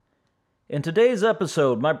In today's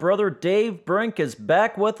episode, my brother Dave Brink is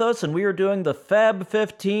back with us, and we are doing the Fab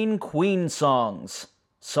 15 Queen songs.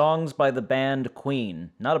 Songs by the band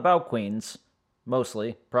Queen. Not about queens,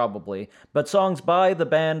 mostly, probably, but songs by the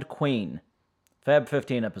band Queen. Fab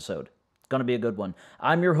 15 episode. It's gonna be a good one.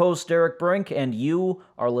 I'm your host, Derek Brink, and you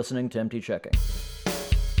are listening to Empty Checking.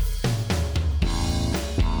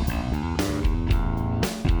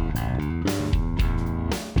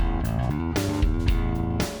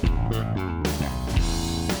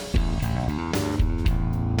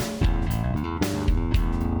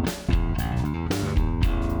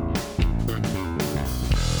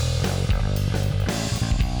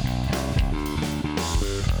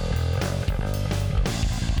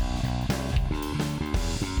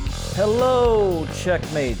 Hello,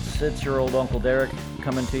 checkmates. It's your old Uncle Derek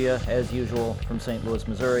coming to you, as usual, from St. Louis,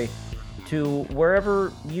 Missouri, to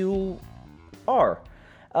wherever you are.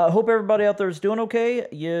 Hope everybody out there is doing okay.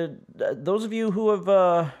 Those of you who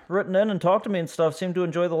have written in and talked to me and stuff seem to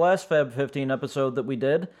enjoy the last Fab 15 episode that we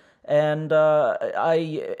did, and I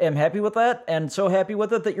am happy with that, and so happy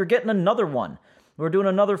with it that you're getting another one. We're doing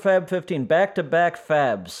another Fab 15, back-to-back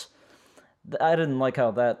Fabs. I didn't like how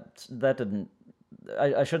that didn't...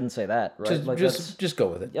 I shouldn't say that, right? Just go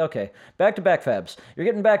with it. Okay, back-to-back Fabs. You're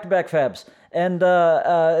getting back-to-back Fabs, and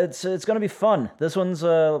it's going to be fun. This one's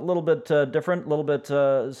a little bit different, a little bit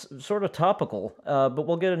sort of topical, but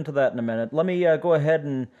we'll get into that in a minute. Let me go ahead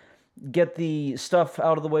and get the stuff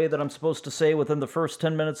out of the way that I'm supposed to say within the first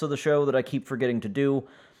 10 minutes of the show that I keep forgetting to do.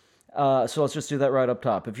 So let's just do that right up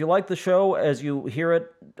top. If you like the show as you hear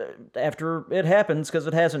it after it happens, because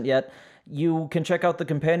it hasn't yet, you can check out the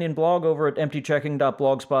companion blog over at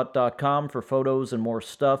emptychecking.blogspot.com for photos and more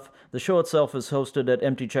stuff. The show itself is hosted at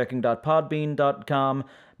emptychecking.podbean.com.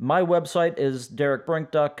 My website is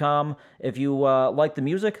derekbrink.com. If you like the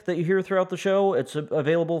music that you hear throughout the show, it's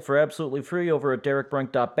available for absolutely free over at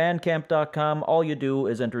derekbrink.bandcamp.com. All you do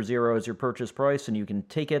is enter 0 as your purchase price, and you can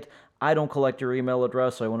take it. I don't collect your email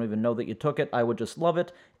address, so I won't even know that you took it. I would just love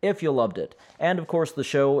it if you loved it. And, of course, the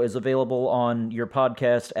show is available on your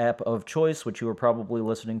podcast app of choice, which you are probably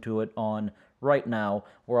listening to it on right now.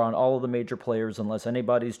 We're on all of the major players unless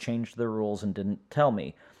anybody's changed their rules and didn't tell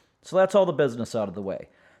me. So that's all the business out of the way.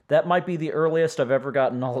 That might be the earliest I've ever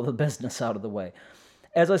gotten all of the business out of the way.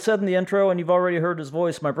 As I said in the intro, and you've already heard his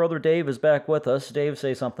voice, my brother Dave is back with us. Dave,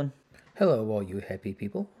 say something. Hello, all you happy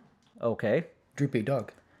people. Okay. Droopy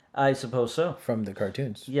Dog. I suppose so. From the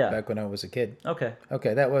cartoons. Yeah. Back when I was a kid. Okay.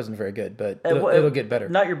 Okay, that wasn't very good, but it'll get better.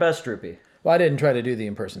 Not your best, Droopy. Well, I didn't try to do the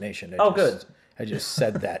impersonation. Good. I just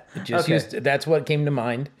said that. Okay. That's what came to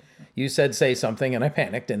mind. You said say something, and I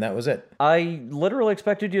panicked, and that was it. I literally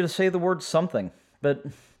expected you to say the word something, but...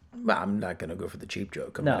 Well, I'm not going to go for the cheap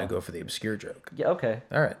joke. I'm going to go for the obscure joke. Yeah, okay.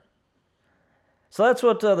 All right. So that's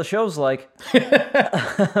what the show's like.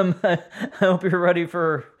 I hope you're ready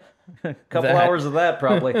for a couple hours of that,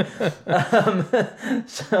 probably.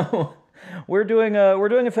 So we're doing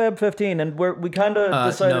a Fab 15, and we kind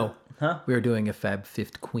of decided... No. Huh? We're doing a Fab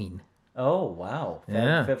Fifth Queen. Oh, wow.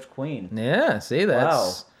 Fab Fifth Queen. Yeah, see,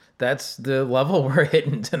 that's the level we're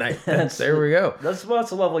hitting tonight. There we go. That's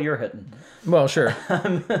the level you're hitting. Well, sure.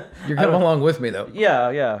 You're coming along with me, though.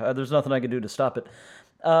 Yeah. There's nothing I can do to stop it.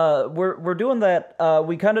 We're doing that.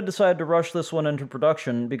 We kind of decided to rush this one into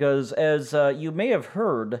production because, as you may have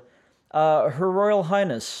heard, Her Royal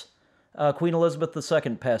Highness, Queen Elizabeth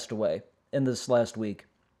II, passed away in this last week.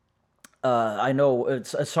 I know,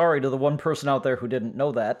 it's sorry to the one person out there who didn't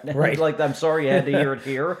know that. Right. I'm sorry you had to hear it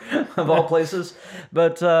here, of all places.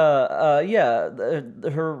 But,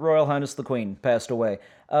 Her Royal Highness the Queen passed away.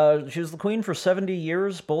 She was the Queen for 70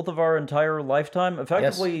 years, both of our entire lifetime.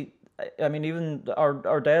 Effectively, yes. I mean, even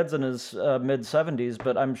our dad's in his mid-70s,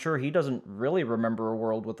 but I'm sure he doesn't really remember a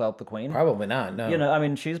world without the Queen. Probably not, no. You know, I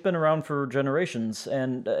mean, she's been around for generations,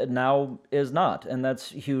 and now is not. And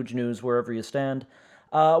that's huge news wherever you stand.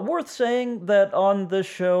 Worth saying that on this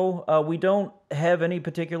show, we don't have any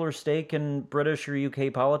particular stake in British or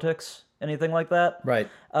UK politics, anything like that. Right.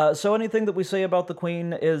 So anything that we say about the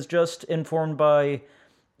Queen is just informed by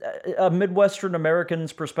a Midwestern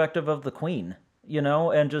American's perspective of the Queen, you know,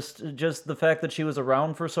 and just the fact that she was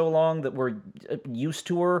around for so long that we're used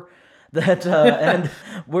to her. That and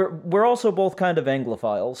we're also both kind of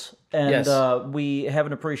Anglophiles, and yes. We have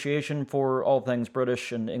an appreciation for all things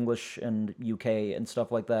British and English and UK and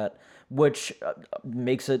stuff like that, which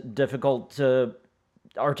makes it difficult to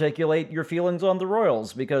articulate your feelings on the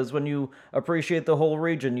royals, because when you appreciate the whole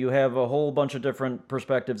region, you have a whole bunch of different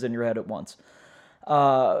perspectives in your head at once.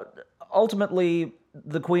 Ultimately,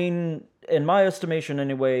 the Queen, in my estimation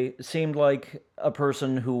anyway, seemed like a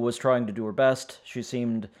person who was trying to do her best. She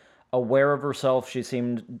seemed aware of herself. She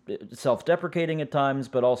seemed self-deprecating at times,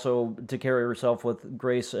 but also to carry herself with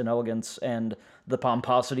grace and elegance and the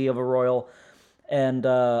pomposity of a royal. And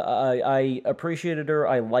I appreciated her.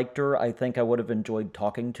 I liked her. I think I would have enjoyed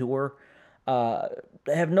talking to her. I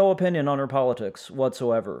have no opinion on her politics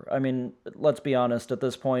whatsoever. I mean, let's be honest, at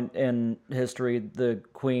this point in history, the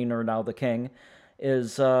queen, or now the king,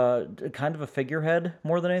 is kind of a figurehead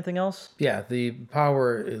more than anything else. Yeah, the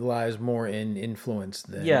power lies more in influence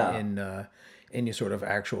than Yeah. in any sort of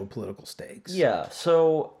actual political stakes. Yeah,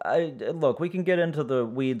 so look, we can get into the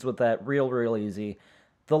weeds with that real easy.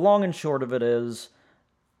 The long and short of it is,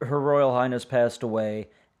 Her Royal Highness passed away,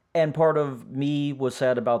 and part of me was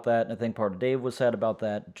sad about that, and I think part of Dave was sad about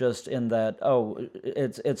that, just in that,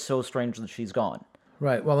 it's so strange that she's gone.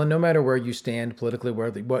 Right. Well, and no matter where you stand politically,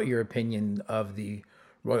 what your opinion of the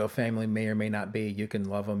royal family may or may not be, you can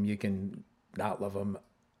love them, you can not love them.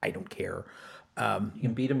 I don't care. You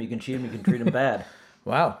can beat them, you can cheat them, you can treat them bad.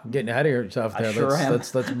 Wow, getting ahead of yourself there. sure am.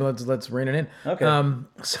 Let's rein it in. Okay.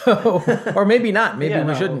 So, or maybe not. Maybe Yeah, we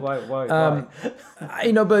no, shouldn't. why?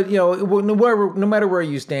 But no matter where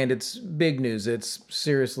you stand, it's big news. It's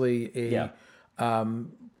seriously a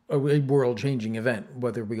world-changing event,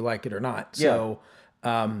 whether we like it or not. So,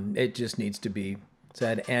 it just needs to be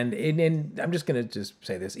said. And I'm just gonna just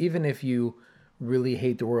say this: even if you really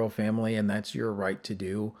hate the royal family, and that's your right to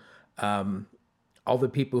do, all the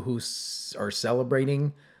people who are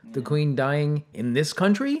celebrating the queen dying in this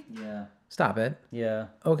country, Yeah. stop it. Yeah.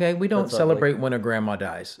 Okay, we don't celebrate when a grandma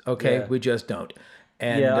dies. Okay, Yeah. we just don't.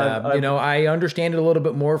 And Yeah, I understand it a little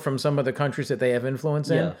bit more from some of the countries that they have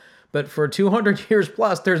influence in. Yeah. But for 200 years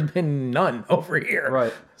plus, there's been none over here.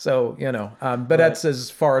 Right. So, but that's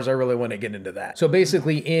as far as I really want to get into that. So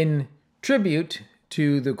basically, in tribute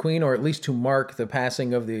to the queen, or at least to mark the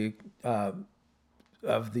passing of the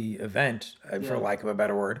event, for lack of a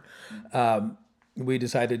better word, we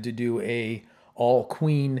decided to do a all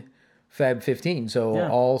Queen Fab 15. So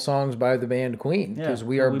all songs by the band Queen, because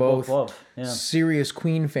we are both love. Yeah. serious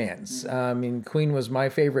Queen fans. I mean, Queen was my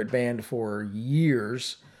favorite band for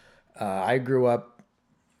years. I grew up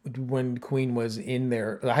when Queen was in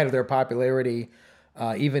the height of their popularity.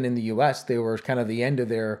 Even in the U.S., they were kind of the end of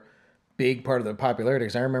their big part of their popularity.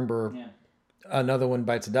 Because I remember Another One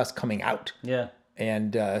Bites the Dust coming out. Yeah.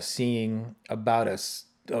 And seeing about a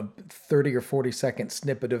 30 or 40 second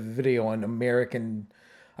snippet of video on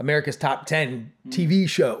America's Top 10 TV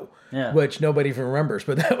show, which nobody even remembers,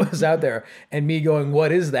 but that was out there. And me going,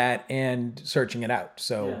 what is that? And searching it out.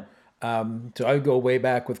 So so I go way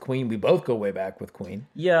back with Queen. We both go way back with Queen.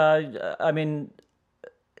 Yeah, I mean,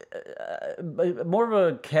 more of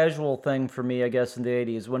a casual thing for me, I guess, in the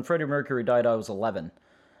 80s. When Freddie Mercury died, I was 11.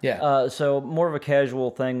 Yeah. So more of a casual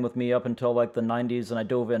thing with me up until like the 90s, and I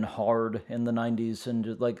dove in hard in the 90s, and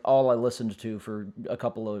just, like, all I listened to for a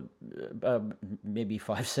couple of maybe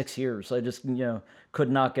 5-6 years. I just could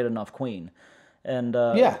not get enough Queen. And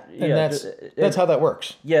that's how that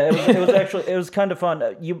works. Yeah, it was actually, it was kind of fun.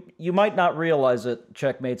 You might not realize it,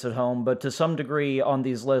 checkmates at home, but to some degree on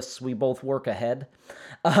these lists we both work ahead.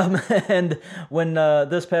 And when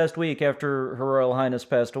this past week, after Her Royal Highness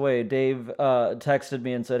passed away, Dave texted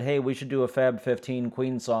me and said, "Hey, we should do a Fab 15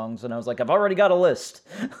 Queen songs." And I was like, "I've already got a list."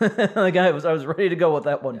 Like I was ready to go with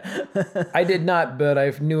that one. I did not, but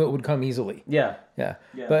I knew it would come easily. Yeah. Yeah.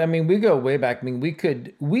 But I mean, we go way back. I mean, we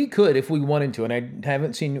could if we wanted to, and I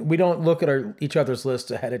haven't seen. We don't look at each other's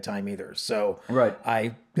lists ahead of time either. So Right.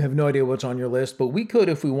 I have no idea what's on your list, but we could,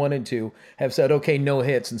 if we wanted to, have said, okay, no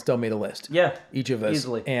hits, and still made a list. Yeah. Each of us,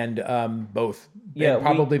 Easily. and both. Yeah,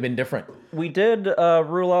 probably been different. We did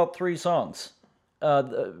rule out 3 songs.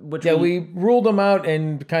 Which we ruled them out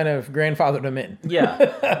and kind of grandfathered them in.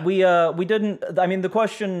 Yeah, we didn't. I mean, the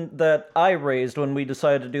question that I raised when we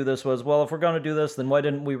decided to do this was, well, if we're going to do this, then why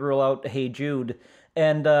didn't we rule out "Hey Jude"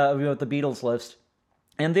 and with the Beatles list?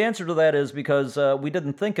 And the answer to that is because we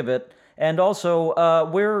didn't think of it, and also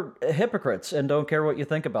we're hypocrites and don't care what you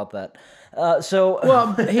think about that.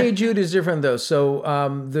 Well, "Hey Jude" is different though. So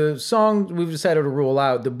the song we've decided to rule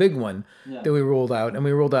out, the big one that we ruled out, and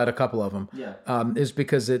we ruled out a couple of them, is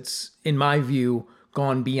because it's, in my view,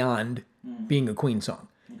 gone beyond being a Queen song.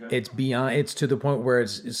 Okay. It's to the point where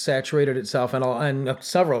it's saturated itself, and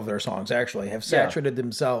several of their songs actually have saturated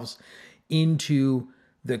themselves into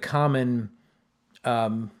the common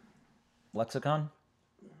lexicon.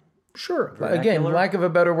 Sure. Again, lack of a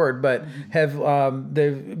better word, but have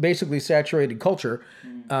they've basically saturated culture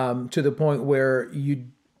to the point where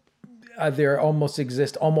they're almost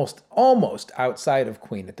exist almost outside of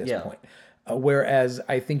Queen at this point. Whereas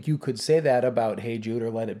I think you could say that about "Hey Jude" or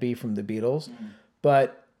 "Let It Be" from the Beatles,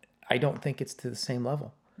 but I don't think it's to the same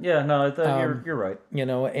level. Yeah, no, you're right. You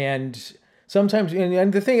know, and sometimes,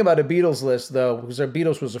 and the thing about a Beatles list, though, because our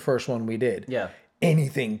Beatles was the first one we did. Yeah.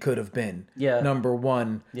 Anything could have been number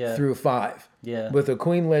 1 through 5. Yeah. With a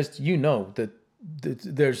Queen list, you know that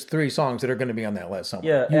there's 3 songs that are going to be on that list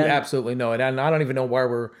somewhere. Yeah, you absolutely know it, and I don't even know why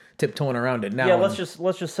we're tiptoeing around it now. Yeah, let's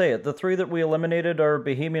just say it. The 3 that we eliminated are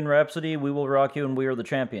Bohemian Rhapsody, We Will Rock You, and We Are the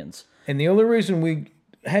Champions. And the only reason we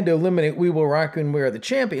had to eliminate We Will Rock You and We Are the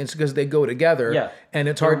Champions because they go together. Yeah. And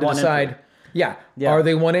it's hard to decide. Entry. Yeah. Are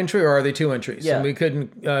they 1 entry or are they 2 entries? Yeah. And we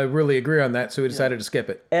couldn't really agree on that, so we decided to skip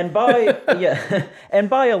it. And by and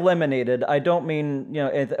by eliminated, I don't mean,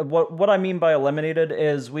 what I mean by eliminated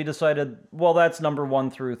is we decided, well, that's number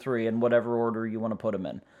 1 through 3 in whatever order you want to put them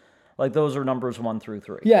in. Like, those are numbers 1 through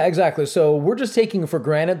 3. Yeah, exactly. So we're just taking for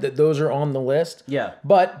granted that those are on the list. Yeah.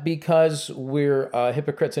 But because we're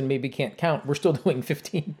hypocrites and maybe can't count, we're still doing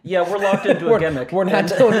 15. Yeah, we're locked into a gimmick. We're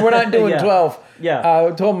not doing 12. Yeah.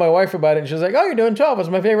 I told my wife about it, and she's like, "Oh, you're doing 12. It's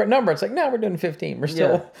my favorite number." It's like, no, we're doing 15. We're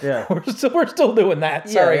still, we're still doing that.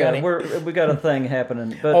 Sorry, honey. We got a thing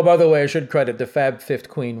happening. But oh, by the way, I should credit the Fab Fifth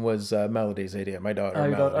Queen was Melody's idea. My daughter,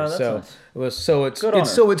 Melody. That's so nice. it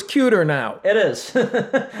was it's cuter now. It is.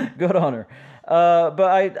 Good on her.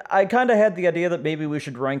 But I kind of had the idea that maybe we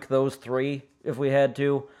should rank those 3 if we had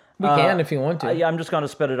to. We can if you want to. I'm just going to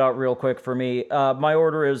spit it out real quick for me. My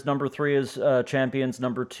order is number 3 is Champions,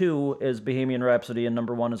 number 2 is Bohemian Rhapsody, and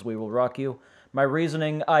number 1 is We Will Rock You. My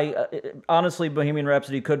reasoning, honestly, Bohemian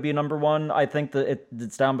Rhapsody could be number 1. I think that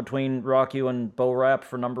it's down between Rock You and Bo Rap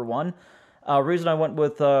for number 1. Reason I went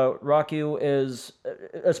with Rock You is,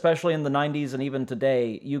 especially in the 90s and even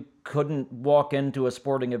today, you couldn't walk into a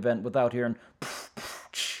sporting event without hearing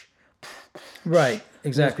right,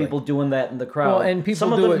 exactly. There's people doing that in the crowd. Well, and people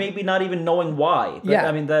some of do them it, maybe not even knowing why. But, yeah,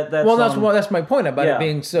 I mean that. Well, song, that's my point about it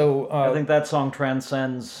being so. I think that song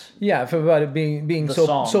transcends. Yeah, about it being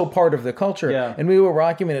so part of the culture. Yeah. And We Will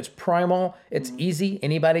Rock You, and it's primal. It's easy.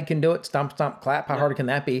 Anybody can do it. Stomp, stomp, clap. How hard can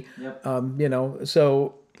that be? Yep.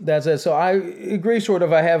 So that's it. So I agree, sort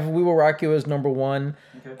of. I have We Will Rock You as number 1.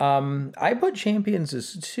 Okay. I put Champions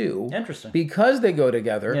as 2. Interesting. Because they go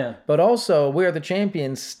together. Yeah. But also, We Are the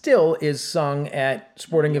Champions still is sung at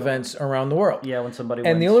sporting events around the world. Yeah, when somebody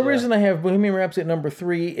wins. And the only reason I have Bohemian Rhapsody at number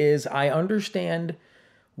 3 is I understand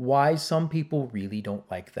why some people really don't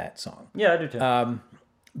like that song. Yeah, I do too.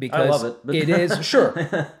 Because I love it. But it is, sure,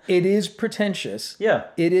 it is pretentious. Yeah.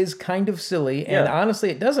 It is kind of silly. And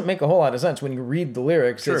honestly, it doesn't make a whole lot of sense when you read the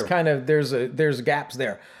lyrics. True. It's kind of, there's gaps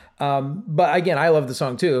there. But again, I love the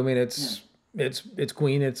song too. I mean, it's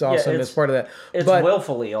Queen. It's awesome. It's part of that. It's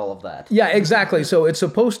willfully all of that. Yeah, exactly. So it's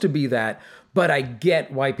supposed to be that. But I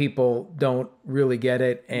get why people don't really get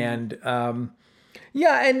it. And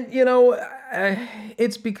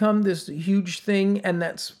it's become this huge thing, and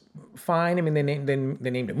that's fine. I mean, they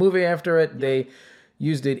named a movie after it. They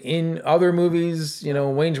used it in other movies.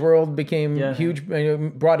 Wayne's World became huge.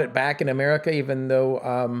 Brought it back in America, even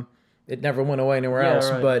though it never went away anywhere else.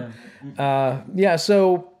 Right, but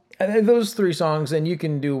so those 3 songs, and you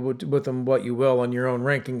can do with them what you will on your own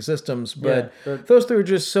ranking systems. But those 3 are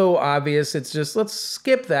just so obvious. It's just, let's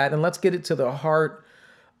skip that and let's get it to the heart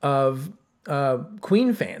of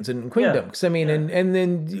Queen fans and Queendom. Because I mean, and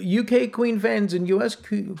then UK Queen fans and US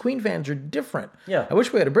Queen fans are different. Yeah. I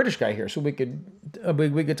wish we had a British guy here so we could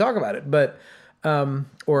talk about it. But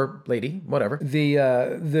or lady, whatever. The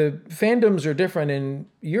fandoms are different in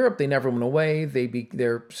Europe. They never went away.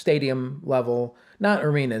 They're stadium level, not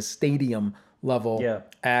arenas, stadium level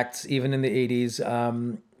acts. Even in the 80s,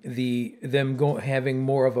 having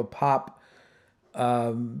more of a pop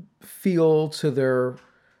feel to their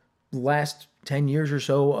last 10 years or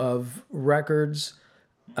so of records,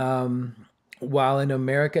 while in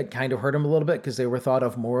America it kind of hurt them a little bit because they were thought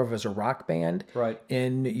of more of as a rock band. Right.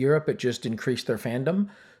 In Europe, it just increased their fandom.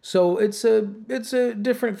 So it's a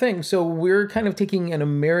different thing. So we're kind of taking an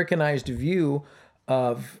Americanized view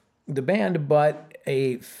of the band, but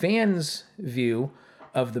a fan's view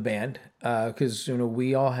of the band, because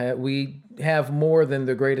we have more than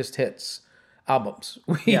the greatest hits albums.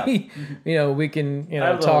 We can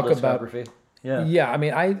talk about. Yeah, I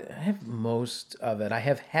mean, I have most of it. I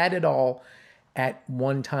have had it all at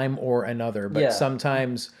one time or another, but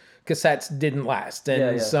sometimes cassettes didn't last,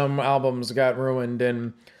 and some albums got ruined,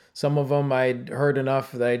 and some of them I'd heard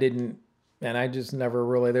enough that I didn't, and I just never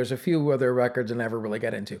really. There's a few other records I never really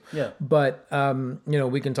got into. Yeah, but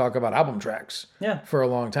we can talk about album tracks. For a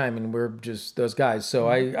long time, and we're just those guys. So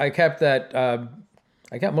I kept that.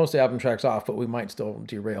 I got most of the album tracks off, but we might still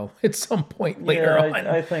derail at some point later on.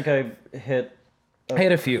 I think I hit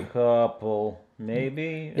a few. Couple,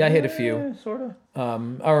 maybe. Yeah, I hit a few. Sort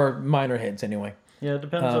of. Or minor hits anyway. Yeah, it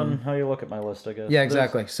depends on how you look at my list, I guess. Yeah,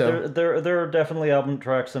 exactly. There are definitely album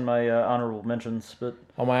tracks in my honorable mentions, but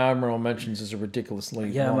my honorable mentions is a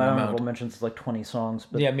ridiculously long my amount. honorable mentions is like 20 songs.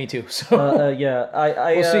 But Yeah, me too. So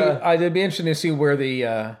I we'll see. It'd be interesting to see where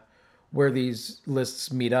these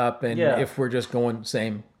lists meet up, and if we're just going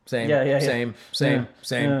same.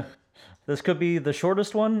 This could be the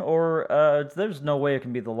shortest one, or there's no way it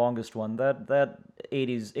can be the longest one. That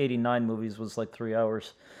 80s 89 movies was like 3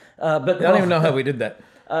 hours. But I don't even know how we did that.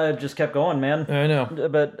 It just kept going, man. I know.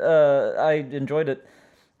 But I enjoyed it.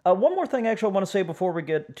 One more thing, actually, I want to say before we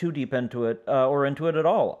get too deep into it, or into it at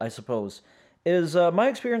all, I suppose, is my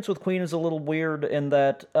experience with Queen is a little weird in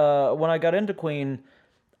that when I got into Queen,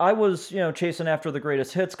 I was, chasing after the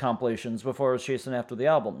greatest hits compilations before I was chasing after the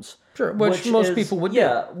albums. Sure, which most people would do.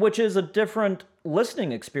 Yeah, which is a different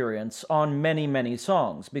listening experience on many, many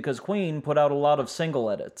songs, because Queen put out a lot of single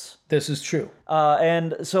edits. This is true.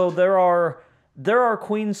 And so there are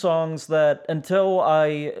Queen songs that until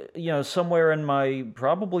I, somewhere in my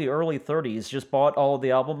probably early 30s, just bought all of the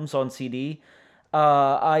albums on CD,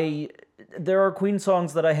 there are Queen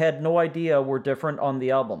songs that I had no idea were different on the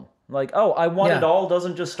album. Like, I Want It All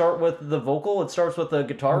doesn't just start with the vocal, it starts with the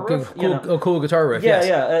guitar riff. A cool guitar riff, yeah, yes.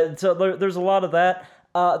 Yeah, so there's a lot of that.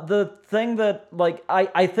 The thing that,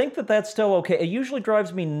 I think that's still okay. It usually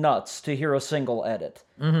drives me nuts to hear a single edit.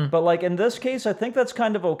 Mm-hmm. But, in this case, I think that's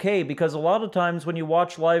kind of okay, because a lot of times when you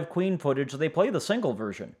watch live Queen footage, they play the single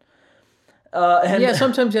version.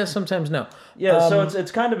 Sometimes yes, sometimes no. Yeah, so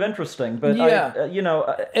it's kind of interesting, but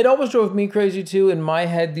it always drove me crazy too. In my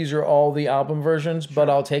head, these are all the album versions, but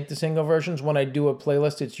I'll take the single versions. When I do a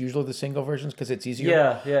playlist, it's usually the single versions because it's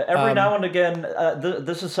easier. Yeah. Every now and again,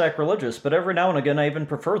 this is sacrilegious, but every now and again, I even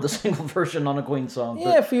prefer the single version on a Queen song.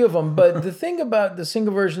 Yeah, a few of them. But the thing about the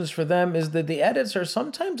single versions for them is that the edits are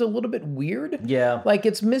sometimes a little bit weird. Yeah, like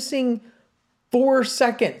it's missing 4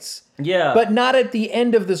 seconds. Yeah. But not at the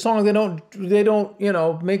end of the song. They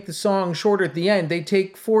don't, make the song shorter at the end. They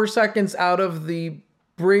take 4 seconds out of the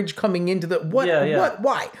bridge coming into the what?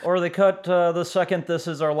 Why? Or they cut the second "This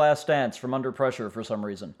Is Our Last Dance" from Under Pressure for some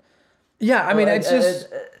reason. Yeah, I mean it's just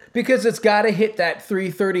because it's got to hit that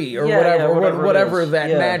 3:30 or whatever that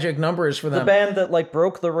magic number is for them. The band that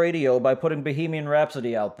broke the radio by putting Bohemian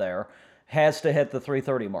Rhapsody out there has to hit the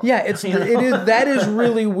 3:30 mark. Yeah, that is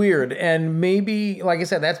really weird, and maybe, like I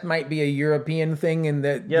said, that might be a European thing, and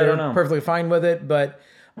that they're perfectly fine with it. But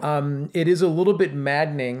it is a little bit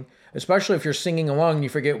maddening, especially if you're singing along and you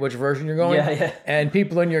forget which version you're going. Yeah. And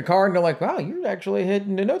people in your car and they're like, "Wow, you're actually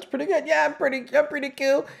hitting the notes pretty good." Yeah, I'm pretty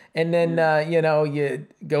cool. And then you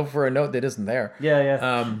go for a note that isn't there.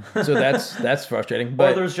 Yeah. So that's frustrating. Or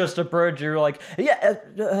But there's just a bridge. You're like, look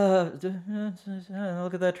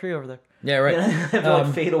at that tree over there. Yeah, right. Have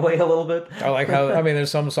to fade away a little bit. I like how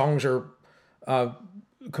there's some songs are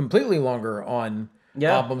completely longer on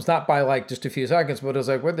albums, not by just a few seconds, but it's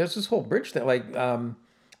like, well, there's this whole bridge that I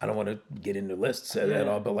don't want to get into lists at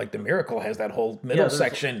all, but The Miracle has that whole middle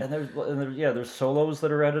section. And there's solos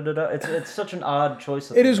that are edited out. It's such an odd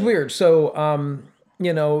choice. It is weird. So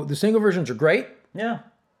the single versions are great. Yeah.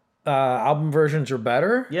 Album versions are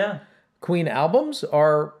better. Yeah. Queen albums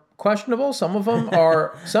are questionable. Some of them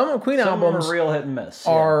are. Some Queen albums are real hit and miss.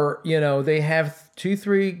 Are they have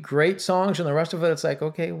 2-3 great songs, and the rest of it, it's like,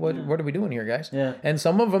 okay, what are we doing here, guys? Yeah. And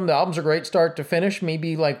some of them, the albums are great start to finish.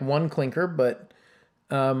 Maybe one clinker, but.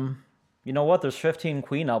 You know what? There's 15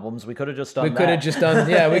 Queen albums. We could have just done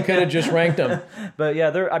that. We could have just ranked them. But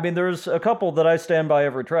yeah, there's a couple that I stand by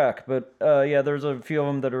every track. But there's a few of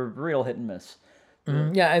them that are real hit and miss.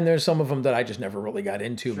 Mm-hmm. Yeah, and there's some of them that I just never really got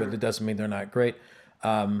into, but it doesn't mean they're not great.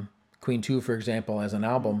 Queen 2, for example, as an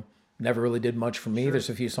album, never really did much for me. There's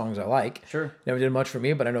a few songs I like. Sure. Never did much for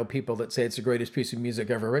me, but I know people that say it's the greatest piece of music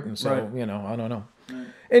ever written. So, right. I don't know. Right.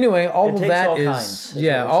 Anyway, all of that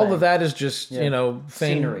is just,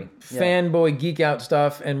 scenery. Fanboy geek out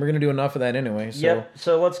stuff, and we're going to do enough of that anyway. So, yep.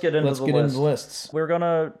 So let's get into the lists. We're going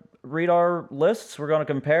to read our lists. We're going to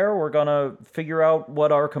compare. We're going to figure out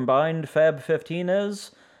what our combined Fab 15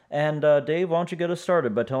 is. And Dave, why don't you get us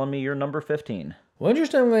started by telling me your number 15? Well,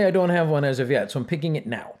 interestingly, I don't have one as of yet, so I'm picking it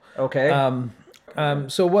now. Okay.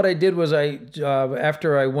 So what I did was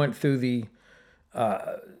after I went through the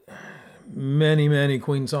many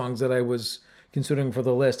Queen songs that I was considering for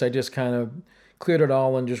the list, I just kind of cleared it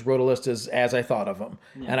all and just wrote a list as I thought of them.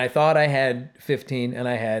 Yeah. And I thought I had 15 and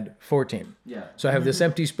I had 14. Yeah. So I have this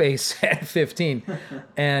empty space at 15.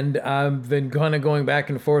 And I've been kind of going back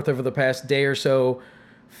and forth over the past day or so,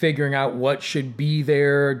 figuring out what should be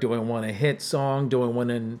there. Do I want a hit song? Do I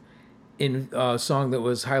want in a song that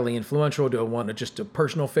was highly influential? Do I want just a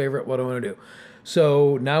personal favorite? What do I want to do?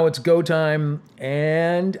 So now it's go time,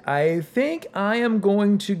 and I think I am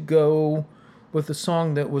going to go with a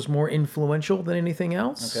song that was more influential than anything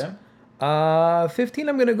else. Okay. 15,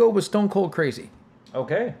 I'm going to go with Stone Cold Crazy.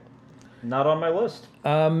 Okay. Not on my list.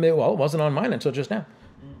 It wasn't on mine until just now.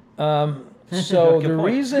 So the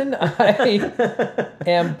reason I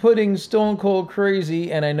am putting Stone Cold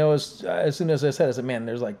Crazy, and I know as soon as I said man,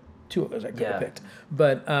 there's like two of us I could have picked.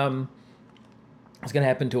 But it's going to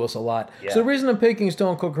happen to us a lot. Yeah. So the reason I'm picking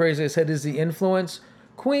Stone Cold Crazy, I said, is the influence.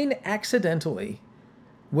 Queen accidentally,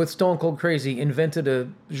 with Stone Cold Crazy, invented a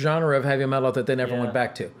genre of heavy metal that they never went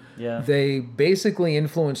back to. Yeah. They basically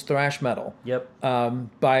influenced thrash metal. Yep.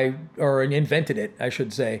 Invented it, I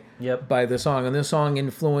should say. Yep. By the song, and this song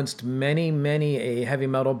influenced many a heavy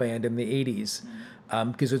metal band in the '80s,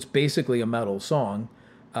 because it's basically a metal song,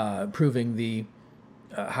 proving the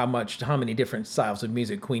how many different styles of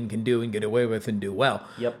music Queen can do and get away with and do well.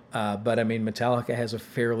 Yep. But I mean, Metallica has a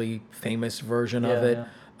fairly famous version of it.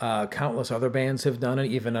 Yeah. Countless other bands have done it.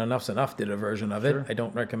 Even Enough's Enough did a version of it. I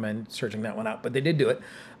don't recommend searching that one out, but they did do it.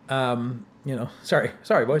 Sorry,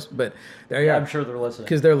 boys, but there you are. I'm sure they're listening.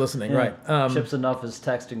 Because they're listening, right? Chips Enough is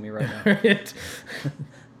texting me right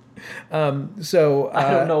now. So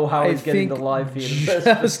I don't know how he's getting the live feed of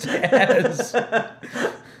this.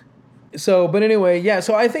 But anyway,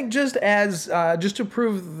 so I think just to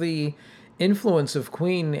prove the influence of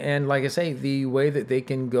Queen, and like I say, the way that they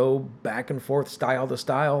can go back and forth style to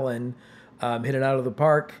style and hit it out of the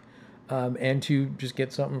park, and to just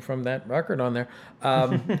get something from that record on there.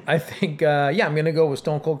 I think, I'm going to go with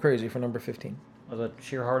Stone Cold Crazy for number 15. Was it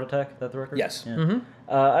Sheer Heart Attack, that the record? Yes. Yeah. Mm-hmm.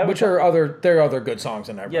 There are other good songs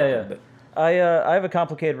in that record. Yeah. But. I have a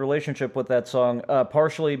complicated relationship with that song,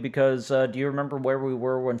 partially because, do you remember where we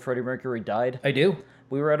were when Freddie Mercury died? I do.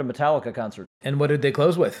 We were at a Metallica concert. And what did they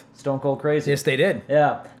close with? Stone Cold Crazy. Yes, they did.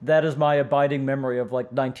 Yeah, that is my abiding memory of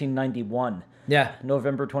 1991. Yeah.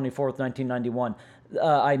 November 24th, 1991.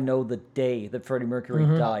 I know the day that Freddie Mercury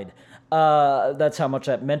died. That's how much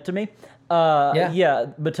that meant to me.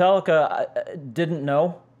 Metallica didn't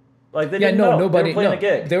know. They didn't know. Nobody. They were playing a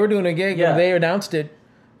gig. They were doing a gig, and they announced it.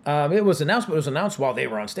 It was announced while they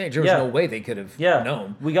were on stage. There was no way they could have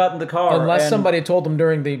known. We got in the car. Unless somebody told them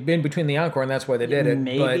in between the encore, and that's why they did it.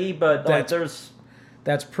 Maybe, but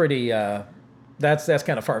that's pretty... That's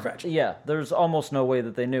kind of far-fetched. Yeah, there's almost no way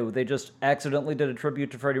that they knew. They just accidentally did a tribute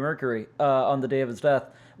to Freddie Mercury on the day of his death.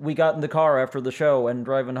 We got in the car after the show, and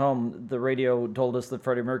driving home, the radio told us that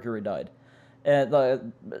Freddie Mercury died.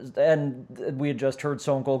 And we had just heard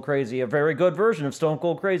Stone Cold Crazy, a very good version of Stone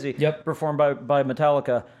Cold Crazy, performed by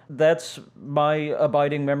Metallica. That's my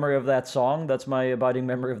abiding memory of that song. That's my abiding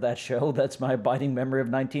memory of that show. That's my abiding memory of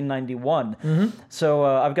 1991. Mm-hmm. So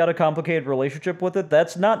I've got a complicated relationship with it.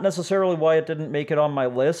 That's not necessarily why it didn't make it on my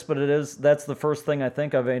list, but that's the first thing I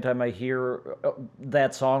think of anytime I hear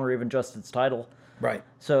that song or even just its title. Right.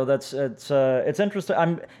 So it's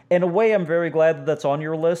interesting. In a way, I'm very glad that that's on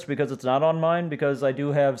your list because it's not on mine, because I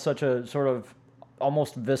do have such a sort of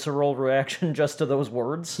almost visceral reaction just to those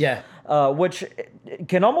words. Yeah. Which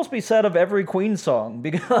can almost be said of every Queen song.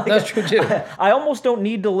 Because that's true too. I almost don't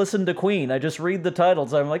need to listen to Queen. I just read the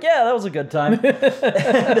titles. I'm like, yeah, that was a good time.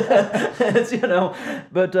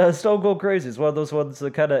 But Stone Cold Crazy is one of those ones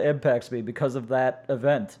that kind of impacts me because of that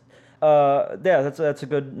event. That's a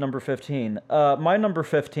good number 15. My number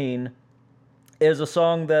 15 is a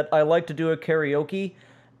song that I like to do at karaoke,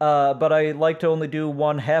 but I like to only do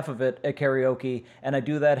one half of it at karaoke, and I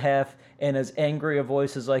do that half in as angry a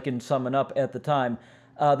voice as I can summon up at the time.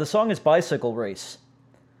 The song is Bicycle Race.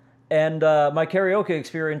 And my karaoke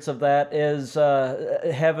experience of that is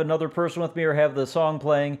have another person with me or have the song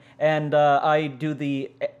playing, and I do the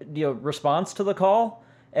response to the call.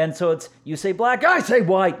 And so it's, you say black, I say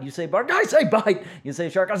white. You say bark, I say bite. You say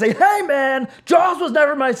shark, I say, hey man, Jaws was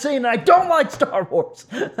never my scene, and I don't like Star Wars.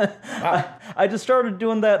 I just started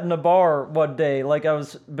doing that in a bar one day. I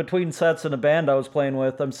was between sets in a band I was playing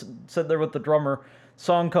with. I'm sitting there with the drummer.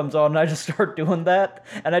 Song comes on, and I just start doing that.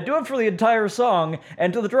 And I do it for the entire song.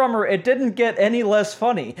 And to the drummer, it didn't get any less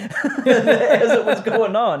funny as it was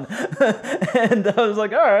going on. And I was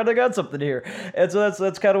like, all right, I got something here. And so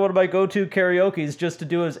that's kind of one of my go-to karaoke's, just to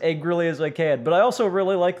do as angrily as I can. But I also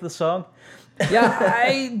really like the song. Yeah,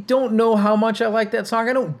 I don't know how much I like that song.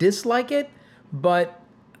 I don't dislike it, but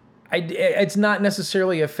it's not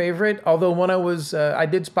necessarily a favorite. Although when I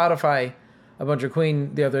did Spotify a bunch of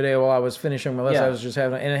Queen the other day while I was finishing my list. I was just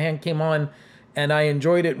having, and a hand came on, and I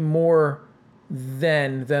enjoyed it more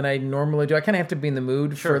than I normally do. I kind of have to be in the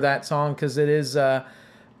mood for that song because it is.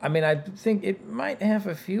 I mean, I think it might have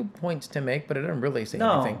a few points to make, but it doesn't really say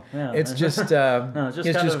No, anything. yeah. It's just, it's it's just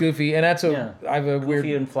kind just of- goofy, and that's Yeah. I have a weird,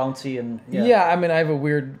 Goofy and flouncy and yeah. I mean, I have a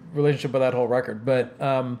weird relationship with that whole record, but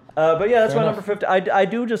But yeah, that's Fair my enough. number 50. I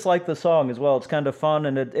do just like the song as well. It's kind of fun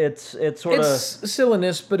and it's sort of it's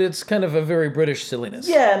silliness, but it's kind of a very British silliness.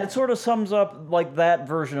 yeah, and it sort of sums up like that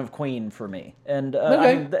version of Queen for me. And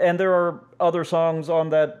Okay. and there are other songs on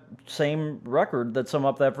that same record that sum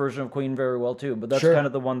up that version of Queen very well too. But that's Sure. kind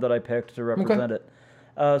of the one that I picked to represent it.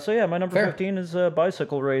 So yeah, my number Fair. 15 is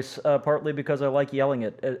Bicycle Race, partly because I like yelling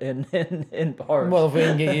it in bars. Well, if we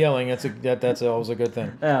can get yelling, that's always a good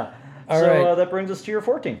thing. yeah. All so right. that brings us to your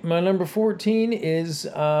 14. My number 14 is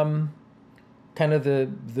kind of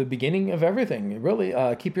the beginning of everything. Really,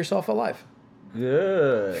 Keep Yourself Alive.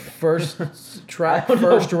 Good. First track, I don't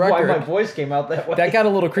know first why my record. voice came out that way. That got a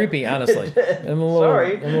little creepy, honestly. Sorry. I'm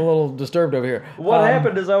a little disturbed over here. What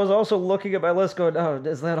happened is I was also looking at my list going, oh,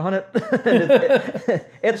 is that on it?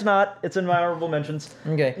 It's not. It's in my honorable mentions.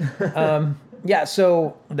 Okay. Yeah,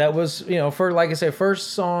 so that was, for, like I say,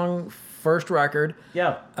 first song, first record.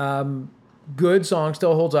 Yeah. Good song,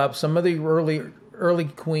 still holds up. Some of the early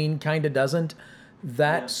Queen kind of doesn't.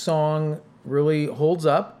 That song really holds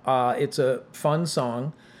up. It's a fun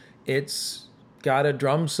song. It's got a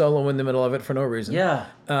drum solo in the middle of it for no reason. Yeah.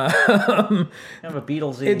 Kind of a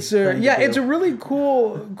Beatlesy. It's thing to it's do. a really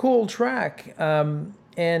cool track.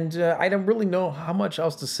 And I don't really know how much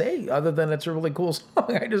else to say other than it's a really cool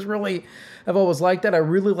song. I've always liked that. I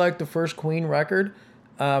really like the first Queen record.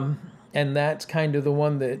 And that's kind of the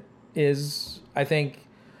one that is, I think,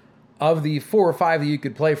 of the 4 or 5 that you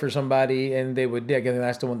could play for somebody and they would dig, and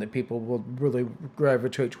that's the one that people will really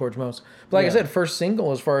gravitate towards most. But like I Yeah. said, first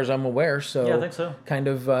single as far as I'm aware. So Yeah, I think so. kind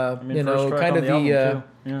of, first track kind on of the the, album,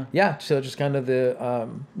 too. Yeah. so just kind of the,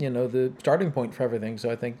 the starting point for everything. So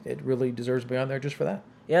I think it really deserves to be on there just for that.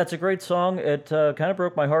 Yeah, it's a great song. It kind of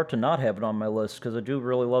broke my heart to not have it on my list because I do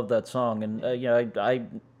really love that song. And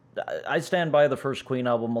I stand by the first Queen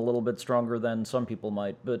album a little bit stronger than some people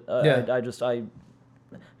might. But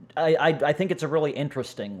I think it's a really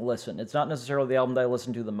interesting listen. It's not necessarily the album that I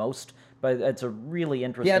listen to the most, but it's a really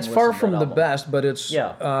interesting. Yeah, it's listen far to from that the album. best, but it's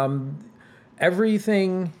Yeah.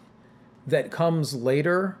 Everything that comes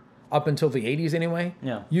later, up until the 80s anyway,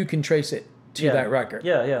 Yeah. you can trace it to Yeah. that record.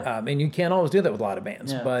 Yeah, yeah. And you can't always do that with a lot of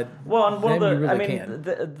bands, Yeah. but well, and one of then the, you really I mean,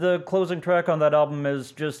 can. the closing track on that album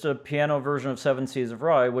is just a piano version of Seven Seas of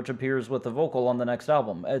Rye, which appears with the vocal on the next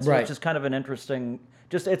album. It's Right. just kind of an interesting,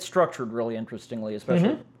 it's structured really interestingly, especially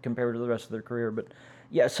Mm-hmm. compared to the rest of their career. But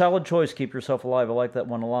yeah, solid choice, Keep Yourself Alive. I like that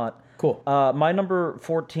one a lot. Cool. My number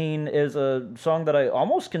 14 is a song that I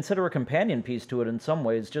almost consider a companion piece to it in some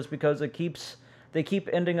ways, just because they keep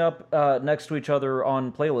ending up next to each other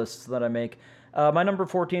on playlists that I make. My number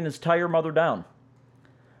 14 is Tie Your Mother Down.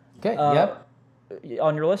 Okay, yep.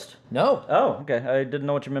 On your list? No. Oh, okay. I didn't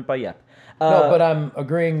know what you meant by yep. No, but I'm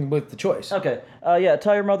agreeing with the choice. Okay. Yeah,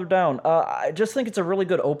 Tie Your Mother Down. I just think it's a really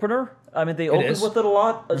good opener. I mean, they opened is. with it a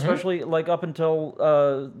lot, especially like up until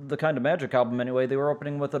the Kind of Magic album anyway. They were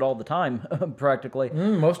opening with it all the time, practically.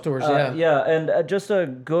 Most tours, yeah. Yeah, and just a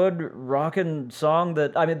good rockin' song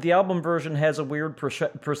that, I mean, the album version has a weird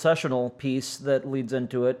processional piece that leads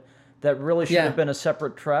into it that really should Yeah. have been a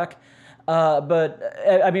separate track. But,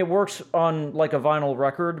 I mean, it works on, like, a vinyl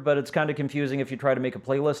record, but it's kind of confusing if you try to make a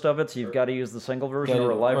playlist of it, so you've got to use the single version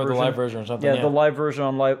or a live or the version. live version or something, Yeah, yeah. the live version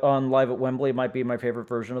on Live at Wembley might be my favorite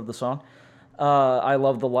version of the song. I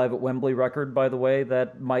love the Live at Wembley record, by the way.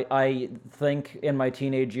 I think in my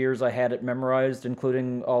teenage years I had it memorized,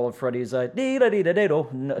 including all of Freddie's dee-da-dee-da-dee-do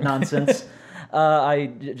nonsense.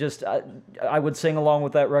 I would sing along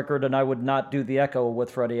with that record, and I would not do the echo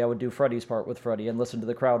with Freddie. I would do Freddie's part with Freddie and listen to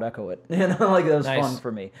the crowd echo it. Like that was Nice. fun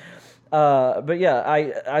for me. But yeah,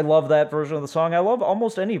 I love that version of the song. I love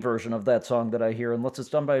almost any version of that song that I hear, unless it's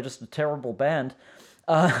done by just a terrible band.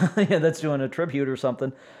 That's doing a tribute or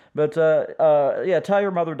something. But yeah, Tie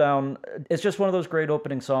Your Mother Down. It's just one of those great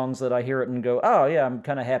opening songs that I hear it and go, oh yeah, I'm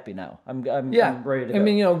kind of happy now. I'm ready to go. I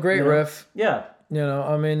mean, great riff. Yeah.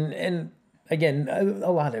 I mean, and again,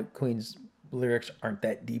 a lot of Queen's lyrics aren't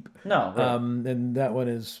that deep. No. Right. And that one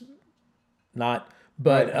is not.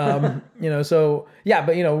 But so yeah,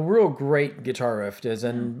 but real great guitar riff is,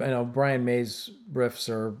 and Brian May's riffs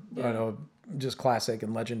are just classic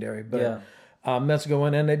and legendary. But that's a good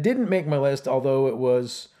one, and it didn't make my list, although it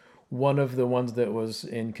was one of the ones that was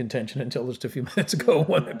in contention until just a few minutes ago.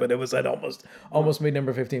 But it was at almost made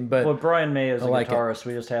number 15. But Well, Brian May is a like it. guitarist.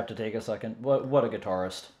 We just have to take a second. What a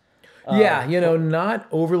guitarist. yeah, not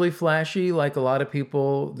overly flashy like a lot of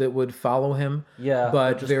people that would follow him. Yeah,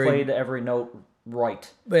 but just very played every note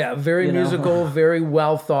right. But yeah, very musical, very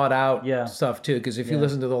well thought out Yeah. stuff too. Because if you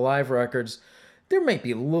listen to the live records, there might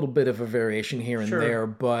be a little bit of a variation here and Sure. there,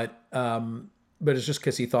 but it's just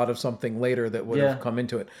because he thought of something later that would have come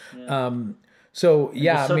into it. So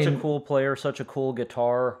yeah, Such I mean, a cool player, such a cool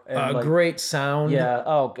guitar, and a great sound. yeah.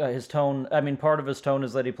 Oh, his tone. I mean, part of his tone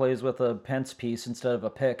is that he plays with a pence piece instead of a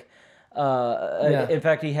pick. In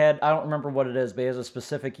fact, he had, I don't remember what it is, but he has a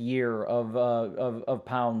specific year of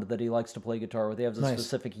pound that he likes to play guitar with. He has a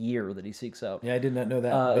specific year that he seeks out. Yeah, I did not know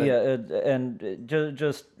that.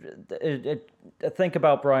 Think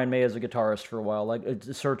about Brian May as a guitarist for a while. Like,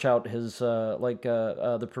 search out his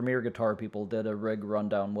the Premier Guitar people did a rig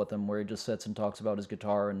rundown with him where he just sits and talks about his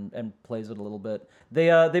guitar and plays it a little bit. They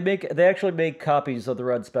actually make copies of the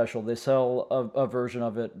Red Special. They sell a version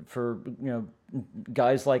of it for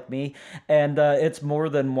guys like me, and it's more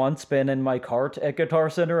than once been in my cart at Guitar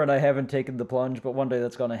Center, and I haven't taken the plunge, but one day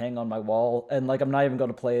that's going to hang on my wall, and like I'm not even going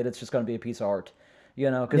to play it. It's just going to be a piece of art,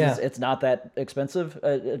 because it's not that expensive.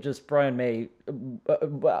 Just Brian May.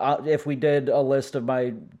 If we did a list of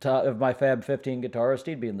my Fab 15 guitarists,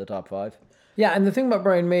 he'd be in the top 5. Yeah, and the thing about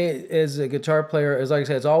Brian May as a guitar player is, like I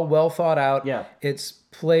said, it's all well thought out. Yeah. It's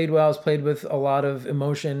played well. It's played with a lot of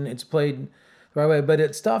emotion. It's played the right way, but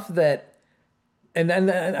it's stuff that. And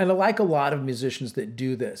I like a lot of musicians that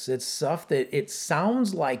do this. It's stuff that it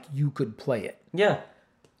sounds like you could play it. Yeah.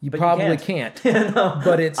 You but probably you can't. No,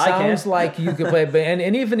 but it I can't. sounds like you could play it.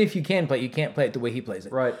 And even if you can play it, you can't play it the way he plays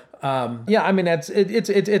it. Right. Yeah, I mean, it's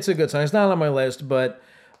a good song. It's not on my list, but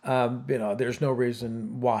there's no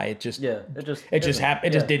reason why it just it just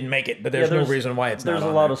happened. It just didn't make it. But there's no reason why it's not. There's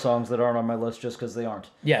a lot of songs that aren't on my list just because they aren't.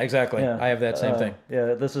 Yeah, exactly. Yeah. I have that same thing.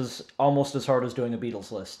 Yeah, this is almost as hard as doing a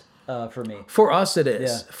Beatles list for me. For us, it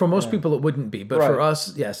is. Yeah. For most people, it wouldn't be. But Right. for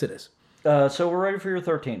us, yes, it is. So we're ready for your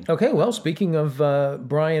 13. Okay, well, speaking of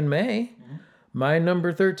Brian May, my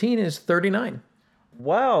number 13 is 39.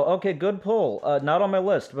 Wow. Okay, good pull. Not on my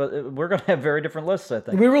list, but we're gonna have very different lists, I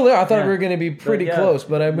think. We really are. I thought we were going to be pretty close,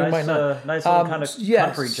 but we nice, might not. Nice little kind of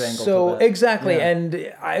country jangle. So to that. exactly, Yeah.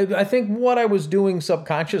 and I think what I was doing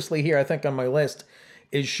subconsciously here, I think on my list,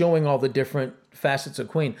 is showing all the different facets of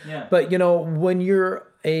Queen. Yeah. But when you're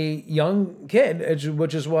a young kid,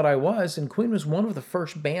 which is what I was, and Queen was one of the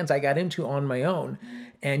first bands I got into on my own,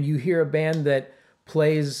 and you hear a band that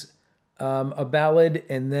plays a ballad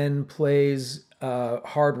and then plays a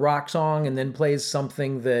hard rock song and then plays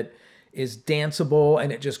something that is danceable,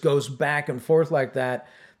 and it just goes back and forth like that.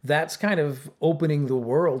 That's kind of opening the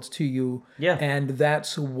world to you. Yeah. And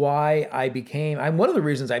that's why one of the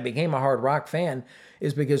reasons I became a hard rock fan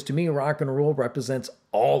is because to me, rock and roll represents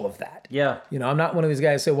all of that. Yeah. I'm not one of these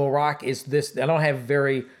guys who say, well, rock is this. I don't have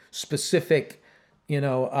very specific,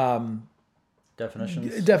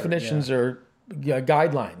 definitions or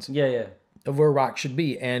guidelines Yeah. of where rock should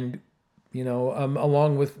be. And,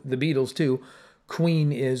 along with the Beatles too,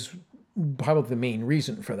 Queen is probably the main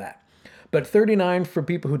reason for that. But 39, for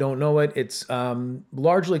people who don't know it, it's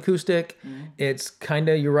largely acoustic. Mm-hmm. It's kind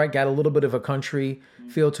of, you're right, got a little bit of a country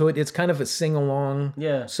feel to it. It's kind of a sing-along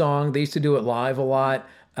song. They used to do it live a lot.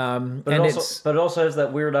 But it also has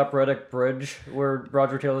that weird operatic bridge where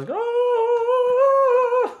Roger Taylor's going,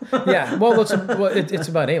 oh! Yeah, well, it's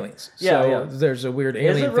about aliens. Yeah, so yeah. There's a weird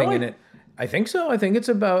alien thing in it. I think so. I think it's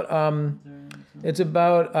about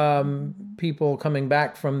people coming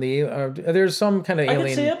back from the. There's some kind of alien. I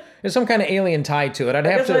can see it. There's some kind of alien tie to it. I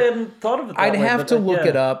hadn't thought of it that way. I'd have to look yeah.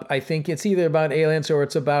 it up. I think it's either about aliens or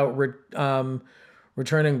it's about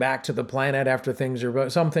returning back to the planet after things are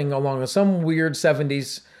something along some weird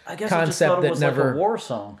 70s I guess concept I just thought it that was never. like a war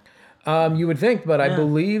song. You would think, but I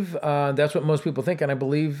believe that's what most people think, and I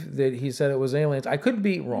believe that he said it was aliens. I could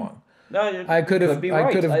be wrong. No, I could have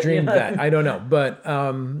dreamed yeah. that. I don't know, but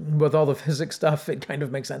with all the physics stuff, it kind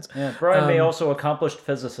of makes sense. Yeah, Brian May, also accomplished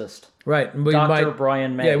physicist. Right, Dr.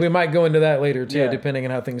 Brian May. Yeah, we might go into that later too, Yeah. depending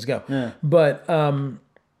on how things go. Yeah. But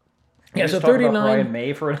Yeah, so talk 39. about Brian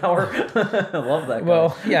May for an hour. I love that guy.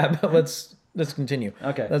 Well, yeah, but let's continue.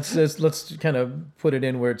 Okay. Let's kind of put it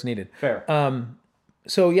in where it's needed. Fair.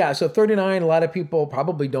 So 39. A lot of people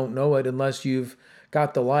probably don't know it unless you've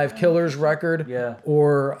got the Live Killers record. Yeah.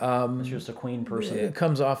 Or It's just a Queen person. it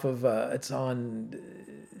comes off of it's on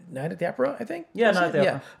Night at the Opera, I think. Yeah, Is Night it? at the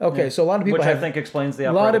Opera. Yeah. Okay, so a lot of people Which have, I think explains the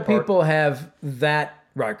a lot of operatic part. people have that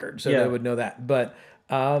record, so Yeah. they would know that. But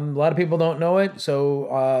a lot of people don't know it,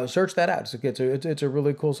 so search that out. It's a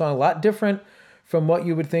really cool song, a lot different from what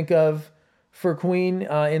you would think of for Queen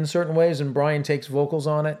in certain ways, and Brian takes vocals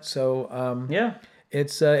on it. So Yeah.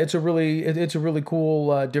 it's a really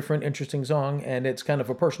cool, different, interesting song, and it's kind of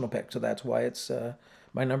a personal pick, so that's why it's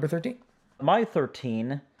my number 13. My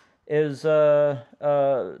 13 is another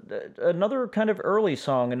kind of early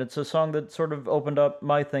song, and it's a song that sort of opened up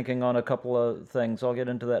my thinking on a couple of things. I'll get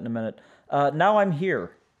into that in a minute. Now I'm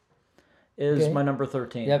Here is Okay. my number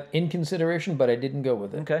 13. Yep, in consideration, but I didn't go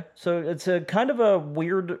with it. Okay, so it's a kind of a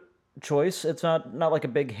weird choice. It's not like a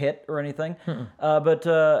big hit or anything, but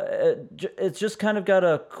it's just kind of got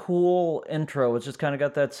a cool intro. It's just kind of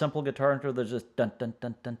got that simple guitar intro. There's just dun dun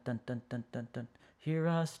dun dun dun dun dun dun dun. Here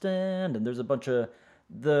I stand, and there's a bunch of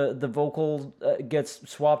the vocal gets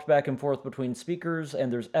swapped back and forth between speakers,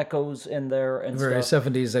 and there's echoes in there and Very stuff.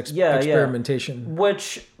 70s Yeah, yeah. experimentation.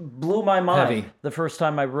 Which blew my mind Heavy. the first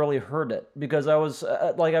time I really heard it, because I was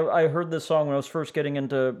I heard this song when I was first getting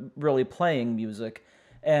into really playing music,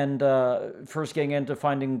 and first getting into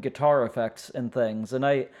finding guitar effects and things, and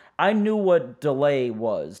I knew what delay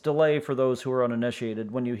was. Delay, for those who are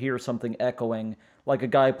uninitiated, when you hear something echoing, like a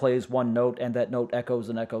guy plays one note and that note echoes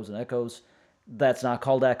and echoes and echoes. That's not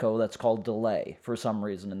called echo, that's called delay for some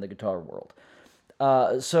reason in the guitar world.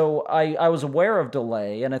 So I was aware of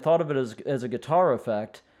delay, and I thought of it as a guitar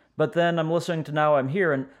effect, but then I'm listening to Now I'm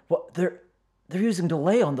Here, and they're using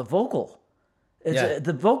delay on the vocal.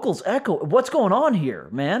 The vocals echo. What's going on here,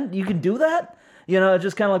 man? You can do that? It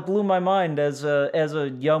just kind of like blew my mind as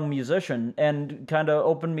a young musician, and kind of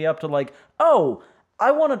opened me up to like, oh,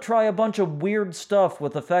 I want to try a bunch of weird stuff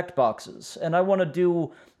with effect boxes, and I want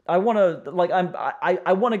to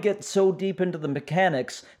get so deep into the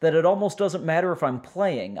mechanics that it almost doesn't matter if I'm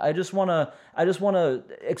playing. I just want to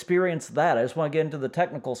experience that. I just want to get into the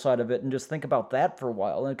technical side of it and just think about that for a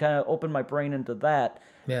while, and kind of open my brain into that.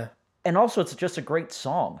 Yeah. And also, it's just a great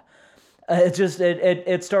song.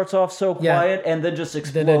 It starts off so quiet, and then just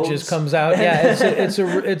explodes. Then it just comes out. Yeah,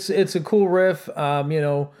 it's a cool riff.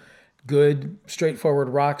 Good straightforward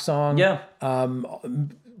rock song. Yeah.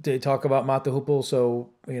 They talk about Mott the Hoople, so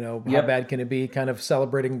how bad can it be? Kind of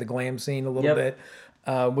celebrating the glam scene a little bit,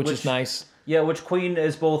 which is nice. Yeah, which Queen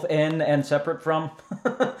is both in and separate from.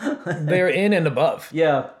 They're in and above.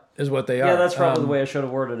 Yeah. Is what they are. Yeah, that's probably the way I should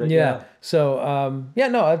have worded it. Yeah. So,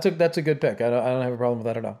 that's a good pick. I don't have a problem with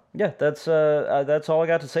that at all. Yeah, that's all I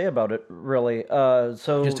got to say about it, really.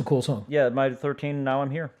 So Just a cool song. Yeah, my 13. Now I'm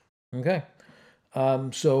Here. Okay.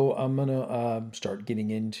 So I'm gonna start getting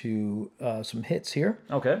into some hits here.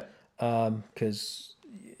 Okay. Because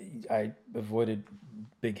I avoided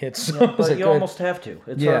big hits. But you almost have to.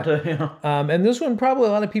 It's hard to. And this one probably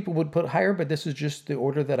a lot of people would put higher, but this is just the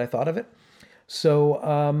order that I thought of it. So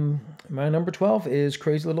my number 12 is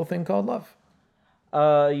Crazy Little Thing Called Love.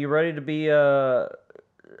 You ready to be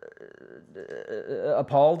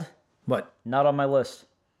appalled? What? Not on my list.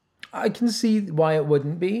 I can see why it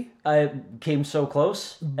wouldn't be. I came so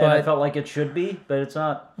close, and I felt like it should be, but it's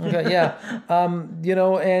not. Okay, yeah.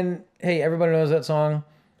 And hey, everybody knows that song.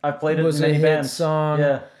 I've played it Was in many a hit bands. song.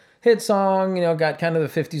 Yeah. Hit song, got kind of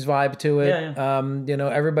the 50s vibe to it. Yeah.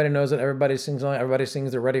 Everybody knows it. Everybody sings on it. Everybody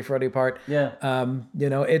sings the Ready Freddy part. Yeah.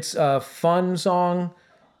 It's a fun song,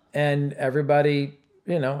 and everybody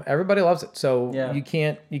loves it. So you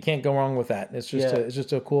can't go wrong with that. It's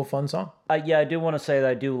just a cool, fun song. I do want to say that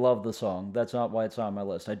I do love the song. That's not why it's on my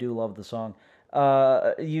list. I do love the song.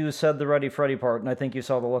 You said the Ready Freddy part, and I think you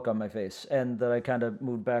saw the look on my face, and that I kind of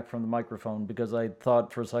moved back from the microphone because I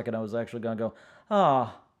thought for a second I was actually going to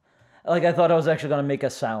go, like I thought I was actually going to make a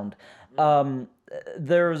sound.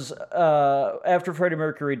 There's after Freddie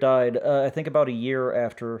Mercury died, I think about a year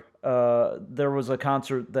after, there was a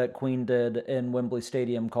concert that Queen did in Wembley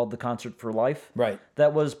Stadium called the Concert for Life. Right.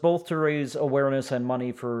 That was both to raise awareness and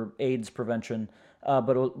money for AIDS prevention,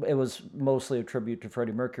 but it was mostly a tribute to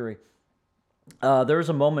Freddie Mercury. There's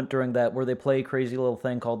a moment during that where they play Crazy Little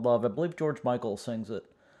Thing Called Love. I believe George Michael sings it,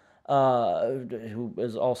 who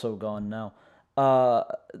is also gone now.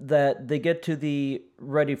 That they get to the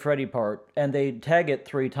Ready Freddy part, and they tag it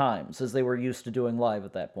 3 times, as they were used to doing live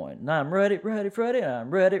at that point. And I'm ready, ready, Freddy, I'm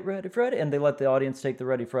ready, ready, Freddy. And they let the audience take the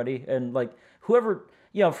Ready Freddy, and like whoever,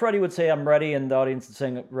 Freddy would say I'm ready, and the audience would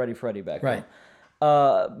sing Ready Freddy back then.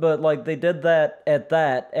 Right. But like they did that at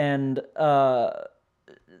that, and I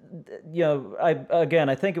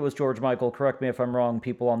think it was George Michael, correct me if I'm wrong,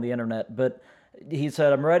 people on the internet, but he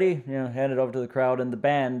said, I'm ready, hand it over to the crowd, and the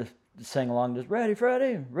band sang along, just ready,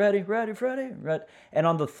 Freddy, ready, ready, Freddy, ready. And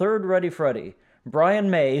on the 3rd Ready Freddy, Brian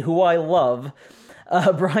May, who I love,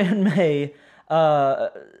 Brian May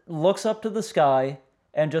looks up to the sky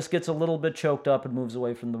and just gets a little bit choked up and moves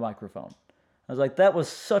away from the microphone. I was like, that was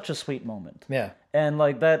such a sweet moment. Yeah. And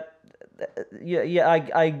like that,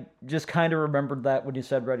 I just kind of remembered that when you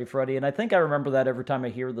said Ready Freddy, and I think I remember that every time I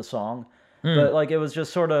hear the song. But like it was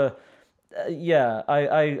just sort of, Yeah,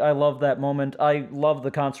 I love that moment. I love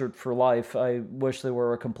the concert for life. I wish there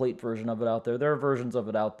were a complete version of it out there. There are versions of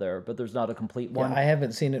it out there, but there's not a complete one. I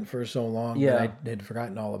haven't seen it for so long Yeah. that I had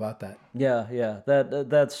forgotten all about that. Yeah.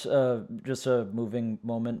 That's just a moving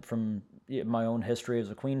moment from my own history as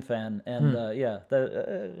a Queen fan, and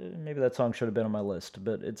maybe that song should have been on my list,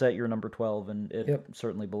 but it's at your number 12, and it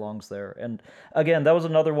certainly belongs there. And again, that was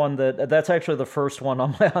another one that's actually the first one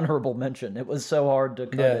on my honorable mention. It was so hard to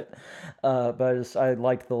cut it, but I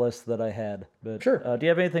liked the list that I had. But Sure. Do you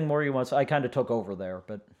have anything more you want to say? I kind of took over there,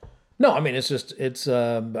 but. No, I mean it's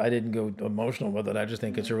I didn't go emotional with it. I just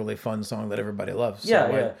think it's a really fun song that everybody loves.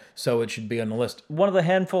 So it should be on the list. One of the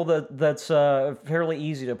handful that's fairly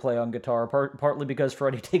easy to play on guitar, partly because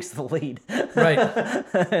Freddie takes the lead. Right.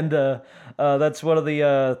 And that's one of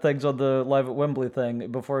the things on the Live at Wembley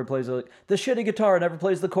thing. Before he plays the shitty guitar never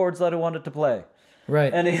plays the chords that I want it to play.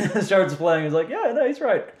 Right. And he starts playing. He's like, yeah, no, he's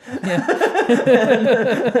right. Yeah.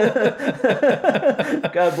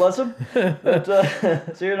 God bless him. But,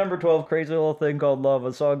 so your number 12, Crazy Little Thing Called Love,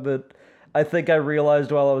 a song that I think I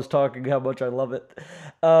realized while I was talking how much I love it.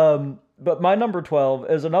 But my number 12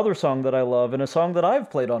 is another song that I love, and a song that I've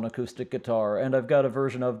played on acoustic guitar, and I've got a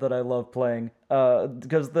version of that I love playing.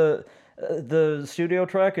 Because the studio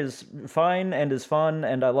track is fine and is fun,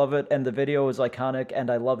 and I love it, and the video is iconic, and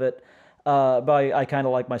I love it. But I kind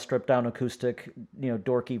of like my stripped down acoustic,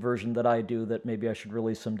 dorky version that I do that maybe I should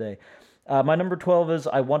release someday. My number 12 is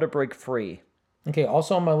I Want to Break Free. Okay,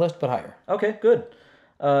 also on my list, but higher. Okay, good.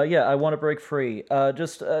 I Want to Break Free.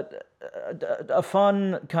 Just a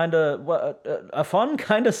fun kind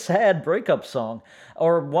of sad breakup song,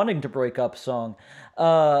 or wanting to break up song.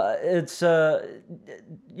 It's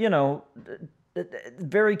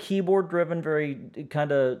very keyboard driven, very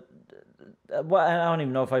kind of. Well, I don't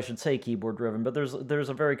even know if I should say keyboard driven, but there's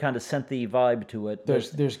a very kind of synthy vibe to it.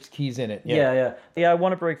 There's keys in it. Yeah. I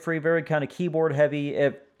Want to Break Free, very kind of keyboard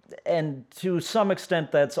heavy. And to some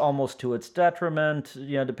extent, that's almost to its detriment,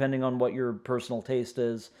 depending on what your personal taste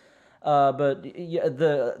is. But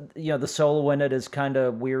the solo in it is kind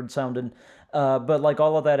of weird sounding. But like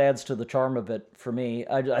all of that adds to the charm of it for me.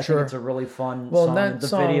 I think it's a really fun song. The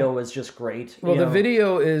video is just great. Well, the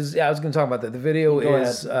video is. Yeah, I was going to talk about that. The video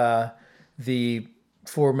is the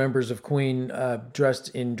four members of Queen dressed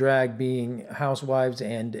in drag, being housewives,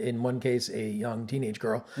 and in one case a young teenage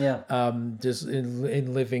girl. Yeah. Just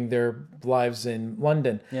in living their lives in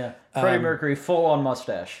London. Yeah. Freddie Mercury, full on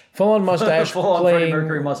mustache. Full on mustache. Full on Freddie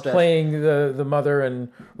Mercury mustache. Playing the mother, and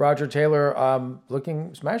Roger Taylor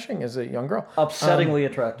looking smashing as a young girl. Upsettingly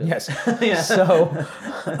attractive. Yes. Yeah. So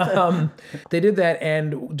they did that,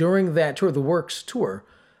 and during that tour, the Works tour,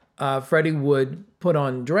 Freddie would put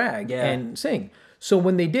on drag and sing. So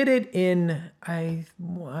when they did it in, it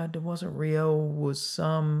wasn't Rio, was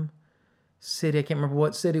some city, I can't remember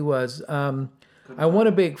what city it was. I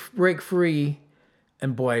Want to Break Free,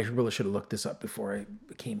 and boy, I really should have looked this up before I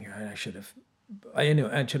came here. I should have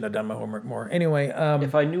done my homework more. Anyway.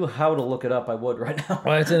 If I knew how to look it up, I would right now.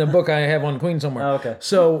 Well, it's in a book I have on Queen somewhere. Oh, okay.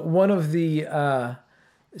 So one of the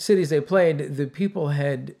cities they played, the people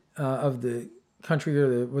had, of the country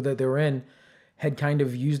that they were in, had kind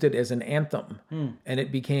of used it as an anthem, and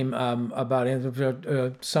it became about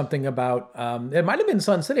something about. It might have been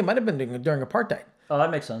Sun City. It might have been during apartheid. Oh, that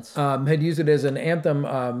makes sense. Had used it as an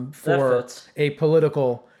anthem for a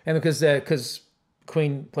political, and because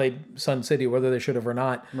Queen played Sun City, whether they should have or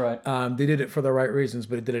not. Right. They did it for the right reasons,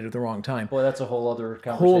 but it did it at the wrong time. Boy, that's a whole other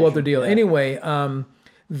conversation. Whole other deal. Yeah. Anyway,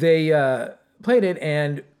 they played it,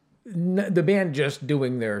 and the band just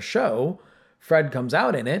doing their show. Fred comes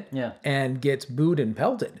out in it and gets booed and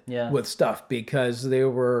pelted with stuff because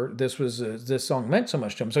this song meant so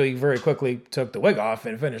much to him. So he very quickly took the wig off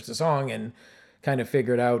and finished the song and kind of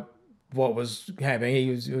figured out what was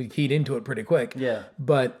happening. He keyed into it pretty quick. Yeah.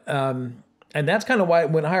 But, and that's kind of why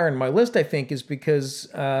it went higher on my list, I think, is because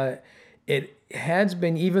it has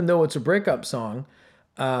been, even though it's a breakup song,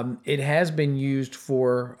 it has been used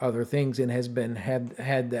for other things and has been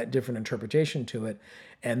had that different interpretation to it.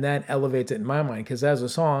 And that elevates it in my mind, because as a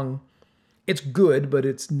song, it's good, but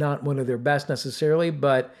it's not one of their best necessarily.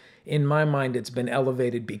 But in my mind, it's been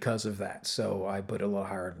elevated because of that. So I put it a little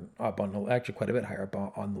higher up actually quite a bit higher up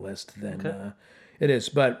on the list than it is.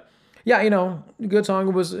 But yeah, good song.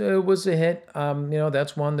 It was a hit.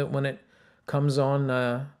 That's one that when it comes on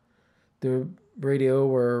the radio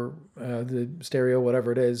or the stereo,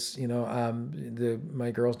 whatever it is,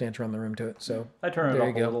 my girls dance around the room to it. So I turn it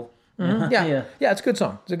up a little. Mm-hmm. Yeah, it's a good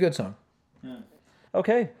song. It's a good song. Yeah.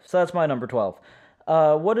 Okay, so that's my number 12.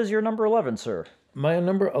 What is your number 11, sir? My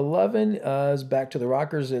number 11 is Back to the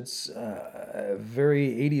Rockers. It's a very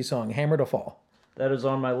 80s song, Hammer to Fall. That is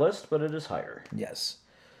on my list, but it is higher. Yes.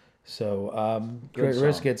 So, Good Great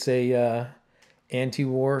Risk, song. it's a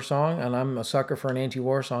anti-war song, and I'm a sucker for an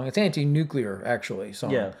anti-war song. It's anti-nuclear, actually,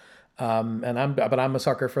 song. Yeah. But I'm a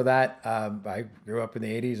sucker for that. I grew up in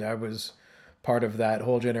the 80s. I was part of that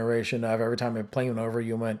whole generation of every time a plane went over,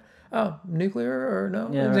 you went, oh, nuclear or no?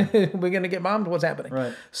 Yeah, right. We're going to get bombed? What's happening?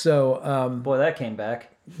 Right. So, Boy, that came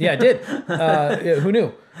back. yeah, it did. Yeah, who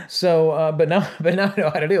knew? So, but now I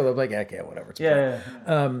know how to deal with it. I'm like, okay, whatever. It's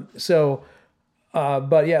fine.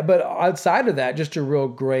 But outside of that, just a real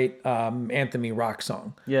great anthem-y rock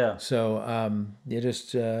song. Yeah. So, I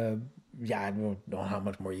don't know how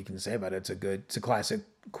much more you can say about it. It's a classic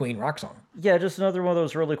Queen rock song. Yeah, just another one of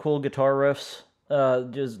those really cool guitar riffs.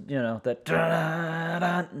 Just,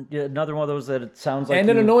 that. Another one of those that it sounds like. And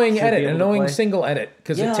an you annoying should be edit, able an to annoying play. single edit,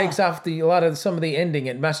 because Yeah. it takes off some of the ending.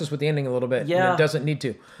 It messes with the ending a little bit. Yeah. And it doesn't need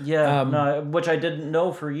to. Yeah, no, which I didn't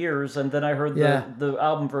know for years, and then I heard Yeah. the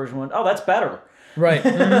album version went, oh, that's better. Right.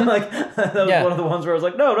 Like that was Yeah. one of the ones where I was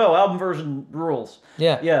like, no, album version rules.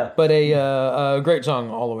 Yeah. Yeah. But a great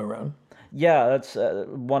song all the way around. Yeah, that's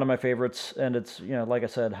one of my favorites, and it's like I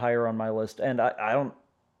said, higher on my list. And I don't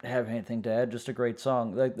have anything to add, just a great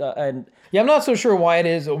song. Like and Yeah, I'm not so sure why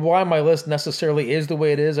my list necessarily is the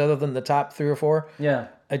way it is, other than the top 3 or 4. yeah,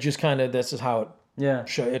 I just kind of, this is how yeah.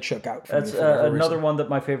 it shook out for That's me. For whatever another reason. one that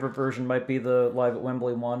my favorite version might be the live at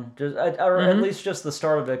Wembley one, or at least just the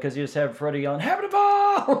start of it, because you just have Freddie yelling "Having a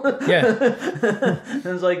ball," Yeah, and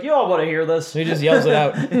it's like you all want to hear this. he just yells it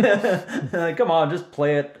out. Like, come on, just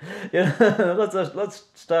play it. Let's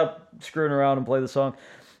stop screwing around and play the song.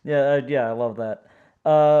 Yeah, I love that.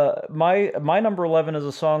 My number 11 is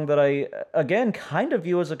a song that I again kind of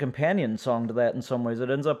view as a companion song to that in some ways. It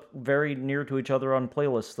ends up very near to each other on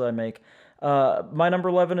playlists that I make. My number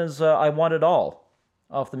 11 is "I Want It All"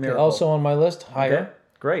 off the Miracle. Also on my list, higher, Okay,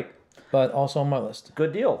 great, but also on my list.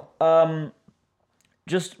 good deal.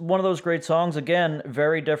 Just one of those great songs. Again,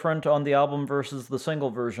 very different on the album versus the single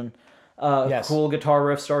version. Yes. Cool guitar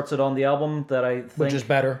riff starts it on the album that I think, Which is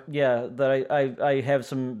better. yeah, that I have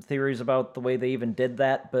some theories about the way they even did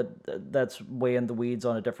that, but that's way in the weeds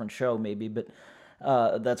on a different show maybe, but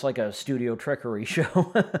that's like a studio trickery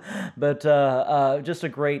show. But just a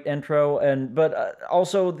great intro, but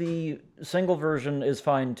also the single version is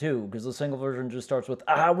fine too, because the single version just starts with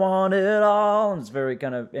 "I want it all," and it's very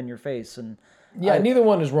kind of in your face, and Yeah, neither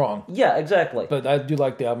one is wrong. yeah, exactly. But I do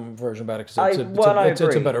like the album version better because I it's a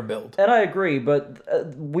agree. better build. And I agree, but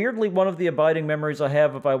weirdly, one of the abiding memories I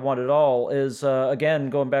have of "I Want It All" is, again,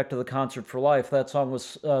 going back to the Concert for Life. That song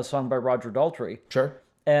was sung by Roger Daltrey. Sure.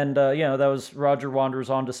 And, that was Roger wanders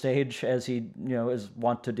onto stage, as he, is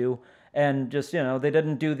wont to do. And just, they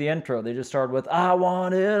didn't do the intro. They just started with, "I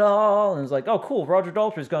want it all." And it's like, oh, cool, Roger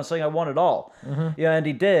Daltrey's going to sing "I Want It All." Mm-hmm. Yeah, and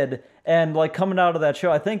he did. And, like, coming out of that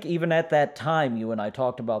show, I think even at that time, you and I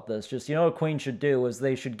talked about this, just, what Queen should do is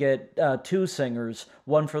they should get 2 singers,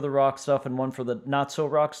 one for the rock stuff and one for the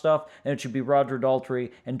not-so-rock stuff, and it should be Roger Daltrey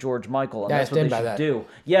and George Michael, and Yeah, I that's what they stand by should that. do.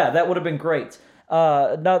 Yeah, that would have been great.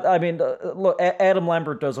 Look, Adam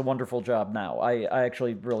Lambert does a wonderful job now. I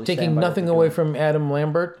actually really Taking stand by what nothing they're away doing. from Adam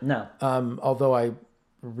Lambert. No. Although I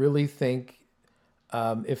really think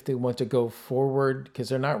if they want to go forward, because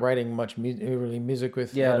they're not writing much music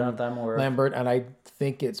with Yeah, Adam not that I'm aware of. Lambert, and I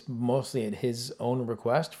think it's mostly at his own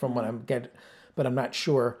request from what I'm getting, but I'm not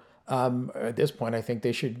sure. At this point, I think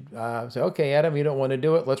they should say, "Okay, Adam, you don't want to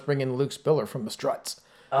do it. Let's bring in Luke Spiller from the Struts."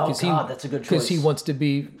 Oh, 'Cause God, that's a good Because he choice. wants to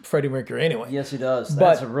be Freddie Mercury anyway. Yes, he does.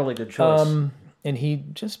 That's But, a really good choice. And he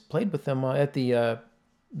just played with them at the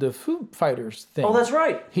Foo Fighters thing. Oh, that's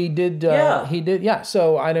right. He did. Yeah. He did. Yeah.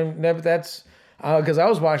 So I don't know. That's because I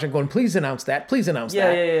was watching, going, "Please announce that. Please announce Yeah,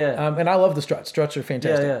 that." yeah. And I love the Struts. Struts are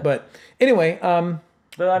fantastic. Yeah, yeah. But anyway,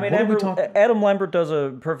 But I mean, what are we talking- Adam Lambert does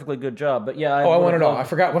a perfectly good job. But yeah, I want it all. I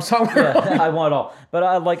forgot what song we're on. I want it all. But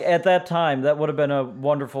at that time, that would have been a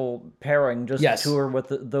wonderful pairing, just Yes. to tour with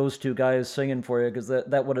those two guys singing for you, because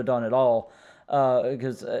that would have done it all.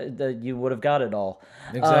 Because you would have got it all.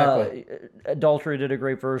 Exactly. Daltrey did a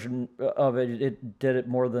great version of it. It did it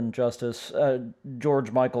more than justice.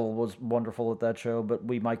 George Michael was wonderful at that show, but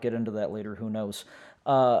we might get into that later. Who knows?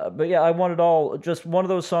 But yeah, "I Want It All." Just one of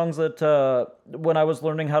those songs that when I was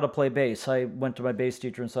learning how to play bass, I went to my bass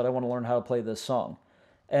teacher and said, "I want to learn how to play this song."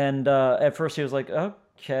 And at first he was like,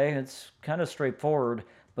 "Okay, it's kind of straightforward."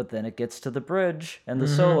 But then it gets to the bridge and the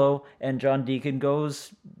solo, and John Deacon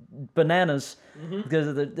goes bananas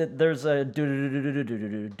because there's a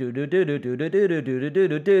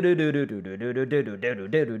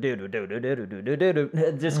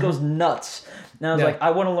it just goes nuts. And I was like,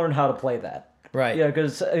 I want to learn how to play that. Right. Yeah,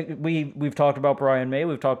 because we've talked about Brian May,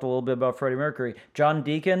 we've talked a little bit about Freddie Mercury. John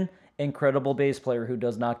Deacon, incredible bass player who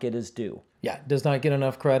does not get his due. Yeah, does not get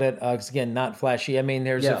enough credit. 'Cause again, not flashy. I mean,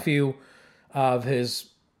 there's a few of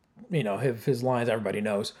his, his lines everybody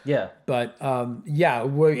knows. Yeah. But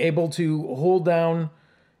we're able to hold down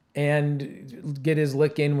and get his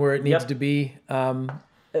lick in where it needs to be.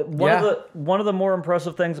 One of the more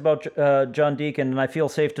impressive things about John Deacon, and I feel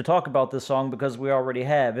safe to talk about this song because we already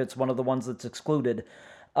have, it's one of the ones that's excluded,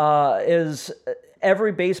 is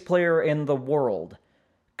every bass player in the world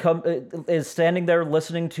is standing there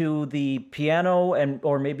listening to the piano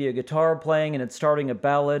or maybe a guitar playing, and it's starting a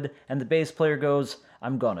ballad, and the bass player goes,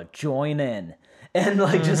 "I'm gonna join in." And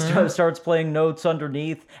just starts playing notes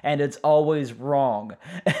underneath, and it's always wrong.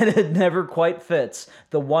 And it never quite fits.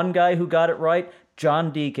 The one guy who got it right,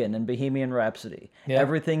 John Deacon in Bohemian Rhapsody. Yeah.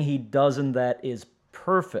 Everything he does in that is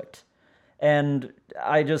perfect. And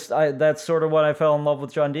that's sort of what I fell in love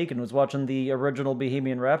with John Deacon, was watching the original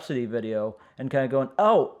Bohemian Rhapsody video and kind of going,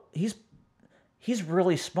 oh, he's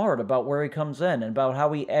really smart about where he comes in and about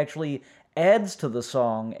how he actually adds to the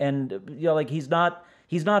song. And he's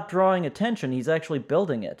not drawing attention, he's actually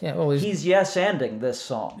building it. Yeah, well, he's yes-anding this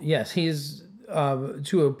song. Yes, he's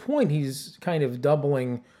to a point he's kind of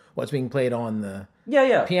doubling what's being played on the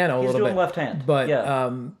piano a little bit. He's doing left hand. But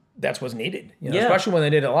that's what's needed. Especially when they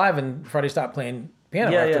did it live and Freddie stopped playing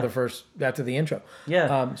piano after the intro.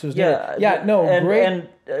 Yeah.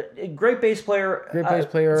 Great bass player. Great bass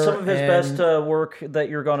player. Some of his best work that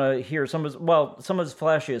you're gonna hear. Some of his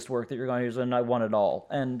flashiest work that you're gonna hear is "And I Want It All,"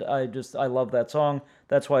 and I love that song.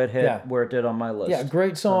 That's why it hit where it did on my list. Yeah,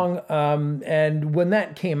 great song. And when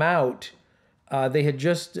that came out,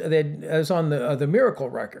 it was on the Miracle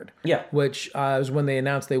record. Yeah. Which was when they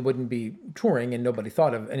announced they wouldn't be touring, and nobody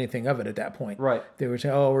thought of anything of it at that point. Right. They were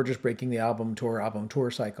saying, we're just breaking the album tour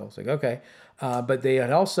cycle. It's like, okay. But they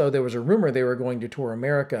had also, there was a rumor they were going to tour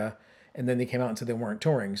America, and then they came out and said they weren't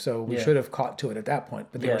touring. So we should have caught to it at that point.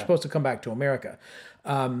 But they were supposed to come back to America.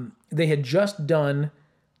 They had just done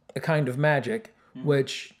A Kind of Magic,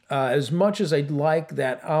 which, as much as I'd like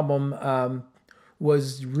that album,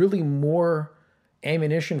 was really more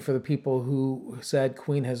ammunition for the people who said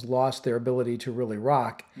Queen has lost their ability to really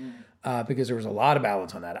rock, because there was a lot of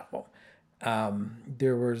ballads on that album.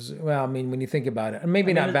 There was, when you think about it,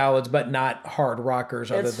 maybe not ballads, but not hard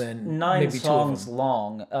rockers other than 9 maybe songs 2 of them.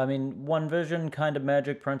 long. One Vision, Kind of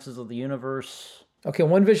Magic, Princes of the Universe. Okay,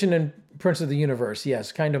 One Vision and Prince of the Universe.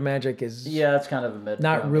 Yes, Kind of Magic is it's kind of a mid.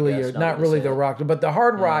 Not really the rock, but the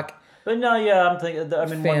hard rock. But no, I'm thinking.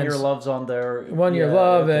 One Year Love's on there. One Year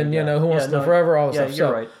Love, and Who Wants to Live Forever, all that stuff.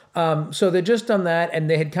 You're right. So they'd just done that, and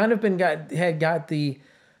they had kind of got the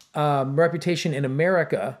reputation in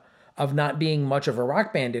America of not being much of a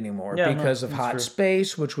rock band anymore because of Hot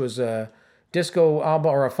Space, which was a disco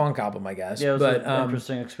album or a funk album, I guess. Yeah, it was an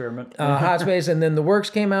interesting experiment. Hot Space, and then The Works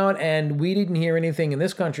came out, and we didn't hear anything in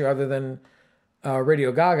this country other than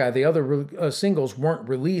Radio Gaga. The other singles weren't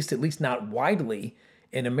released, at least not widely,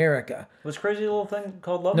 in America. Was Crazy Little Thing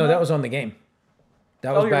called Love? No, that was on the game.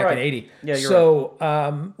 That was back in 80. Yeah, you're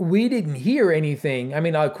right. We didn't hear anything.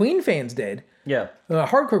 Queen fans did. Yeah.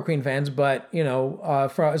 Hardcore Queen fans, but,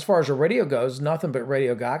 as far as the radio goes, nothing but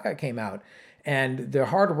Radio Gaga came out. And the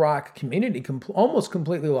hard rock community almost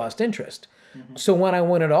completely lost interest. Mm-hmm. So when I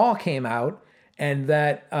Want It All came out, and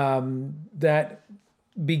that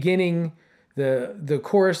beginning... The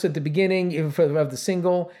chorus at the beginning of the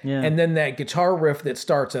single, and then that guitar riff that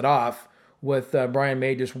starts it off with Brian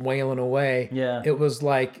May just wailing away. Yeah. It was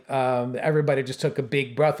like everybody just took a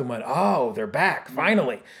big breath and went, "Oh, they're back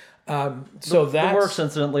finally." The Works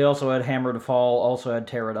incidentally also had Hammer to Fall, also had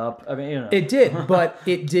Tear It Up. It did, but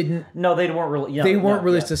it didn't. No, they weren't really. They weren't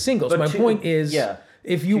released as singles. But my point is,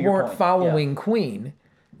 if you weren't following Queen,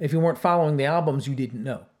 if you weren't following the albums, you didn't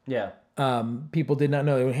know. Yeah. People did not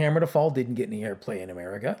know. Hammer to Fall didn't get any airplay in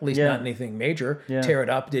America, at least not anything major. Yeah. Tear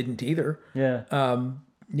It Up didn't either. Yeah.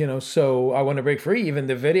 So I Want to Break Free, even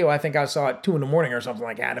the video, I think I saw at 2 a.m. or something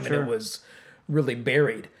like that. It was really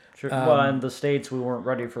buried. Sure. Well, in the States, we weren't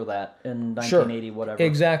ready for that in 1980, whatever.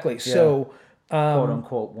 Exactly. Yeah. So, quote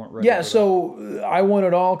unquote, weren't ready. Yeah. So I Want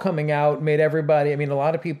It All coming out made everybody. A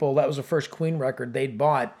lot of people. That was the first Queen record they'd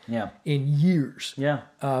bought. In years. Yeah.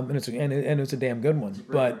 And it's a damn good one.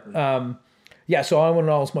 But so I Want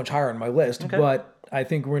It All is much higher on my list. Okay. But I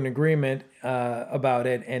think we're in agreement about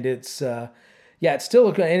it, and it's Yeah, it's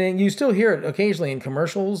still, and you still hear it occasionally in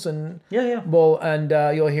commercials and Yeah. well, and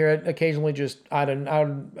you'll hear it occasionally just I don't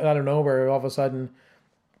know where all of a sudden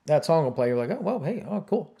that song will play. You're like, oh well, hey, oh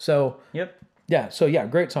cool. So Yep. yeah, so yeah,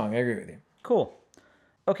 great song. I agree with you. Cool.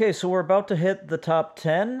 Okay, so we're about to hit the top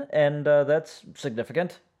 10, and that's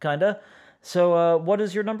significant, kinda. So, what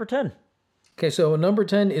is your number 10? Okay, so number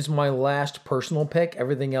 10 is my last personal pick.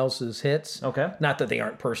 Everything else is hits. Okay. Not that they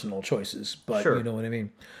aren't personal choices, but Sure. you know what I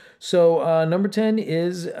mean. So number 10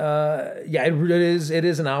 is it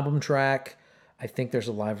is an album track. I think there's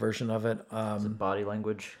a live version of it. Body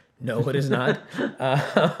language. No, it is not.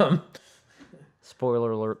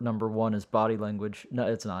 Spoiler alert, number 1 is body language. No,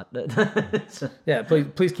 it's not. Yeah,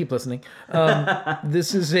 please keep listening.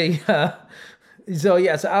 This is it's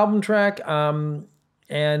an album track. And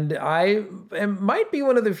might be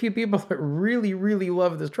one of the few people that really, really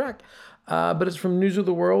love this track. But it's from News of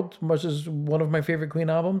the World, which is one of my favorite Queen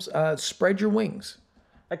albums. Spread Your Wings.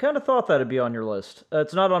 I kind of thought that'd be on your list.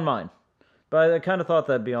 It's not on mine, but I kind of thought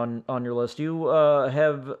that'd be on your list. You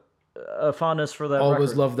have a fondness for that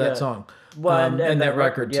Always record. loved that song. Well, and that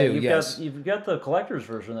record too, You've yes. You've got the collector's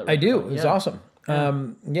version. That I do. It was awesome.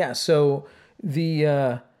 So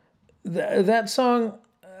that song,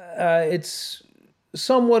 it's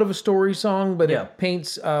somewhat of a story song, but it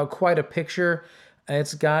paints quite a picture.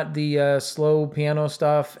 It's got the slow piano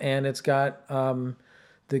stuff, and it's got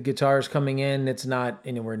the guitars coming in. It's not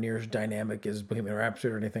anywhere near as dynamic as Bohemian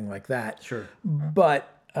Rhapsody or anything like that. Sure. But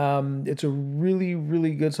it's a really,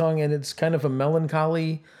 really good song, and it's kind of a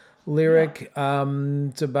melancholy lyric.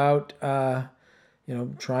 It's about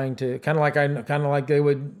trying to kind of like they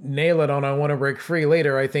would nail it on "I Want to Break Free"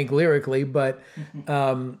 later, I think lyrically, but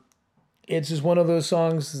it's just one of those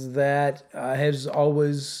songs that has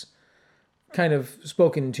always kind of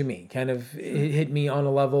spoken to me, kind of hit me on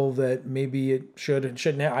a level that maybe it should and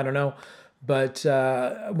shouldn't have. I don't know. But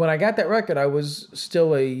when I got that record, I was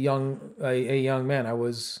still a young man. I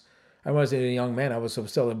wasn't a young man. I was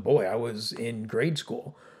still a boy. I was in grade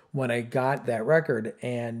school when I got that record,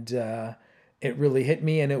 and it really hit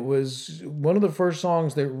me. And it was one of the first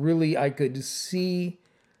songs that really I could see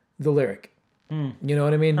the lyric. You know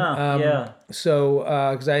what I mean? Yeah. So,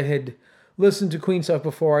 because I had listened to Queen stuff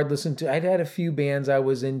before, I'd had a few bands I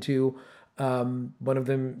was into. One of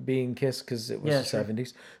them being Kiss, because it was the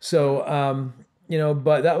 70s. So,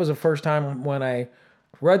 but that was the first time when I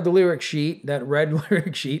read the lyric sheet, that red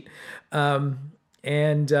lyric sheet, and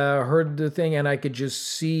heard the thing, and I could just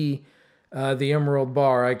see the Emerald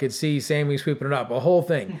Bar. I could see Sammy sweeping it up, a whole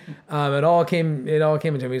thing. It all came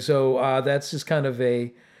into me. So that's just kind of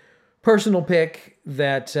a personal pick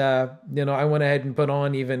that I went ahead and put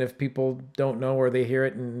on, even if people don't know, or they hear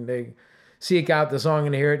it and they seek out the song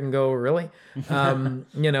and hear it and go, really? To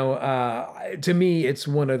me, it's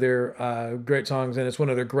one of their great songs, and it's one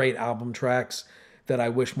of their great album tracks that I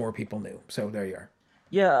wish more people knew. So there you are.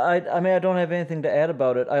 Yeah, I mean, I don't have anything to add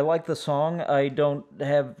about it. I like the song. I don't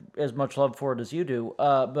have as much love for it as you do,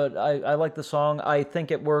 but I like the song. I think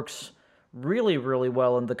it works really, really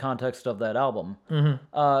well in the context of that album.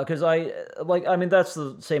 Because that's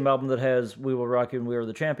the same album that has "We Will Rock You" and "We Are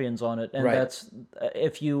the Champions" on it, and that's,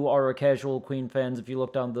 if you are a casual Queen fans, if you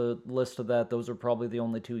look down the list of that, those are probably the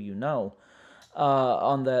only two you know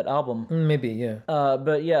on that album. Maybe, yeah.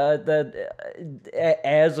 But yeah, that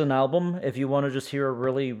as an album, if you want to just hear a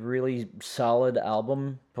really, really solid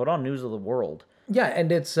album, put on News of the World. Yeah,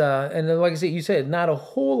 and it's and like I said, you said not a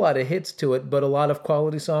whole lot of hits to it, but a lot of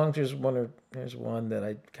quality songs. There's one that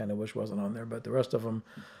I kind of wish wasn't on there, but the rest of them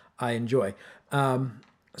I enjoy.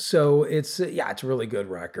 So it's a really good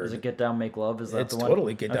record. Is it "Get Down, Make Love"? Is that it's the one?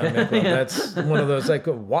 Totally "Get Down, Make Love." That's one of those like,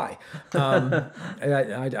 why?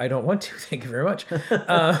 I don't want to. Thank you very much.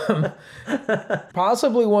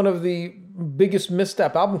 Possibly one of the biggest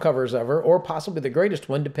misstep album covers ever, or possibly the greatest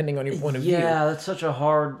one, depending on your point of view. Yeah, that's such a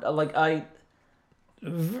hard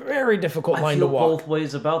very difficult line to feel walk. both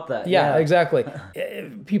ways about that. Yeah, exactly.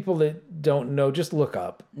 People that don't know, just look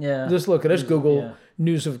up. Yeah. Just look at us. Google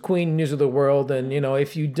News of Queen, News of the World, and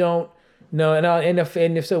if you don't know, and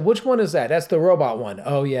if so, which one is that? That's the robot one.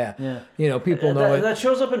 Oh yeah. Yeah. People know it. That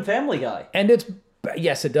shows up in Family Guy. And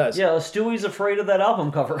yes, it does. Yeah, Stewie's afraid of that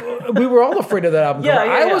album cover. We were all afraid of that album cover.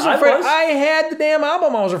 Yeah, I was afraid. I had the damn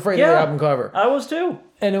album. I was afraid of the album cover. I was too.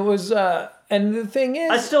 And it was. And the thing is,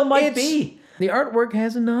 I still might be. The artwork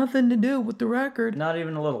has nothing to do with the record. Not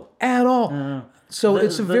even a little. At all. So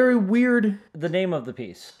it's a very weird. The name of the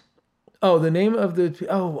piece. Oh, the name of the.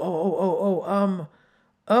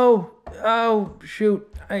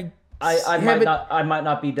 Shoot. I might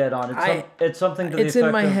not be dead on. It's something to the It's effect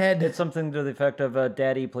in my of, head. It's something to the effect of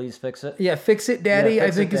 "Daddy, please fix it." Yeah, Fix It Daddy, Yeah, I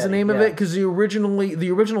Fix think It is the Daddy, name of yeah. it, because the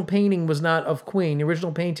original painting was not of Queen. The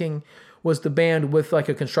original painting was the band with like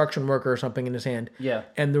a construction worker or something in his hand. Yeah.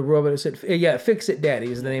 And the robot said, Fix It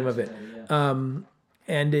Daddy is the name of it.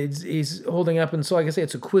 And he's holding up, and so like I say,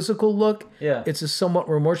 it's a quizzical look. Yeah. It's a somewhat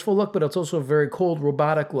remorseful look, but it's also a very cold,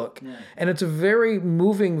 robotic look. Yeah. And it's a very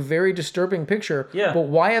moving, very disturbing picture. Yeah. But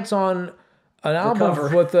why it's on an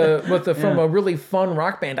album with from a really fun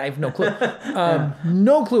rock band, I have no clue.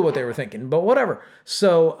 No clue what they were thinking, but whatever.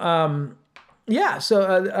 So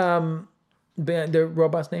the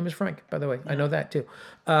robot's name is Frank, by the way. I know that too.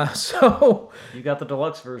 So You got the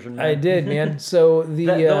deluxe version, man. I did, man. So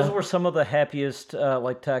those were some of the happiest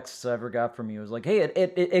like texts I ever got from you. It was like, hey,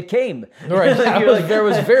 it came. Right. I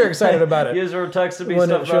was very excited about it. You guys were texting me When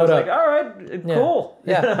stuff. it And I was showed like, up. all right, cool.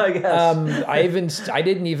 Yeah. I guess. I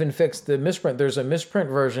didn't even fix the misprint. There's a misprint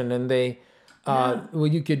version, and they well,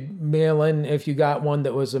 you could mail in if you got one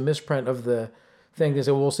that was a misprint of the thing. They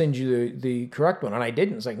said, we'll send you the correct one, and I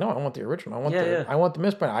didn't. It's like, no, I want the original. I want the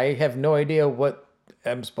misprint. I have no idea what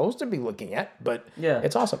I'm supposed to be looking at, but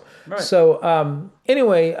it's awesome. Right. So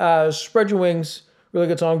anyway, Spread Your Wings, really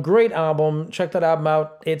good song, great album. Check that album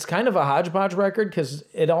out. It's kind of a hodgepodge record because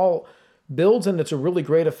it all builds and it's a really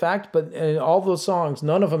great effect, but all those songs,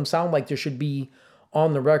 none of them sound like there should be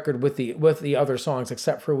on the record with the other songs,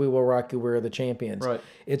 except for We Will Rock You, We're the Champions. Right.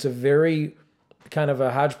 It's a very kind of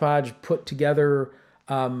a hodgepodge put together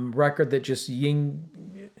record that just I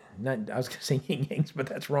was going to say yin-yangs, but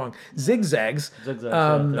that's wrong. Zigzags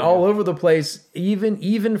all over the place,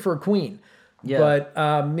 even for Queen. Yeah. But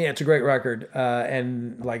it's a great record.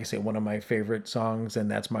 And like I say, one of my favorite songs,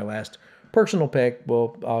 and that's my last personal pick.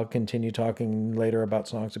 I'll continue talking later about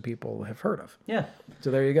songs that people have heard of. Yeah.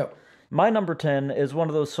 So there you go. My number 10 is one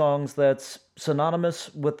of those songs that's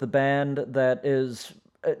synonymous with the band that is...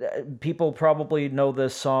 people probably know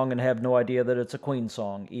this song and have no idea that it's a Queen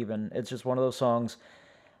song, even. It's just one of those songs.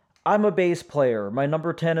 I'm a bass player. My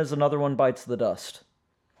number 10 is Another One Bites the Dust.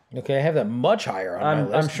 Okay, I have that much higher on my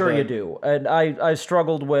list. I'm sure you do. And I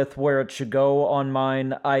struggled with where it should go on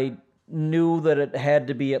mine. I knew that it had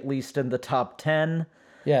to be at least in the top 10.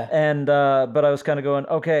 Yeah. And but I was kind of going,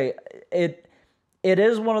 okay, it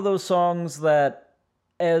is one of those songs that,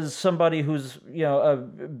 as somebody who's, a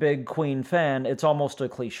big Queen fan, it's almost a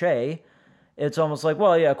cliche. It's almost like,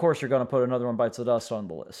 well, yeah, of course you're going to put Another One Bites the Dust on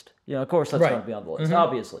the list. Of course that's going to be on the list.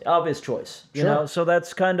 Obviously. Obvious choice. You know? So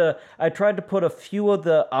that's kind of... I tried to put a few of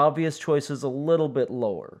the obvious choices a little bit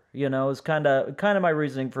lower. It's kind of my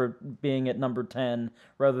reasoning for being at number 10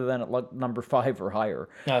 rather than at number 5 or higher.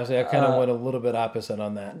 I kind of went a little bit opposite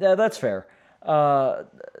on that. Yeah, that's fair.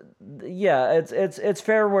 It's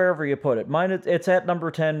fair wherever you put it. Mine, it's at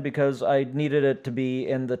number 10 because I needed it to be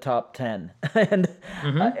in the top 10. And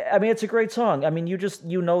I mean, it's a great song. I mean, you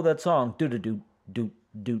know that song. Do do do do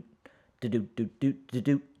do do do do do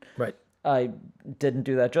do. Right. I didn't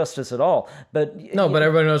do that justice at all, but but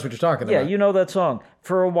everybody knows what you're talking about. Yeah, you know that song.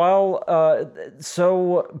 For a while,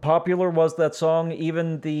 so popular was that song,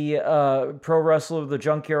 even the pro wrestler, the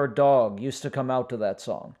Junkyard Dog, used to come out to that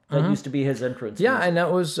song. That used to be his entrance. Yeah, and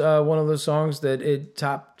that was one of those songs that it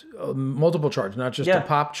topped multiple charts, not just the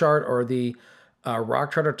pop chart or the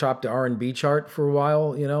rock chart, or topped the R&B chart for a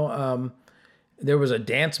while, There was a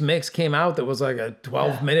dance mix came out that was like a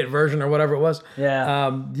 12-minute version or whatever it was.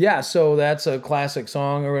 Yeah. So that's a classic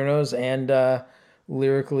song, everyone knows, and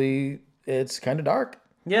lyrically, it's kind of dark.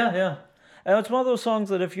 Yeah. And it's one of those songs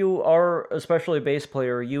that if you are especially a bass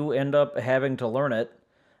player, you end up having to learn it.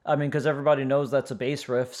 I mean, because everybody knows that's a bass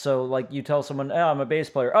riff. So, like, you tell someone, I'm a bass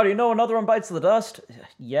player. Oh, do you know Another One Bites the Dust?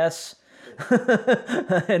 Yes.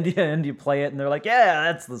 and you play it, and they're like,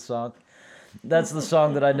 yeah, that's the song. That's the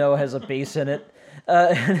song that I know has a bass in it.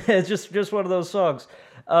 It's just one of those songs.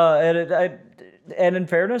 And in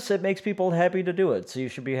fairness, it makes people happy to do it, so you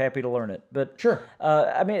should be happy to learn it. But sure.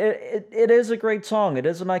 I mean, it is a great song. It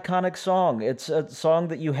is an iconic song. It's a song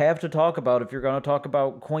that you have to talk about if you're going to talk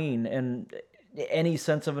about Queen in any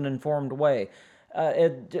sense of an informed way.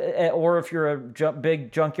 Or if you're a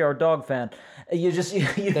big Junkyard Dog fan, that's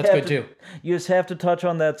good too. You just have to touch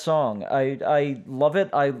on that song. I love it.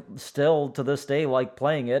 I still to this day like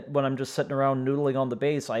playing it when I'm just sitting around noodling on the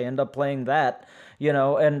bass. I end up playing that,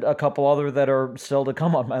 and a couple other that are still to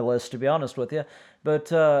come on my list, to be honest with you.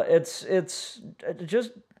 But it's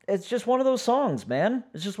it's just one of those songs, man.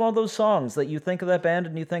 It's just one of those songs that you think of that band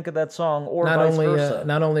and you think of that song, or vice versa.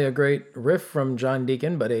 Not only a great riff from John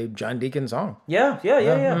Deacon, but a John Deacon song. Yeah.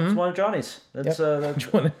 It's one of Johnny's. That's one of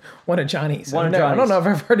Johnny's. One of Johnny's. I don't know if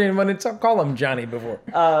I've heard anyone call him Johnny before.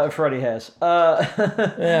 Freddie has.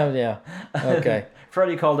 Yeah. Okay.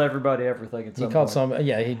 Freddie called everybody everything. At some he called point.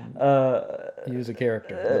 he was a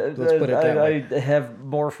character. Let's put it that way. I have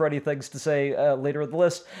more Freddie things to say later in the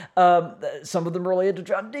list. Some of them related to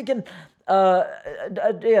John Deacon.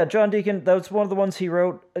 John Deacon, that was one of the ones he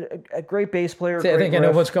wrote. A great bass player. I think I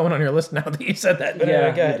know what's going on your list now that you said that. But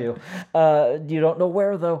yeah, you do. You don't know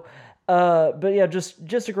where, though. But yeah,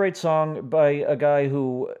 just a great song by a guy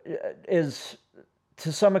who is,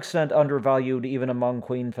 to some extent, undervalued even among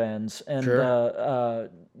Queen fans. And, sure.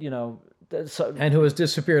 and who has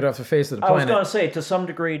disappeared off the face of the planet. I was going to say, to some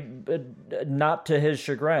degree, not to his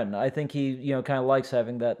chagrin. I think he, kind of likes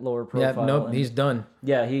having that lower profile. Yeah, nope, he's done.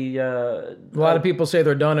 Yeah, he. A lot of people say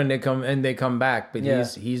they're done and they come back, but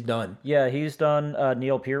he's done. Yeah, he's done.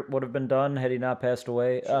 Neil Peart would have been done had he not passed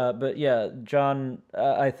away. But yeah, John,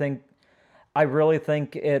 I really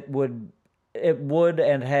think it would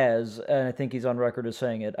and has, and I think he's on record as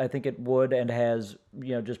saying it, I think it would and has,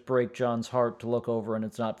 just break John's heart to look over and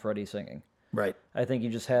it's not Freddie singing. Right. I think he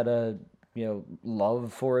just had a,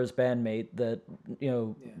 love for his bandmate that,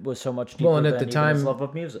 was so much deeper and at than the time, his love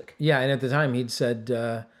of music. Yeah, and at the time he'd said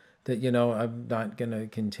that, I'm not going to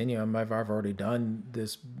continue. I've already done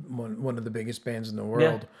this, one of the biggest bands in the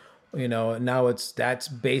world. Yeah. Now that's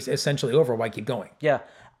essentially over. Why keep going? Yeah.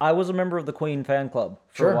 I was a member of the Queen fan club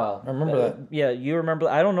for a while. I remember that. Yeah, you remember.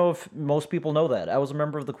 I don't know if most people know that. I was a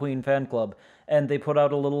member of the Queen fan club, and they put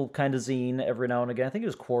out a little kind of zine every now and again. I think it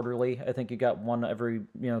was quarterly. I think you got one every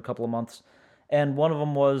couple of months. And one of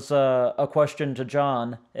them was a question to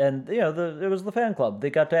John, and it was the fan club. They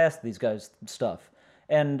got to ask these guys stuff.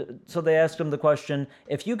 And so they asked him the question: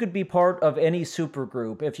 if you could be part of any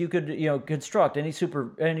supergroup, if you could, construct any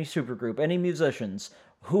supergroup, any musicians,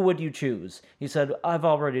 who would you choose? He said, I've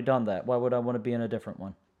already done that. Why would I want to be in a different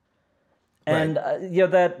one? And,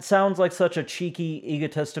 that sounds like such a cheeky,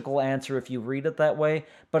 egotistical answer if you read it that way.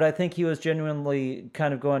 But I think he was genuinely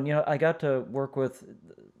kind of going, I got to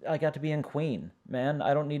be in Queen, man.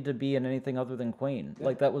 I don't need to be in anything other than Queen. Yeah.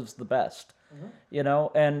 Like, that was the best.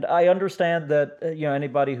 Mm-hmm. And I understand that,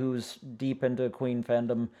 anybody who's deep into Queen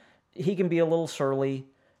fandom, he can be a little surly.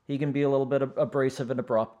 He can be a little bit abrasive and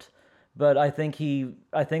abrupt. But I think I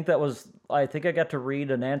got to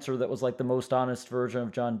read an answer that was like the most honest version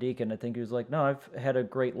of John Deacon. I think he was like, no, I've had a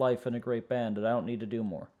great life and a great band, and I don't need to do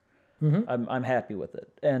more. Mm-hmm. I'm happy with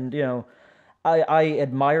it. And, I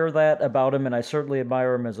admire that about him, and I certainly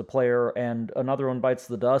admire him as a player. And Another One Bites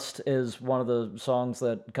the Dust is one of the songs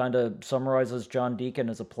that kind of summarizes John Deacon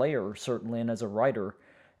as a player, certainly, and as a writer.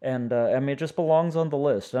 And, it just belongs on the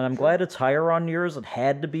list. And I'm glad it's higher on yours. It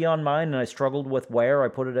had to be on mine, and I struggled with where. I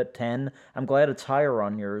put it at 10. I'm glad it's higher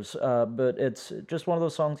on yours. But it's just one of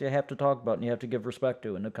those songs you have to talk about and you have to give respect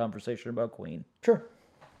to in a conversation about Queen. Sure.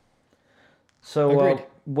 So,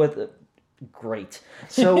 great.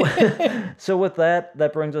 So, so with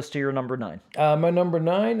that brings us to your number 9. My number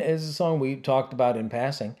 9 is a song we talked about in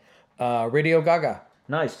passing. Radio Gaga.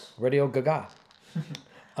 Nice. Radio Gaga.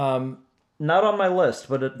 Not on my list,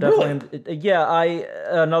 but it definitely... Really?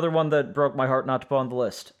 Another one that broke my heart not to put on the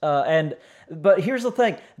list. But here's the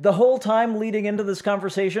thing. The whole time leading into this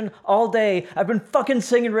conversation, all day, I've been fucking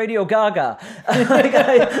singing Radio Gaga.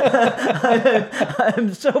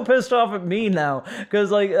 I'm so pissed off at me now.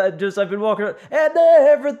 Because, I've been walking around, and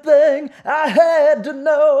everything I had to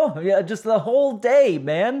know. Yeah, just the whole day,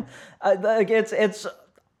 man. I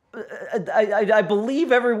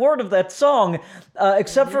believe every word of that song,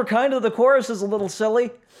 except for kind of the chorus is a little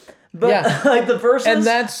silly. But the verses, and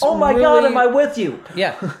that's oh my God, am I with you?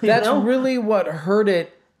 Yeah, that's really what hurt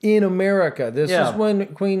it in America. This is when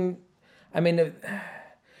Queen, if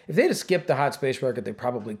they'd have skipped the Hot Space record, they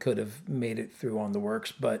probably could have made it through on The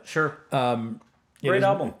Works. But sure, great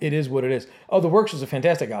album. It is what it is. Oh, The Works is a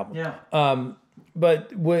fantastic album. Yeah.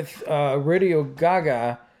 But with Radio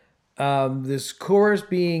Gaga, this chorus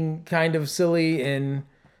being kind of silly and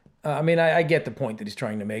I get the point that he's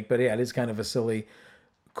trying to make, but yeah, it is kind of a silly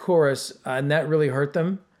chorus, and that really hurt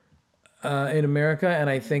them in America, and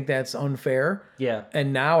I think that's unfair. Yeah.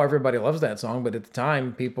 And now everybody loves that song, but at the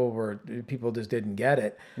time people just didn't get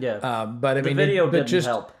it. Yeah. But the video didn't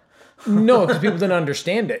help. No, because people didn't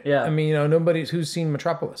understand it. Yeah. Nobody's who's seen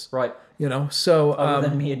Metropolis. Right. So other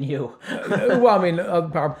than me and you.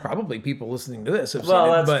 Probably people listening to this have seen it.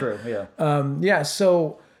 Well, that's true. Yeah.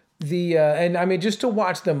 So just to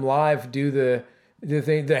watch them live do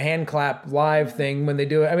the hand clap live thing when they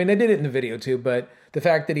do it. I mean, they did it in the video too, but the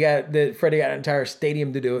fact that Freddie got an entire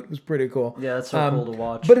stadium to do it was pretty cool. Yeah, that's so cool to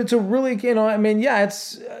watch. But it's a really, I mean, yeah,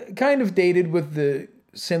 it's kind of dated with the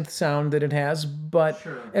synth sound that it has, but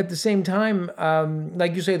at the same time,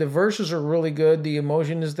 like you say, the verses are really good. The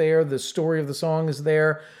emotion is there. The story of the song is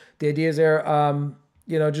there. The idea is there.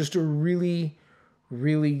 Just a really,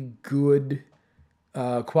 really good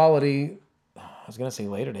quality. I was gonna say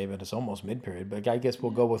Later Day, but it's almost mid-period. But I guess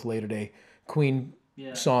we'll go with Later Day Queen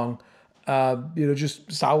song.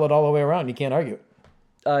 Just solid all the way around. You can't argue it.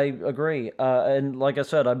 I agree, and like I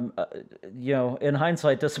said, I'm, in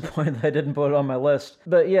hindsight, disappointed that I didn't put it on my list.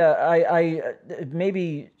 But yeah, I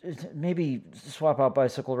maybe swap out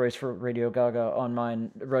Bicycle Race for Radio Gaga on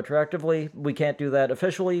mine retroactively. We can't do that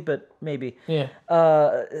officially, but maybe. Yeah.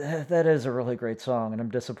 That is a really great song, and I'm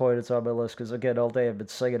disappointed it's on my list because again, all day I've been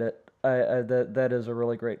singing it. That is a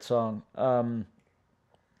really great song.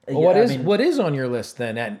 What is on your list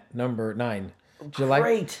then at number 9? Did you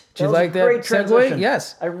great. Did you like that great segue?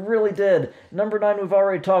 Yes. I really did. Number 9 we've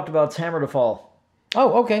already talked about. It's Hammer to Fall.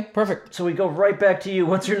 Oh, okay. Perfect. So we go right back to you.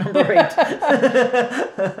 What's your number 8?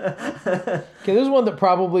 Okay, this is one that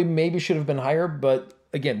probably maybe should have been higher, but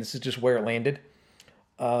again, this is just where it landed.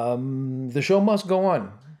 The Show Must Go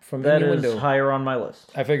On from Innuendo. That is higher on my list.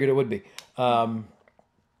 I figured it would be.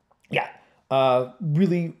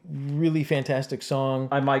 Really, really fantastic song.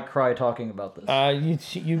 I might cry talking about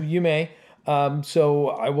this. You may. So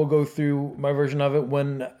I will go through my version of it.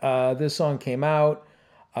 When this song came out,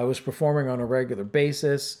 I was performing on a regular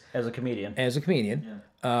basis as a comedian.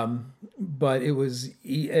 Yeah. But it was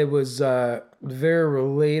very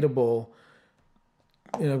relatable.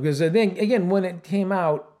 Because I think again when it came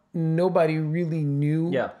out, nobody really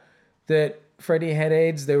knew that Freddie had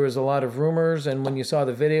AIDS. There was a lot of rumors, and when you saw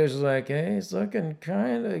the videos, it was like, hey, he's looking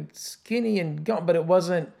kind of skinny and gone, but it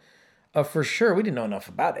wasn't. For sure, we didn't know enough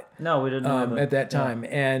about it. No, we didn't know at that time,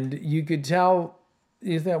 and you could tell.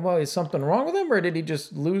 You thought, well, is something wrong with him, or did he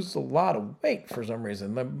just lose a lot of weight for some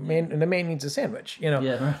reason? The man needs a sandwich,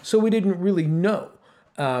 Yeah. So we didn't really know.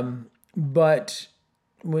 But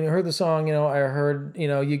when I heard the song, I heard,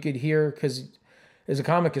 you could hear, because as a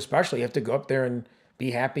comic especially, you have to go up there and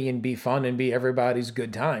be happy and be fun and be everybody's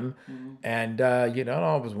good time. Mm-hmm. And you don't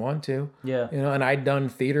always want to. Yeah. And I'd done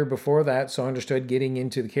theater before that, so I understood getting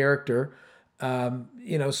into the character.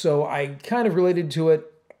 So I kind of related to it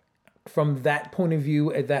from that point of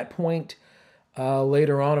view at that point.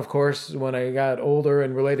 Later on, of course, when I got older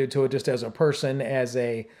and related to it just as a person, as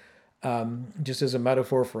a just as a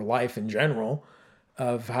metaphor for life in general,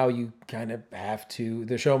 of how you kind of have to,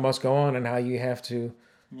 the show must go on, and how you have to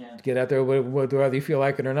get out there, whether you feel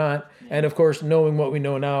like it or not. Yeah. And of course, knowing what we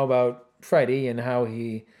know now about Freddie and how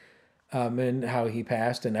he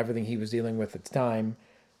passed and everything he was dealing with at the time,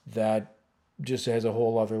 that just has a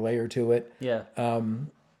whole other layer to it. Yeah.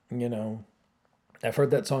 I've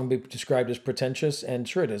heard that song be described as pretentious, and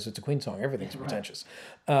sure it is. It's a Queen song. Everything's pretentious.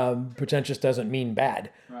 Pretentious doesn't mean bad.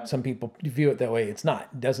 Right. Some people view it that way. It's not.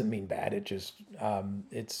 It doesn't mean bad. It just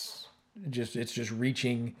it's just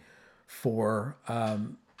reaching for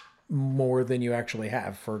more than you actually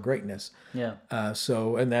have, for greatness. Yeah.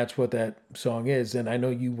 And that's what that song is. And I know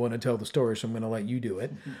you want to tell the story, so I'm going to let you do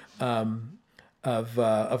it. Of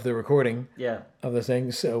the recording. Yeah. Of the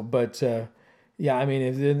thing. So, but I mean,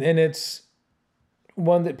 and it's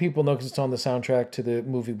one that people know because it's on the soundtrack to the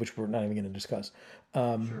movie, which we're not even going to discuss.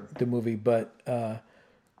 The movie, but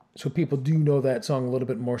so people do know that song a little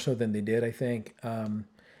bit more so than they did, I think. And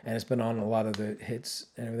it's been on a lot of the hits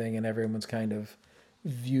and everything, and everyone's kind of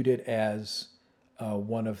viewed it as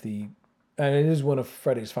one of the, and it is one of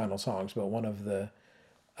Freddie's final songs, but one of the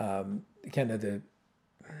kind of the,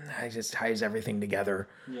 I just ties everything together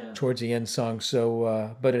towards the end song.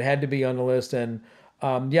 So, but it had to be on the list, and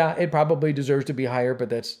it probably deserves to be higher, but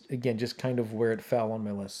that's, again, just kind of where it fell on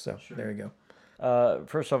my list. So There you go.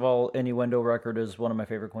 First of all, Innuendo record is one of my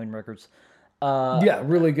favorite Queen records.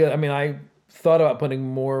 Really good. I mean, I thought about putting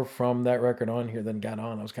more from that record on here than got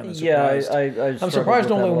on. I was kind of surprised. I'm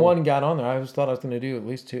surprised only one got on there. I thought I was going to do at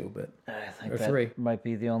least two, but I think or that three. Might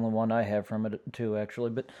be the only one I have from it too, actually.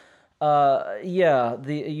 But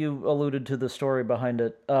you alluded to the story behind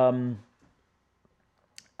it.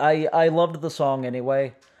 I loved the song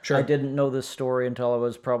anyway. Sure. I didn't know this story until I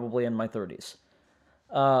was probably in my 30s.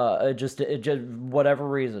 It just whatever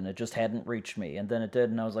reason, it just hadn't reached me, and then it did,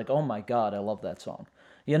 and I was like, oh my God, I love that song.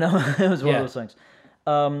 It was one of those things.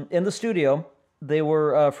 In the studio, they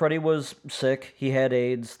were Freddie was sick. He had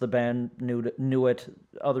AIDS. The band knew it.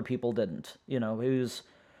 Other people didn't. He was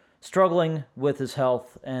struggling with his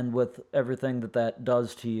health and with everything that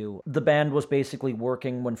does to you. The band was basically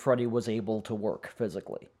working when Freddie was able to work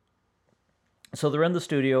physically. So they're in the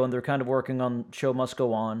studio and they're kind of working on Show Must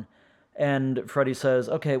Go On. And Freddie says,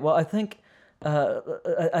 okay, well, I think I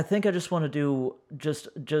just want to do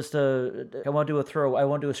I want to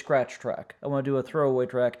do a scratch track. I want to do a throwaway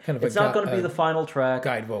track. It's not going to be the final track.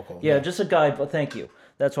 Guide vocal. Yeah, just a guide. Thank you.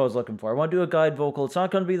 That's what I was looking for. I want to do a guide vocal. It's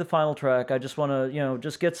not going to be the final track. I just want to,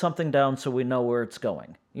 just get something down so we know where it's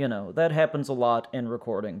going. That happens a lot in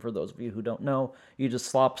recording. For those of you who don't know, you just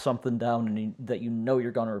slop something down that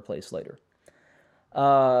you're going to replace later.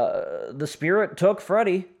 The Spirit took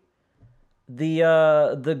Freddie.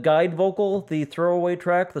 The guide vocal, the throwaway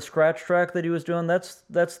track, the scratch track that he was doing, that's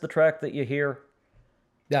the track that you hear.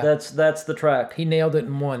 Yeah. That's the track. He nailed it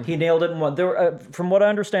in one. There, from what I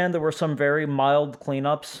understand, there were some very mild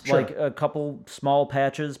cleanups, like a couple small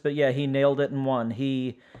patches, but yeah, he nailed it in one.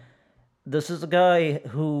 This is a guy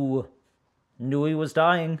who knew he was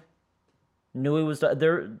dying.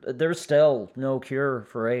 There's still no cure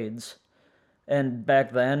for AIDS. And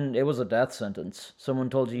back then, it was a death sentence. Someone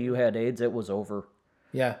told you had AIDS, it was over.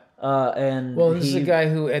 Yeah. This is a guy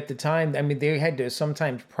who, at the time, they had to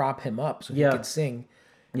sometimes prop him up so he could sing.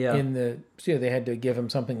 Yeah. In the studio, they had to give him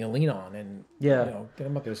something to lean on and get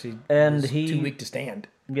him up there. So he was too weak to stand.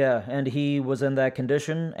 Yeah, and he was in that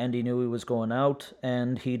condition, and he knew he was going out,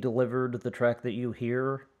 and he delivered the track that you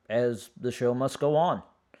hear as The Show Must Go On.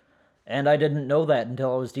 And I didn't know that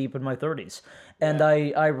until I was deep in my 30s. And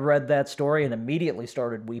I read that story and immediately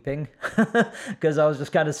started weeping because I was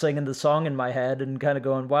just kind of singing the song in my head and kind of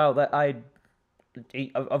going, wow,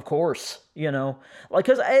 of course,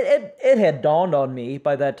 because it had dawned on me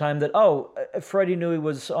by that time that, Freddie knew he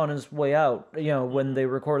was on his way out, when they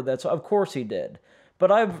recorded that. So of course he did.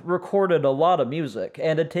 But I've recorded a lot of music,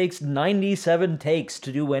 and it takes 97 takes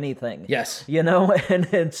to do anything. Yes.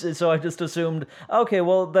 And so I just assumed, okay,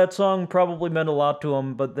 well, that song probably meant a lot to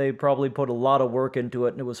him, but they probably put a lot of work into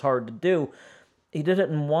it, and it was hard to do. He did it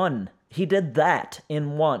in one. He did that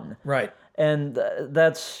in one. Right. And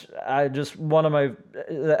that's one of my,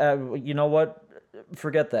 you know what?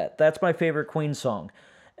 Forget that. That's my favorite Queen song.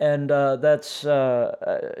 And that's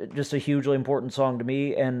just a hugely important song to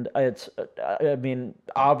me. And it's,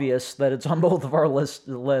 obvious that it's on both of our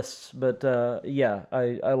lists. But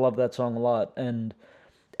I love that song a lot. And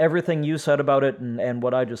everything you said about it and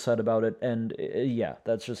what I just said about it. And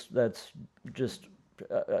that's just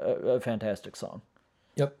a fantastic song.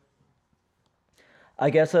 Yep. I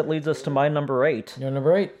guess that leads us to my number 8. Your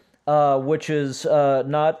number 8. Which is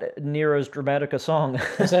not near as dramatic a song. I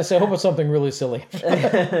hope it's something really silly.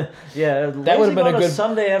 Yeah, that would have been a good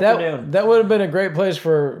Sunday afternoon. That would have been a great place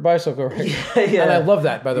for bicycle racing. Yeah. And I love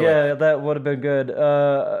that, by the way. Yeah, that would have been good.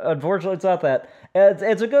 Unfortunately, it's not that.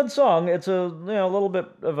 It's a good song. It's a little bit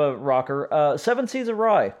of a rocker. 7 Seas of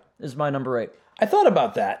Rye is my number 8. I thought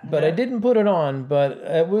about that, but I didn't put it on, but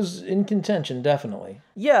it was in contention, definitely.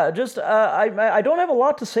 Yeah, just, I don't have a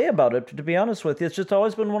lot to say about it, to be honest with you. It's just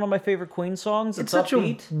always been one of my favorite Queen songs. It's such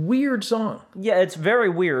upbeat. A weird song. Yeah, it's very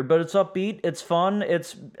weird, but it's upbeat, it's fun,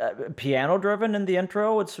 it's piano-driven in the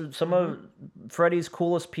intro. It's some of Freddie's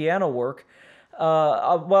coolest piano work.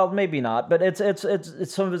 Well, maybe not, but it's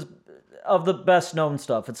some of his... of the best-known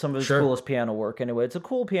stuff. It's some of his coolest piano work, anyway. It's a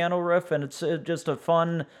cool piano riff, and it's just a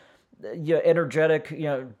fun... energetic, kind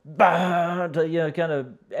of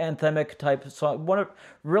anthemic type of song.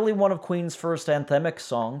 One of Queen's first anthemic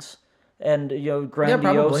songs, and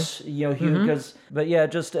grandiose. Because,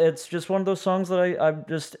 it's just one of those songs that I'm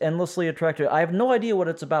just endlessly attracted to. I have no idea what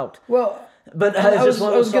it's about. Well, but I was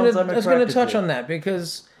going to touch on that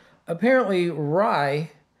because apparently Rye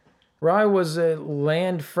was a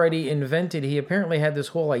land Freddie invented. He apparently had this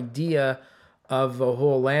whole idea of the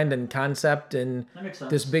whole land and concept and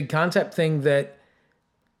this big concept thing that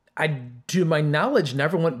to my knowledge,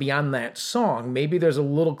 never went beyond that song. Maybe there's a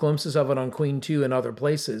little glimpses of it on Queen 2 and other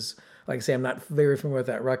places. Like I say, I'm not very familiar with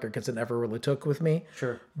that record because it never really took with me.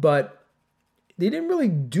 Sure. But they didn't really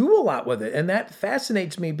do a lot with it. And that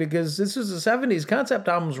fascinates me because this is the 70s. Concept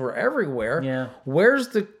albums were everywhere. Yeah. Where's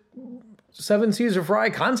the 7 Seas of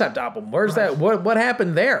Rye concept album? Where's that? What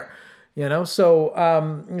happened there? So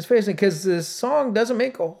it's fascinating because this song doesn't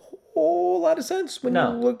make a whole lot of sense when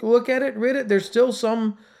you look at it, read it. There's still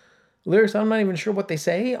some lyrics I'm not even sure what they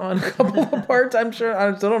say on a couple of parts. I'm sure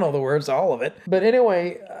I still don't know the words to all of it. But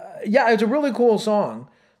anyway, it's a really cool song.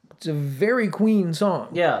 It's a very Queen song.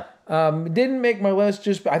 Yeah. It didn't make my list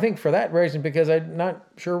just I think for that reason because I'm not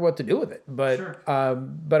sure what to do with it. But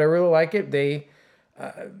but I really like it. They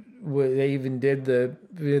they even did the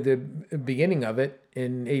beginning of it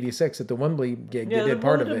in '86 at the Wembley gig. Yeah, they did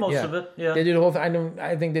part they of did it. most Yeah, of it. Yeah, they did the whole thing.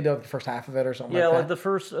 I think they did the first half of it or something. yeah, like like that. the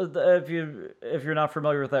first. If you're not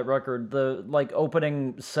familiar with that record, the like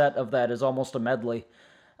opening set of that is almost a medley.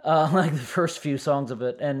 Like the first few songs of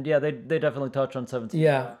it, and yeah, they definitely touch on 17.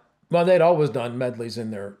 Yeah, well, they'd always done medleys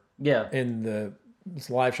in their Yeah. in the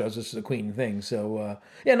live shows. This is a Queen thing, so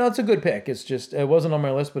yeah, no, it's a good pick. It's just it wasn't on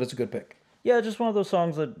my list, but it's a good pick. Yeah, just one of those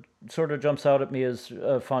songs that sort of jumps out at me as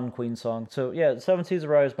a fun Queen song. So yeah, Seven Seas of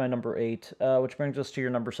Rhye is my number 8, which brings us to your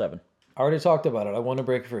number 7. I already talked about it. I want to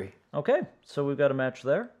break free. Okay, so we've got a match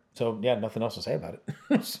there. So yeah, nothing else to say about it.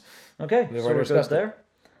 Okay, We've so already we're good discussed there.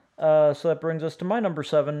 So that brings us to my number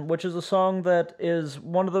 7, which is a song that is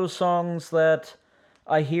one of those songs that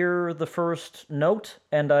I hear the first note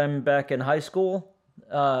and I'm back in high school,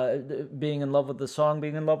 being in love with the song,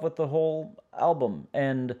 being in love with the whole album,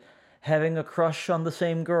 and having a crush on the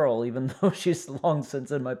same girl, even though she's long since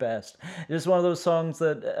in my past. It's one of those songs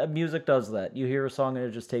that music does that. You hear a song and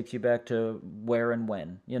it just takes you back to where and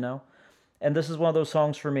when, you know? And this is one of those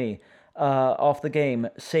songs for me. Off the game,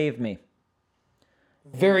 Save Me.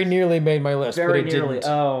 Very nearly made my list, Very but it nearly.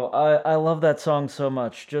 didn't. Oh, I love that song so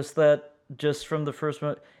much. Just from the first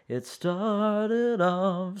moment, it started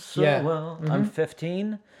off so Yeah. well. I'm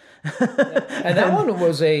 15. And that one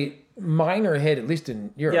was a minor hit, at least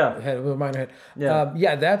in Europe. Yeah. It had a minor hit. Yeah.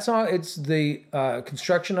 Yeah, that song, it's the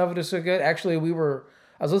construction of it is so good. Actually,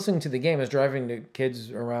 I was listening to the game. I was driving the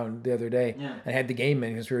kids around the other day. Yeah. I had the game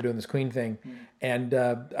in because we were doing this Queen thing. And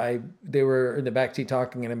they were in the backseat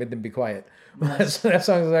talking and I made them be quiet. Nice. So that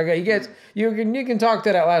song was like, you guys, you can talk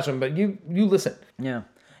to that last one, but you listen. Yeah.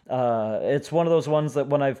 It's one of those ones that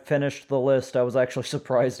when I finished the list, I was actually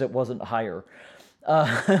surprised it wasn't higher.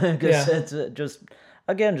 Because it's just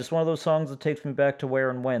one of those songs that takes me back to where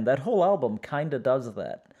and when. That whole album kind of does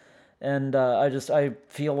that. And I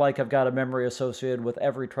feel like I've got a memory associated with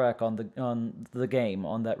every track on the game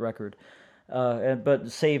on that record,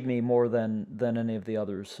 but Save Me more than any of the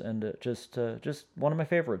others, and just one of my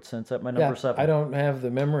favorites since at my number 7. I don't have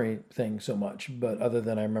the memory thing so much, but other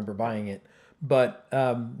than I remember buying it. But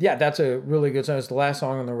yeah, that's a really good song. It's the last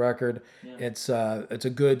song on the record. Yeah. It's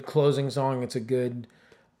a good closing song. It's a good.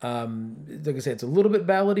 Like I say, it's a little bit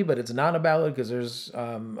ballady, but it's not a ballad because there's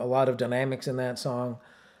a lot of dynamics in that song.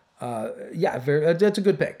 Yeah, it's a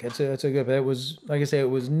good pick. It's a good pick. It was, like I say, it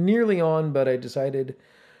was nearly on, but I decided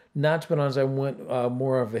not to put on as I went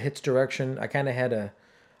more of a hits direction. I kind of had a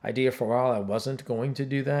idea for a while I wasn't going to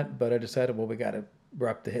do that, but I decided, well, we got to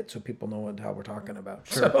rep the hit so people know how we're talking about.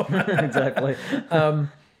 Sure. So, exactly.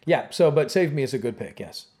 Yeah, but Save Me is a good pick,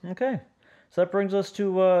 yes. Okay. So that brings us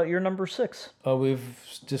to your number 6.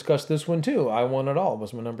 We've discussed this one too. I Want It All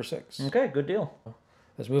was my number 6. Okay, good deal.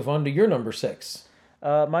 Let's move on to your number 6.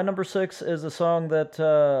 My number 6 is a song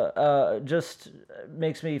that just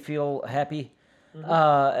makes me feel happy,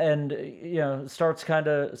 and starts kind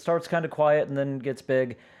of quiet and then gets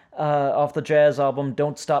big. Off the Jazz album,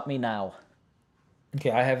 Don't Stop Me Now.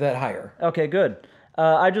 Okay, I have that higher. Okay, good.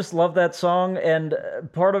 I just love that song, and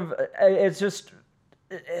part of it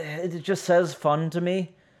just says fun to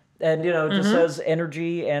me. And, it just says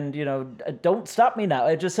energy and, don't stop me now.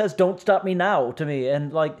 It just says don't stop me now to me.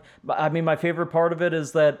 And, my favorite part of it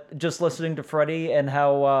is that just listening to Freddie and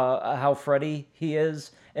how Freddie he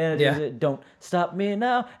is. And don't stop me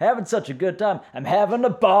now. Having such a good time. I'm having a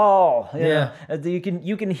ball. You know? You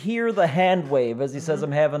can hear the hand wave as he says,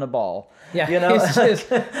 I'm having a ball. Yeah. He's just,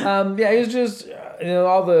 he's just,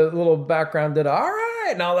 all the little background that, all right,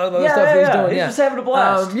 and all that other stuff he's doing. He's just having a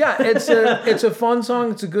blast. It's a fun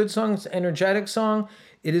song. It's a good song. It's an energetic song.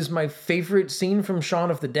 It is my favorite scene from Shaun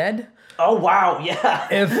of the Dead. Oh, wow. Yeah.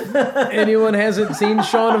 If anyone hasn't seen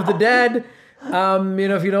Shaun of the Dead,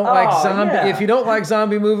 if you don't if you don't like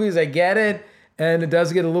zombie movies, I get it. And it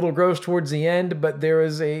does get a little gross towards the end, but there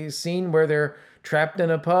is a scene where they're trapped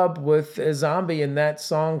in a pub with a zombie and that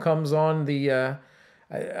song comes on the,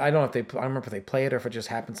 I don't know I remember if they play it or if it just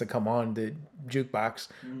happens to come on the jukebox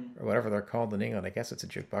or whatever they're called in England. I guess it's a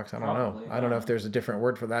jukebox. I don't know. I don't know if there's a different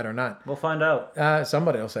word for that or not. We'll find out.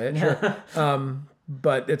 Somebody will say it, sure.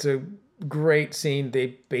 But it's a great scene.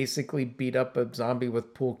 They basically beat up a zombie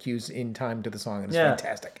with pool cues in time to the song, and it's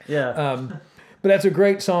fantastic. Yeah. But that's a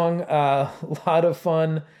great song. A lot of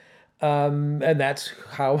fun. And that's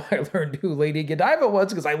how I learned who Lady Godiva was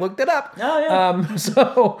because I looked it up. Oh, yeah.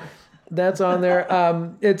 So that's on there.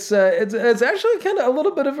 It's actually kind of a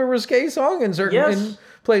little bit of a risque song in certain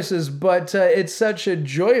places, but it's such a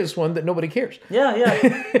joyous one that nobody cares.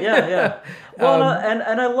 Yeah. Well,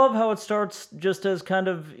 and I love how it starts just as kind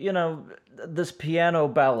of, this piano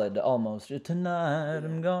ballad almost. Tonight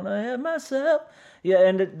I'm gonna have myself. Yeah,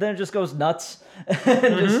 and then it just goes nuts,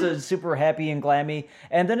 and just super happy and glammy,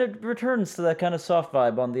 and then it returns to that kind of soft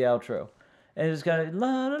vibe on the outro, and it's kind of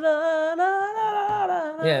la la la la la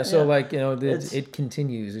la. Yeah, so like it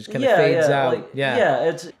continues. It kind of fades out. Like,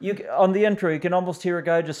 it's on the intro you can almost hear a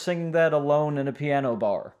guy just singing that alone in a piano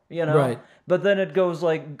bar, Right. But then it goes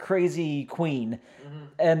like crazy Queen,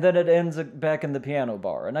 and then it ends back in the piano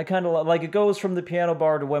bar, and I kind of like it goes from the piano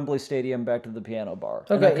bar to Wembley Stadium back to the piano bar.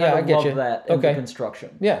 Okay, and I get love you. that in the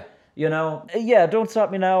construction. Yeah. Don't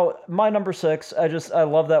Stop Me Now. My number 6. I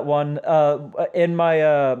love that one. In my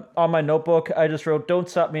on my notebook, I just wrote "Don't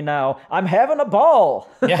Stop Me Now. I'm having a ball."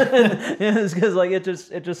 Yeah, it's because like it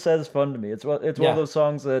just says fun to me. It's one of those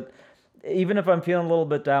songs that even if I'm feeling a little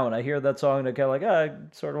bit down, I hear that song and I kind of like I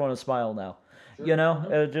sort of want to smile now.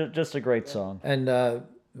 Just a great song. and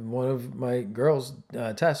one of my girls,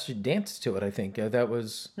 Tess, she danced to it. I think that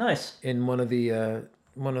was Nice. in one of the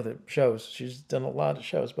shows. She's done a lot of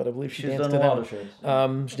shows, but I believe she's danced done to a that lot one. of shows.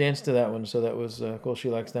 She danced to that one, so that was cool. She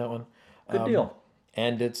likes that one. Good deal.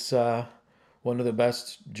 And it's one of the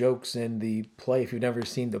best jokes in the play. If you've never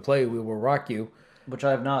seen the play, We Will Rock You. Which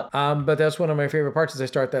I have not. But that's one of my favorite parts. Is they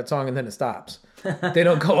start that song and then it stops. They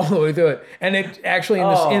don't go all the way through it. And it actually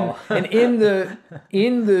in the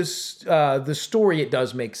story it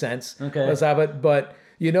does make sense. Okay. But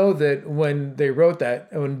you know that when they wrote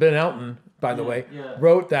that, when Ben Elton, by the way,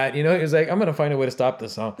 wrote that, he was like, I'm going to find a way to stop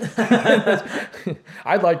this song.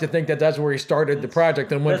 I'd like to think that that's where he started the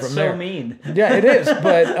project and went from there. That's so mean. Yeah, it is.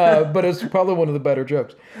 But it's probably one of the better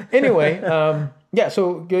jokes. Anyway,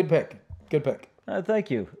 so good pick. Good pick. Thank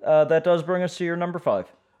you. That does bring us to your number 5.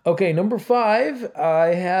 Okay, number 5,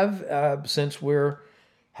 I have, since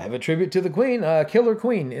have a tribute to the Queen, Killer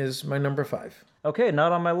Queen is my number 5. Okay,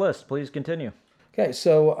 not on my list. Please continue. Okay,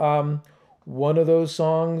 so one of those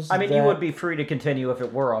songs. I mean, you would be free to continue if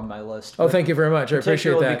it were on my list. Oh, thank you very much. I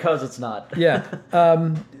appreciate that. Because it's not. Yeah.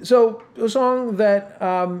 So a song that,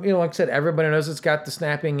 like I said, everybody knows. It's got the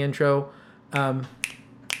snapping intro.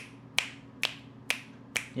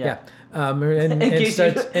 Yeah. In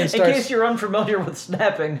case you're unfamiliar with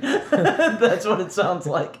snapping, that's what it sounds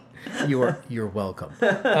like. You're welcome.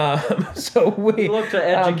 So we look to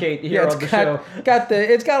educate here on the show.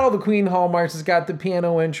 It's got all the Queen hallmarks. It's got the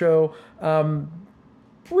piano intro.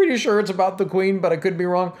 Pretty sure it's about the Queen, but I could be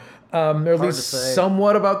wrong. Or at least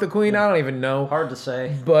somewhat about the Queen. I don't even know. Hard to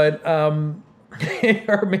say. But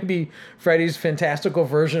or maybe Freddie's fantastical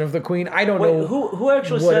version of the Queen. I don't know. Who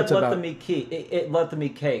actually said let them eat cake? Let them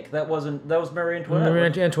eat cake. That was Marie Antoinette. Marie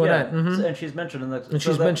Antoinette. Yeah. Mm-hmm. And she's mentioned in the. And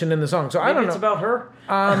she's mentioned in the song. So I don't know. It's about her.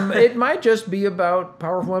 It might just be about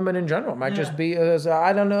powerful women in general. It might just be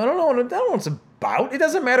I don't know. I don't know what it's about. It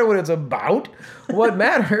doesn't matter what it's about. What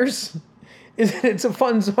matters is it's a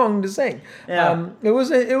fun song to sing. Yeah. It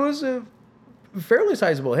was a fairly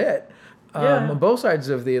sizable hit. On both sides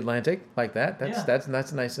of the Atlantic, like that. That's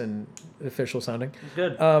nice and official sounding.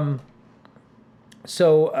 Good.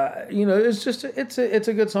 So it's just it's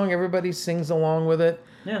a good song. Everybody sings along with it.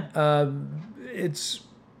 Yeah. It's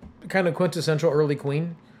kind of quintessential early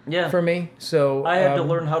Queen. Yeah. For me. So I had to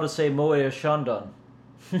learn how to say Moe Shandon.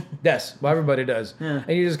 Yes. Well, everybody does. Yeah.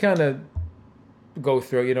 And you just kind of go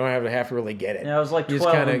through it. You don't have to really get it. Yeah, I was like you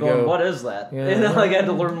 12 and going, what is that? Yeah. And I had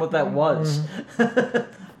to learn what that was.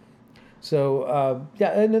 So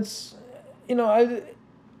and it's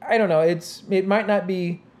I don't know, it might not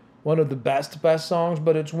be one of the best songs,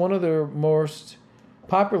 but it's one of the most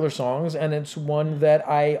popular songs, and it's one that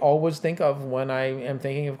I always think of when I am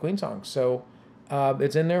thinking of Queen songs. So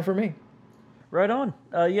it's in there for me. Right on.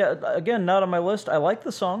 Again, not on my list. I like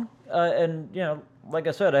the song, and like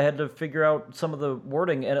I said, I had to figure out some of the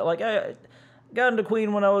wording, and I got into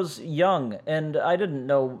Queen when I was young, and I didn't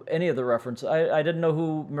know any of the references. I didn't know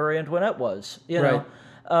who Marie Antoinette was, Right.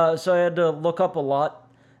 So I had to look up a lot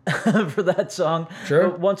for that song. Sure.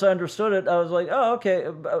 But once I understood it, I was like, oh, okay.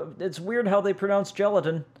 It's weird how they pronounce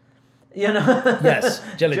gelatin. Yes,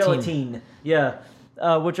 gelatine. Gelatine. Yeah.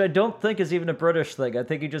 Which I don't think is even a British thing. I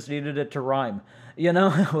think he just needed it to rhyme,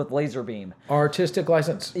 with laser beam. Artistic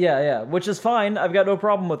license. Yeah, which is fine. I've got no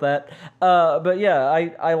problem with that. But yeah,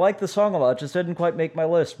 I like the song a lot. It just didn't quite make my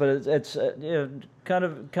list, but it's kind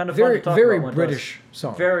of fun to talk very about. British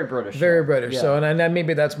song. Very British. Very British. Yeah. So and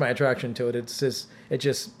maybe that's my attraction to it. It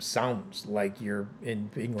just sounds like you're in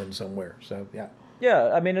England somewhere. So yeah.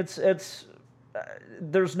 Yeah, I mean it's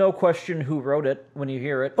there's no question who wrote it when you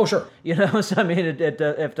hear it. Oh sure. So I mean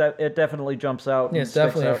it definitely jumps out. Yeah, it's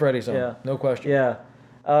definitely a Freddie song. Yeah. No question. Yeah.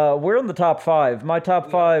 We're in the top 5. My top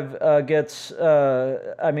 5 gets.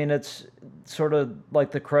 It's sort of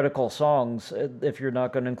like the critical songs, if you're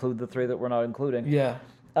not going to include the three that we're not including. Yeah.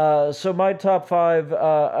 So my top five,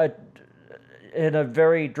 in a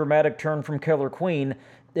very dramatic turn from Killer Queen,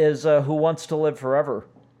 is Who Wants to Live Forever.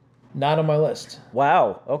 Not on my list.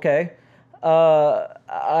 Wow, okay.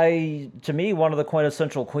 To me, one of the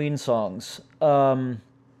quintessential Queen songs. I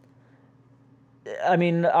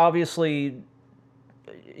mean, obviously,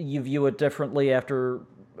 you view it differently after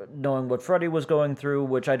knowing what Freddie was going through,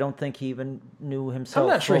 which I don't think he even knew himself. I'm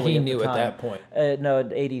not sure fully he at the knew at time. that point. No,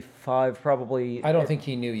 at 85, probably. I don't think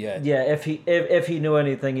he knew yet. Yeah, if he knew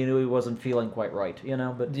anything, he knew he wasn't feeling quite right,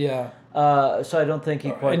 But Yeah. so I don't think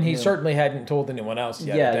he quite. And he knew. certainly hadn't told anyone else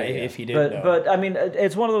yet. If he did know. But I mean,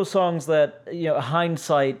 it's one of those songs that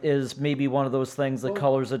hindsight is maybe one of those things that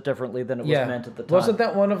colors it differently than it was meant at the time. Wasn't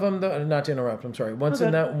that one of them? Though? Not to interrupt. I'm sorry.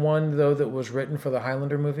 Wasn't that one though that was written for the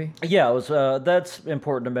Highlander movie? Yeah, it was. That's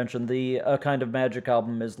important to mention. The A Kind of Magic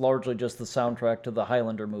album is largely just the soundtrack to the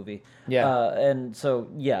Highlander movie. Yeah. And so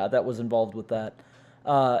that was involved with that.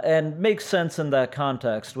 And makes sense in that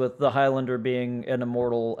context, with the Highlander being an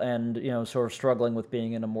immortal and, sort of struggling with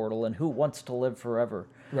being an immortal, and who wants to live forever?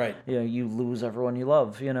 Right. You lose everyone you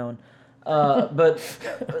love, and, but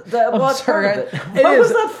that was sorry, part of it. Why was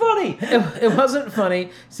that funny? It wasn't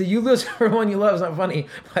funny. So you lose everyone you love is not funny,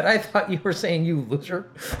 but I thought you were saying you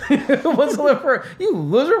loser. Who wants to live forever? You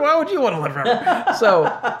loser? Why would you want to live forever? So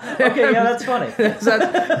okay, yeah, that's funny.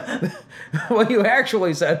 What you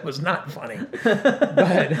actually said was not funny.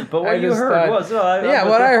 But what you heard was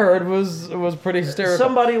what I heard was pretty hysterical.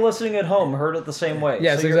 Somebody listening at home heard it the same way.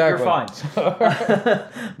 Yes, so exactly. You're fine.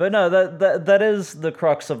 But no, that is the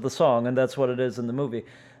crux of the song, and that's what it is in the movie.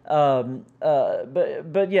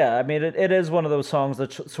 But yeah, I mean, it is one of those songs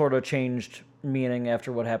that sort of changed meaning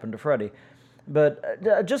after what happened to Freddie.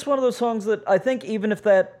 But just one of those songs that I think even if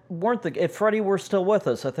if Freddie were still with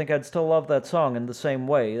us, I think I'd still love that song in the same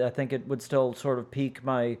way. I think it would still sort of pique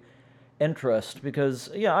my interest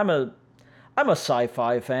because, I'm a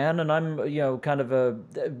sci-fi fan, and I'm, kind of a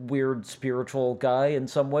weird spiritual guy in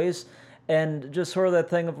some ways, and just sort of that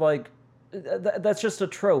thing of like, that's just a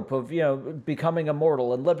trope of becoming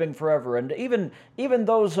immortal and living forever, and even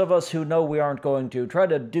those of us who know we aren't going to try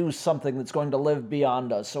to do something that's going to live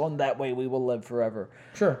beyond us, so in that way we will live forever.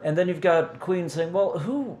 Sure. And then you've got Queen saying, well,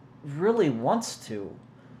 who really wants to?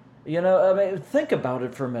 I mean, think about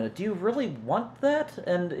it for a minute. Do you really want that?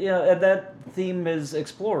 And and that theme is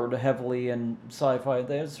explored heavily in sci-fi.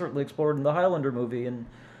 It's certainly explored in the Highlander movie, and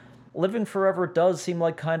living forever does seem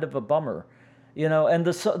like kind of a bummer. And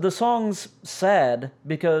the song's sad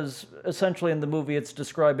because essentially in the movie it's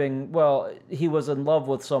describing, well, he was in love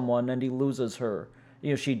with someone and he loses her.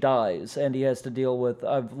 She dies and he has to deal with,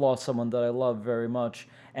 I've lost someone that I love very much,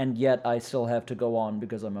 and yet I still have to go on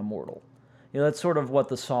because I'm immortal. That's sort of what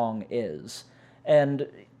the song is. And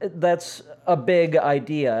that's a big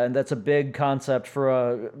idea, and that's a big concept for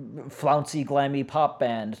a flouncy, glammy pop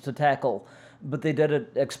band to tackle. But they did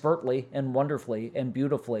it expertly and wonderfully and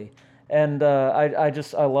beautifully. And I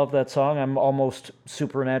love that song. I'm almost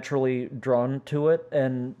supernaturally drawn to it,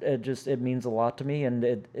 and it means a lot to me. And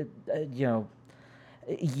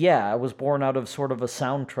I was born out of sort of a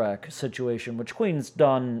soundtrack situation, which Queen's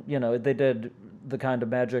done. They did the Kind of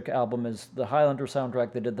Magic album as the Highlander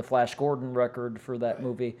soundtrack. They did the Flash Gordon record for that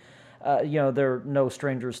movie. They're no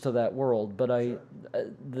strangers to that world, but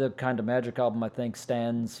the Kind of Magic album, I think,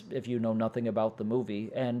 stands if you know nothing about the movie.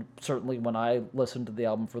 And certainly when I listened to the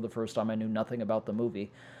album for the first time, I knew nothing about the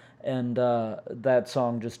movie. And that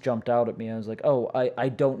song just jumped out at me. I was like, oh, I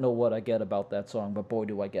don't know what I get about that song, but boy,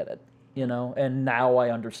 do I get it. And now I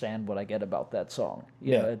understand what I get about that song,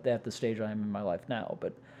 at the stage I am in my life now.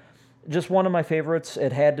 But just one of my favorites.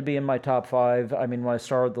 It had to be in my top five. I mean, when I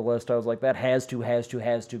started the list, I was like, that has to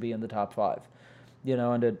be in the top five.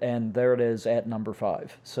 And there it is at number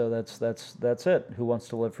 5. So that's it. Who Wants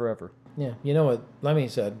to Live Forever? Yeah. You know what Lemmy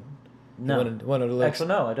said? No. Wanted to live, actually,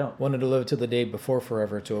 no, I don't. Wanted to live till the day before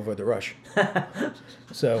forever to avoid the rush.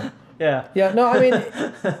 So... Yeah. Yeah, no, I mean,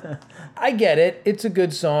 I get it. It's a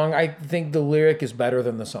good song. I think the lyric is better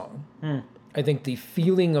than the song. I think the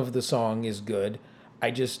feeling of the song is good.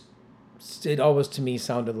 It always to me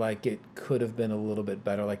sounded like it could have been a little bit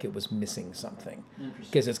better, like it was missing something.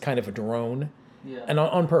 Because it's kind of a drone. Yeah. And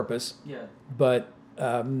on purpose. Yeah. But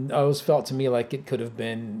I always felt to me like it could have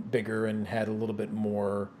been bigger and had a little bit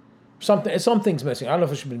more... Something's missing. I don't know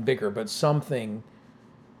if it should have been bigger, but something...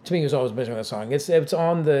 To me, was always missing with the song. It's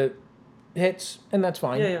on the... hits, and that's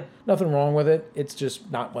fine. Yeah. Nothing wrong with it. It's just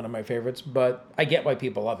not one of my favorites, but I get why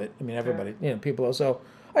people love it. I mean, everybody, people, so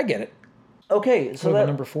I get it. Okay, so that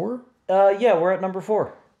number 4? Yeah, we're at number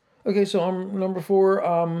 4. Okay, so I'm number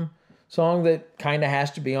 4. song that kind of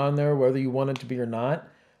has to be on there, whether you want it to be or not.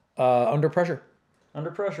 Under Pressure.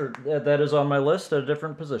 Under Pressure. That is on my list at a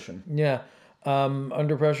different position. Yeah.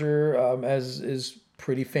 Under Pressure, as is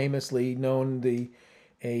pretty famously known, what's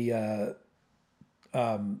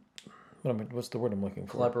the word I'm looking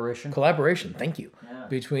for? Collaboration, thank you. Yeah.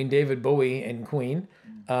 Between David Bowie and Queen.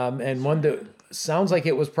 And one that sounds like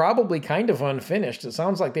it was probably kind of unfinished. It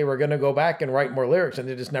sounds like they were going to go back and write more lyrics, and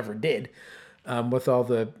they just never did. With all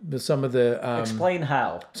some of the... Explain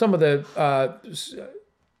how. Some of the...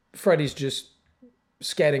 Freddie's just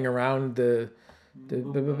scatting around the okay,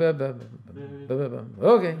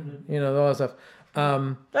 all that stuff.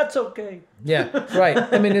 That's okay. Yeah, right.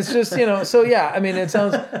 I mean, it's just so yeah. I mean, it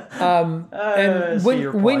sounds. And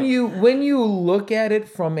when you look at it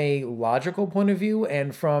from a logical point of view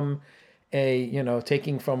and from a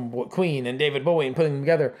taking from what Queen and David Bowie and putting them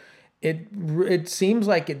together, it seems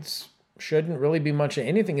like it shouldn't really be much of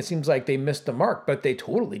anything. It seems like they missed the mark, but they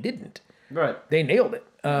totally didn't. Right. They nailed it.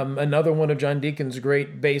 Another one of John Deacon's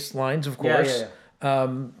great bass lines, of course.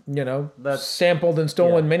 Yeah. That's sampled and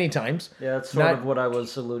stolen many times. Yeah, that's sort of what I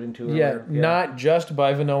was alluding to earlier. Yeah, not just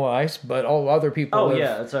by Vanilla Ice, but all other people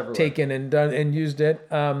have taken and done and used it.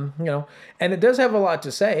 And it does have a lot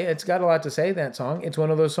to say. It's got a lot to say, that song. It's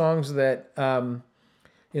one of those songs that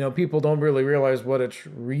people don't really realize what it's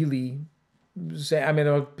really say. I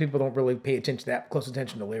mean, people don't really pay close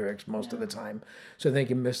attention to lyrics most of the time, so they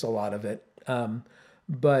can miss a lot of it.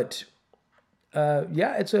 But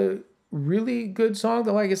it's a really good song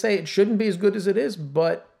that, like I say, it shouldn't be as good as it is,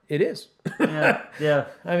 but it is. Yeah.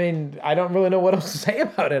 I mean, I don't really know what else to say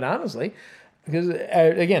about it, honestly, because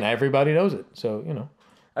again, everybody knows it. So,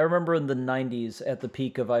 I remember in the 90s at the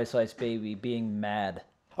peak of Ice Ice Baby being mad.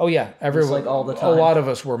 Oh yeah, everyone, all the time. A lot of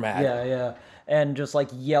us were mad. Yeah. And just like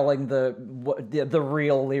yelling the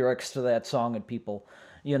real lyrics to that song at people,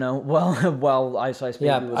 while Ice Ice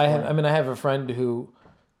Baby was playing. I have a friend who,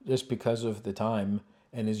 just because of the time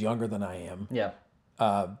and is younger than I am,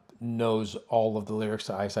 knows all of the lyrics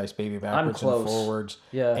to Ice Ice Baby backwards and forwards,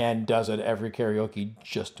 and does it every karaoke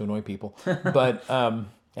just to annoy people, but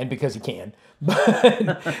and because he can.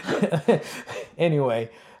 But anyway,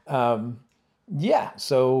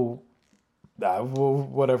 so.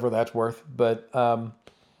 Whatever that's worth, but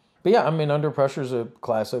yeah, I mean, Under Pressure is a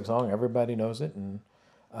classic song. Everybody knows it, and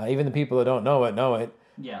even the people that don't know it.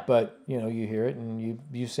 Yeah. But you hear it and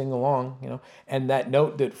you sing along, and that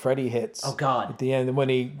note that Freddie hits. Oh God. At the end when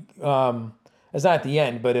he it's not at the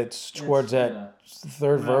end, but it's towards that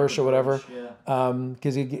third verse or whatever.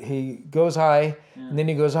 Because he goes high and then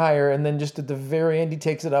he goes higher, and then just at the very end he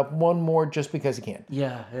takes it up one more just because he can.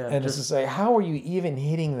 Yeah. And it's just like, how are you even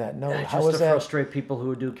hitting that note? How is that? Frustrate people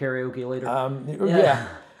who do karaoke later. Yeah.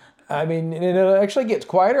 I mean, and it actually gets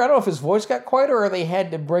quieter. I don't know if his voice got quieter or they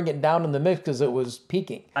had to bring it down in the mix because it was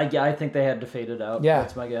peaking. I think they had to fade it out. Yeah.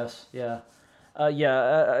 That's my guess. Yeah.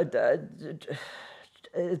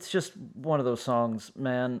 It's just one of those songs,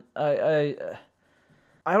 man. I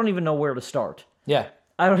don't even know where to start. Yeah.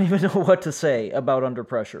 I don't even know what to say about Under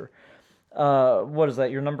Pressure. What is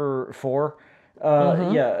that? Your number 4?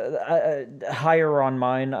 Yeah, higher on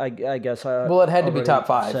mine, I guess. Well, it had to be top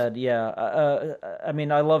 5. Said, yeah. I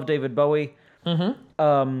mean, I love David Bowie.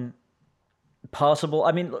 Possible.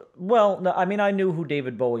 I mean, no, I mean, I knew who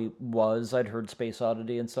David Bowie was. I'd heard Space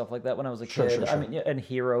Oddity and stuff like that when I was a kid. Sure. I mean, and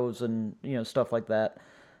Heroes and stuff like that.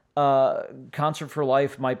 Concert for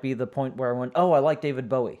Life might be the point where I went, oh, I like David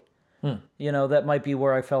Bowie. That might be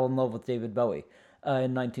where I fell in love with David Bowie.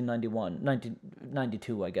 In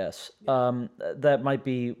 1992, I guess. That might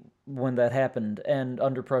be when that happened. And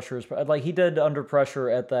Under Pressure is like, he did Under Pressure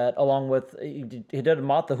at that, along with he did a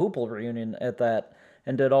Mott the Hoople reunion at that,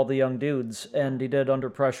 and did all the young dudes. And he did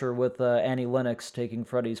Under Pressure with Annie Lennox taking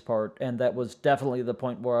Freddie's part, and that was definitely the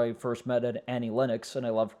point where I first met Annie Lennox, and I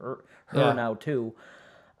love her now too.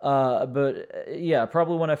 But yeah,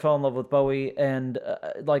 probably when I fell in love with Bowie, and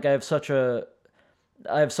like I have such a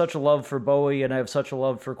love for Bowie, and I have such a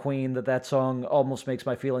love for Queen that song almost makes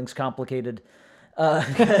my feelings complicated.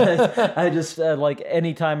 I just, like,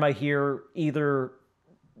 anytime I hear either,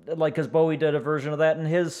 like, because Bowie did a version of that in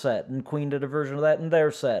his set, and Queen did a version of that in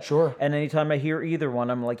their set. Sure. And anytime I hear either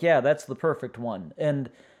one, I'm like, yeah, that's the perfect one. And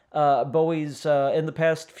Bowie's, in the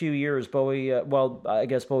past few years, Bowie, I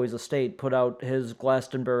guess Bowie's estate put out his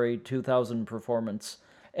Glastonbury 2000 performance.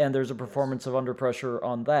 And there's a performance of Under Pressure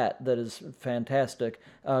on that is fantastic.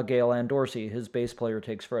 Gail Ann Dorsey, his bass player,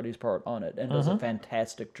 takes Freddie's part on it and does a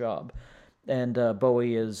fantastic job. And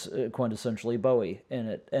Bowie is quintessentially Bowie in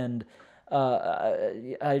it. And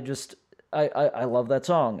I love that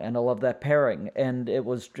song, and I love that pairing. And it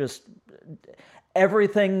was just...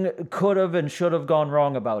 everything could have and should have gone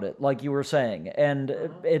wrong about it, like you were saying, and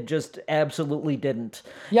it just absolutely didn't.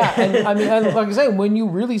 Yeah, and I mean, and like I say, when you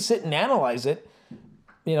really sit and analyze it,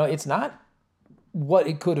 it's not what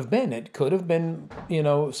it could have been. It could have been,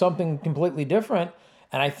 something completely different.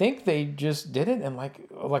 And I think they just did it in like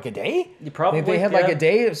a day. You probably they had like a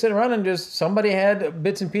day of sitting around and just somebody had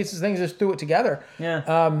bits and pieces, things, just threw it together. Yeah.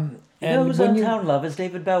 And who's on Town Love is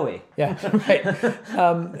David Bowie. Yeah,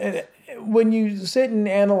 right. When you sit and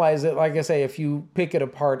analyze it, like I say, if you pick it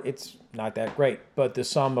apart, it's not that great. But the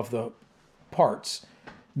sum of the parts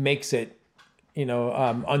makes it,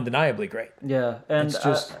 undeniably great. Yeah, and it's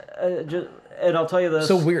just and I'll tell you this.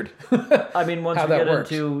 So weird. I mean, once we get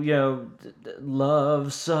into,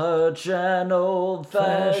 love, such an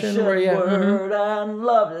old-fashioned word, and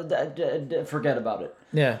love, forget about it.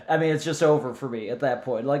 Yeah. I mean, it's just over for me at that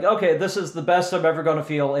point. Like, okay, this is the best I'm ever going to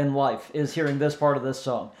feel in life, is hearing this part of this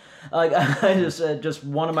song. Like, I just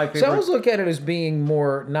one of my favorite. So I always look at it as being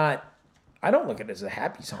more not. I don't look at it as a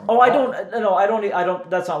happy song. Oh, I don't.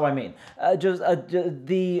 That's not what I mean. Just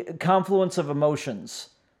the confluence of emotions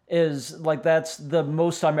is like, that's the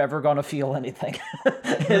most I'm ever gonna feel anything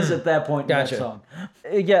is at that point in that song.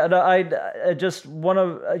 Yeah, I just one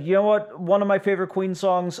of one of my favorite Queen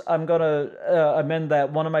songs. I'm gonna amend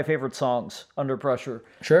that, one of my favorite songs, Under Pressure.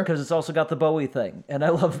 Sure, because it's also got the Bowie thing, and I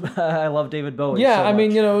love David Bowie. Yeah, so I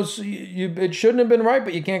mean, much. it shouldn't have been right,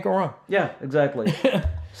 but you can't go wrong. Yeah, exactly.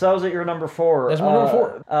 So that was at your number 4. That's my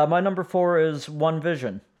number 4. My number 4 is One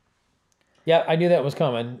Vision. Yeah, I knew that was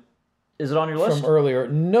coming. Is it on your list? From earlier?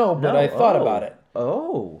 No, but I thought about it.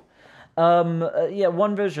 Oh. Yeah,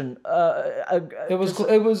 One Vision.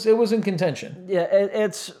 It was in contention. Yeah,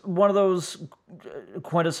 it's one of those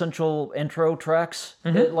quintessential intro tracks.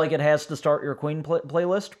 Mm-hmm. It has to start your Queen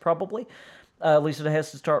playlist, probably. At least it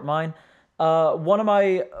has to start mine. One of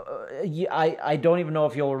my, I don't even know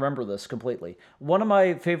if you'll remember this completely. One of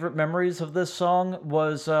my favorite memories of this song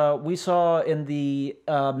was we saw in the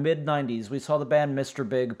mid-90s, we saw the band Mr.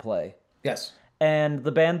 Big play. Yes. And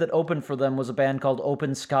the band that opened for them was a band called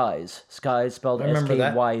Open Skies. Skies spelled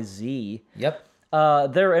S-K-Y-Z. Yep.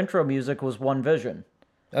 Their intro music was One Vision.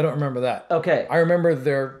 I don't remember that. Okay. I remember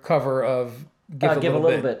their cover of Give a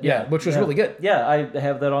Little Bit. Yeah, which was really good. Yeah, I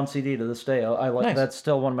have that on CD to this day. I like That's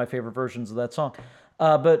still one of my favorite versions of that song.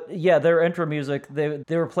 But yeah, their intro music,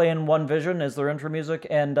 they were playing One Vision as their intro music,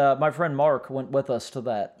 and my friend Mark went with us to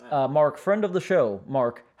that. Mark, friend of the show,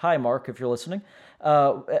 Mark. Hi, Mark, if you're listening.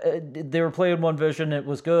 They were playing One Vision, it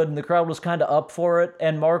was good, and the crowd was kind of up for it,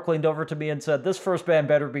 and Mark leaned over to me and said, "This first band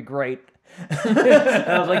better be great." And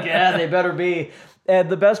I was like, yeah, they better be. And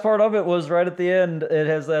the best part of it was right at the end, it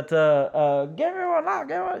has that, give me one now,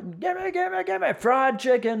 give me fried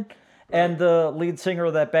chicken. And the lead singer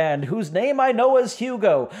of that band, whose name I know is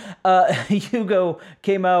Hugo, Hugo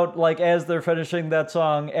came out as they're finishing that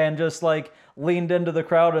song and just leaned into the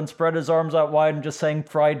crowd and spread his arms out wide and just sang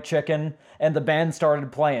fried chicken, and the band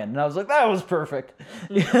started playing. And I was like, that was perfect.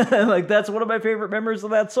 That's one of my favorite memories of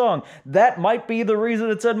that song. That might be the reason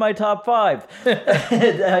it's in my top 5.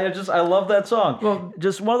 I love that song. Well,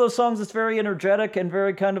 just one of those songs that's very energetic and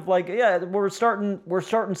very kind of we're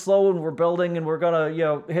starting slow and we're building and we're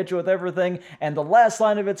gonna, hit you with everything. And the last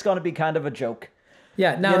line of it's gonna be kind of a joke.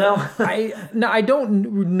 Yeah. Now, I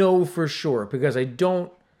don't know for sure because I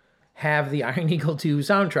don't have the Iron Eagle 2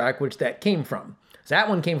 soundtrack, which that came from. So that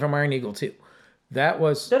one came from Iron Eagle 2. That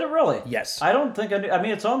was... Did it really? Yes. I don't think I knew. I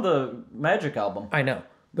mean, it's on the Magic album. I know.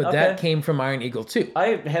 But that came from Iron Eagle 2.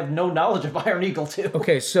 I have no knowledge of Iron Eagle 2.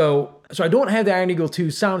 Okay, so I don't have the Iron Eagle 2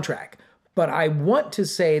 soundtrack. But I want to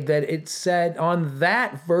say that it said on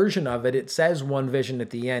that version of it, it says One Vision at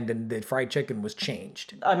the end, and the fried chicken was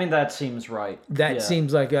changed. I mean, that seems right. That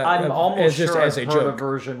seems like I'm almost sure I've heard a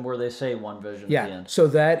version where they say One Vision at the end. So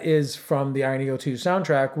that is from the Iron Eagle 2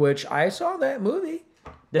 soundtrack, which I saw that movie.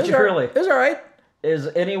 Did you really? It was all right. Is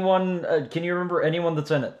anyone? Can you remember anyone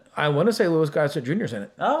that's in it? I want to say Louis Gossett Jr. is in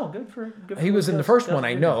it. Oh, good for he was in the first one,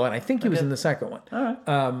 I know, and I think he was in the second one. All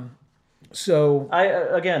right. So I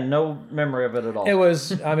again, no memory of it at all. It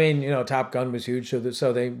was, I mean, Top Gun was huge,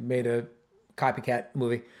 so they made a copycat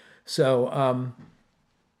movie. So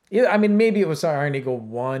yeah, I mean, maybe it was Iron Eagle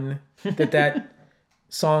 1 that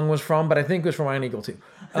song was from, but I think it was from Iron Eagle 2.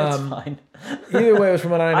 That's fine. Either way, it was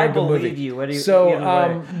from an Iron Eagle movie. I believe you.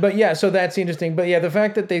 So, but yeah, so that's interesting. But yeah, the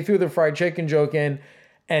fact that they threw the fried chicken joke in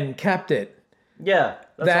and kept it. Yeah,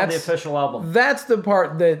 that's on the official album. That's the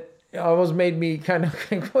part that almost made me kind of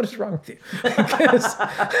think, what is wrong with you? Because,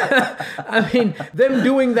 I mean, them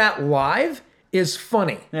doing that live is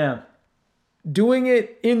funny. Yeah. Doing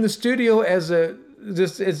it in the studio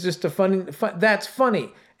it's just a fun, that's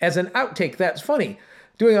funny. as an outtake, that's funny.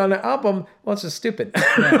 Doing it on an album, well, it's just stupid.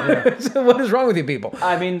 So what is wrong with you people?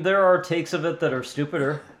 I mean, there are takes of it that are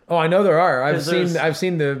stupider. Oh, I know there are. I've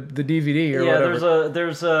seen the DVD or whatever.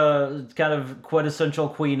 There's a kind of quintessential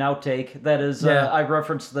Queen outtake that is. I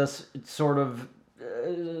referenced this sort of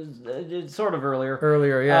earlier.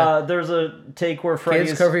 Earlier, yeah. There's a take where Freddie's...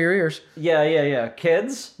 Kids, cover your ears. Yeah.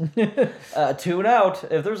 Kids, tune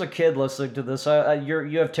out. If there's a kid listening to this,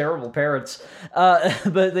 you have terrible parents.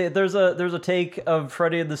 But there's a take of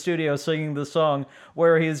Freddie in the studio singing the song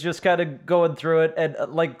where he's just kind of going through it and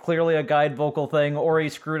like clearly a guide vocal thing, or he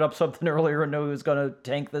screwed up something earlier and knew he was going to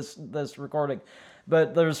tank this recording.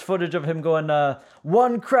 But there's footage of him going,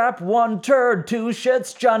 one crap, one turd, two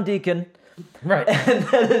shits, John Deacon. Right, and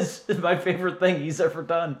that is my favorite thing he's ever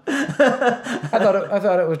done. I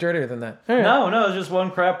thought it was dirtier than that. Right. No, it's just one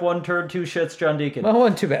crap, one turd, two shits, John Deacon. Well,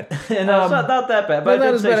 wasn't too bad. And it's not that bad, but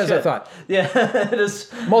not as bad shit. as I thought. Yeah, it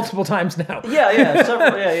is multiple times now. Yeah.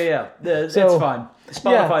 Several, yeah. It's fine.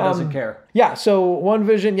 Spotify doesn't care. Yeah. So One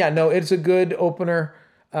Vision. Yeah. No, it's a good opener.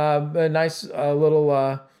 A nice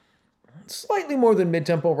little, slightly more than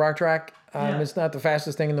mid-tempo rock track. It's not the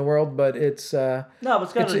fastest thing in the world, but it's but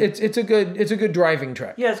it's a good driving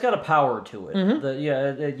track. Yeah, it's got a power to it.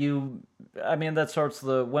 Mm-hmm. That starts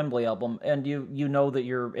the Wembley album, and you know that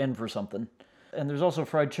you're in for something. And there's also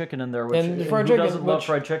fried chicken in there, who doesn't love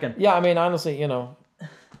fried chicken? Yeah, I mean, honestly,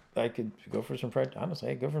 I could go for some fried.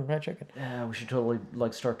 Honestly, I'd go for some fried chicken. Yeah, we should totally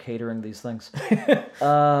start catering these things.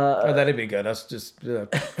 That'd be good. That's just number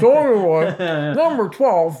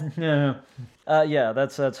 12. Yeah.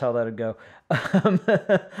 That's how that'd go.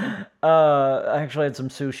 I actually had some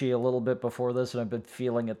sushi a little bit before this, and I've been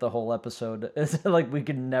feeling it the whole episode. It's like we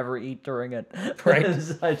could never eat during it. Right.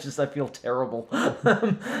 I feel terrible.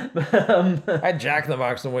 I jacked the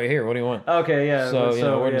box on the way here. What do you want? Okay, yeah.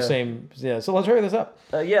 So we're in the same. Yeah. So let's hurry this up.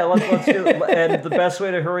 Let's do it. And the best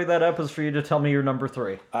way to hurry that up is for you to tell me your number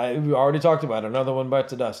 3. We already talked about it. Another One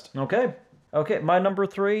Bites the Dust. Okay. My number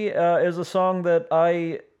 3 is a song that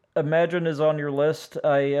I imagine is on your list.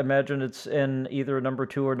 I imagine it's in either number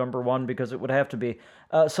 2 or number 1 because it would have to be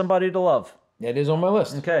Somebody to Love. It is on my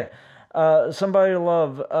list. Okay. Somebody to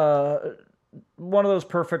Love. One of those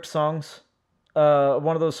perfect songs.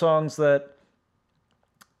 One of those songs that...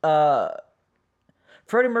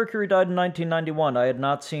 Freddie Mercury died in 1991. I had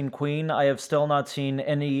not seen Queen. I have still not seen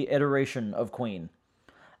any iteration of Queen.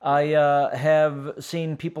 I have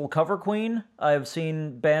seen people cover Queen. I have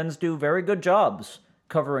seen bands do very good jobs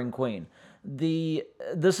covering Queen.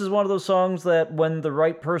 This is one of those songs that when the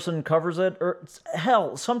right person covers it, or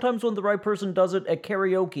hell, sometimes when the right person does it at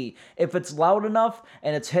karaoke, if it's loud enough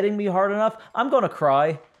and it's hitting me hard enough, I'm gonna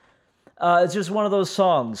cry. It's just one of those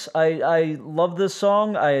songs. I love this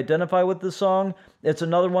song. I identify with this song. It's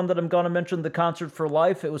another one that I'm going to mention, The Concert for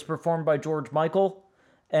Life. It was performed by George Michael.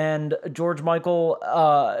 And George Michael,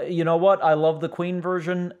 you know what? I love the Queen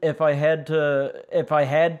version. If I had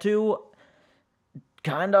to,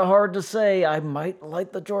 kind of hard to say. I might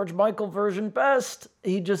like the George Michael version best.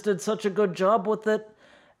 He just did such a good job with it.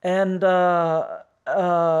 And I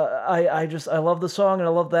love the song and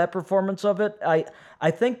I love that performance of it. I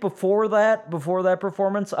think before that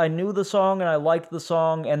performance, I knew the song and I liked the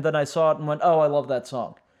song, and then I saw it and went, oh, I love that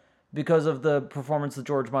song because of the performance that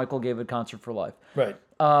George Michael gave at Concert for Life. Right.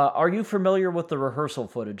 Are you familiar with the rehearsal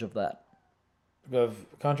footage of that? Of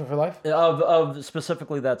Concert for Life? Of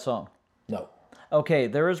specifically that song? No. Okay,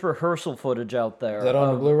 there is rehearsal footage out there. Is that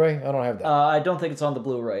on the Blu-ray? I don't have that. I don't think it's on the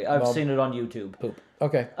Blu-ray. I've seen it on YouTube. Poop.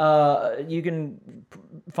 Okay. You can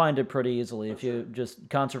find it pretty easily if you just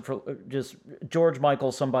George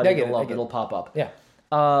Michael, Somebody to Love. It'll pop up. Yeah.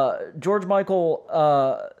 George Michael,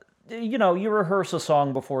 you rehearse a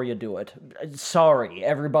song before you do it. Sorry,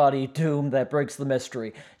 everybody, Doom, that breaks the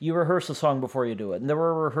mystery. You rehearse a song before you do it. And there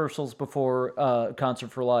were rehearsals before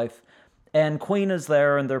Concert for Life. And Queen is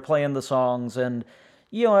there, and they're playing the songs, and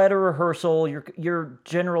at a rehearsal, you're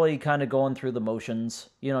generally kind of going through the motions.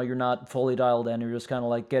 You're not fully dialed in. You're just kind of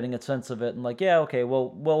like getting a sense of it, and like, yeah, okay,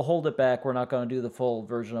 we'll hold it back. We're not going to do the full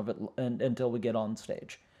version of it until we get on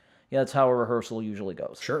stage. Yeah, that's how a rehearsal usually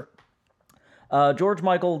goes. Sure. George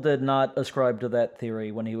Michael did not ascribe to that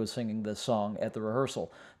theory when he was singing this song at the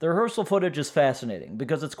rehearsal. The rehearsal footage is fascinating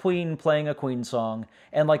because it's Queen playing a Queen song,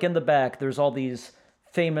 and like in the back, there's all these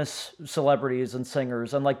famous celebrities and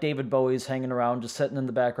singers, and like David Bowie's hanging around, just sitting in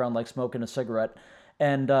the background, like smoking a cigarette.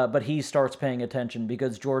 And but he starts paying attention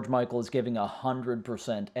because George Michael is giving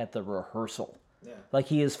 100% at the rehearsal. Yeah. Like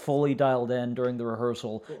he is fully dialed in during the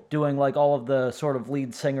rehearsal, doing like all of the sort of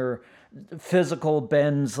lead singer physical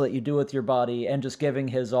bends that you do with your body and just giving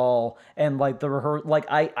his all. And like like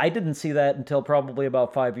I didn't see that until probably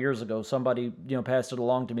about 5 years ago. Somebody, passed it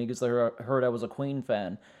along to me because they heard I was a Queen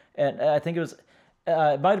fan. And I think it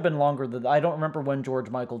might have been longer than, I don't remember when George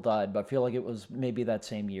Michael died, but I feel like it was maybe that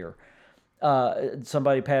same year.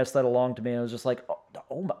 Somebody passed that along to me and I was just like,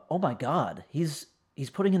 oh my God, he's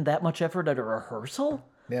putting in that much effort at a rehearsal?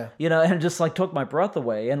 Yeah. And it just like took my breath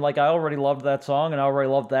away. And like I already loved that song and I already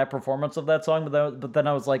loved that performance of that song. But then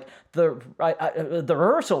I was like, the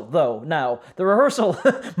rehearsal though, now the rehearsal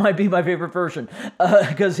might be my favorite version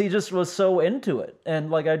because he just was so into it. And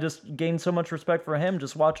like I just gained so much respect for him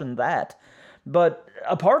just watching that. But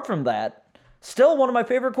apart from that, still one of my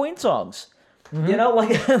favorite Queen songs. Mm-hmm.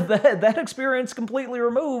 Like that experience completely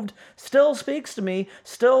removed still speaks to me,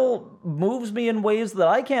 still moves me in ways that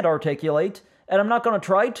I can't articulate, and I'm not going to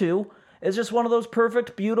try to. It's just one of those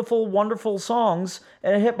perfect, beautiful, wonderful songs,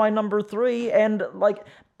 and it hit my number 3, and like,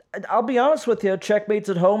 I'll be honest with you, Checkmates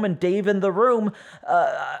at Home and Dave in the Room,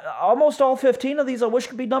 almost all 15 of these I wish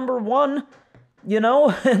could be number 1.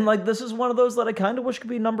 And like this is one of those that I kind of wish could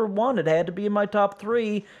be number 1. It had to be in my top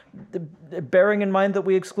 3, bearing in mind that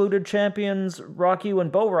we excluded Champions, Rock You,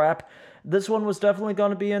 and Bo Rap. This one was definitely going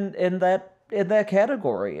to be in that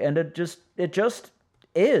category, and it just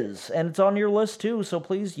is, and it's on your list too. So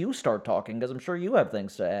please, you start talking because I'm sure you have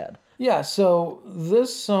things to add. Yeah. So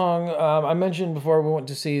this song I mentioned before we went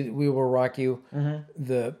to see We Will Rock You,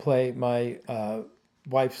 the play. My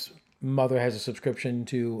wife's mother has a subscription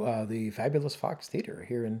to the Fabulous Fox Theater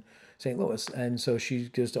here in St. Louis, and so she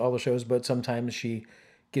goes to all the shows, but sometimes she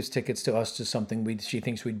gives tickets to us to something she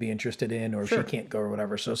thinks we'd be interested in, or she can't go or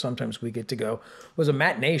whatever, so sometimes we get to go. It was a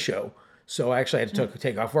matinee show, so I actually had to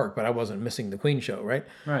take off work, but I wasn't missing the Queen show, right?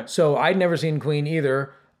 So I'd never seen Queen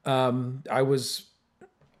either. I was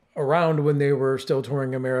around when they were still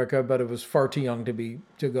touring America, but it was far too young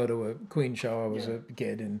to go to a Queen show. I was a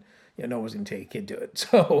kid, and no one was going to take a kid to it.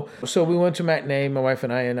 So we went to matinee, my wife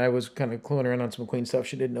and I was kind of cluing around on some Queen stuff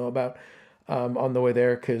she didn't know about on the way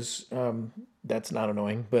there, because that's not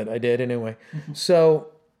annoying, but I did anyway. So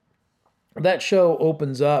that show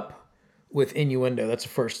opens up with Innuendo. That's the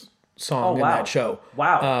first song in that show.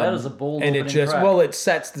 Wow, that is a bold and opening track. Well, it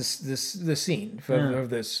sets the scene of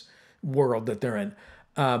this world that they're in.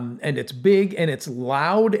 And it's big and it's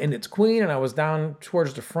loud and it's Queen, and I was down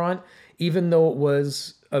towards the front, even though it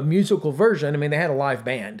was a musical version. I mean, they had a live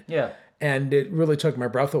band. Yeah. And it really took my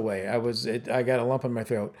breath away. I got a lump in my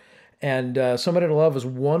throat. And Somebody to Love was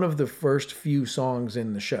one of the first few songs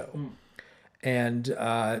in the show. And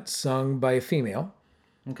it's sung by a female.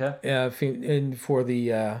 Okay. In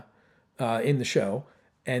the show.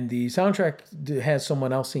 And the soundtrack has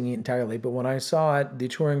someone else singing it entirely. But when I saw it, the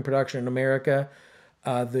touring production in America,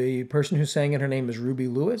 the person who sang it, her name is Ruby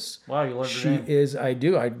Lewis. Wow, you learned her name. She is. I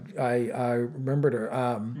do. I remembered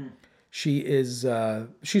her. She is.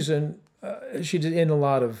 She's in a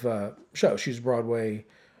lot of shows. She's Broadway,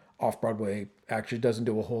 off-Broadway actress. Doesn't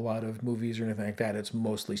do a whole lot of movies or anything like that. It's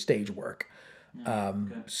mostly stage work.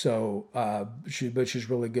 So she's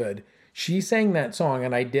really good. She sang that song,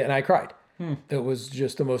 and I cried. It was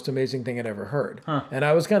just the most amazing thing I'd ever heard. And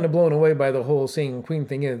I was kind of blown away by the whole seeing Queen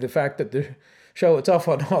thing. The fact that the show itself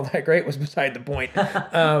wasn't all that great was beside the point.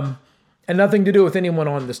 And nothing to do with anyone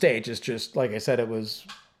on the stage. It's just, like I said,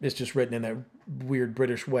 it's just written in that weird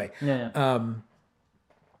British way. Yeah.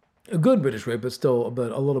 A good British way, but still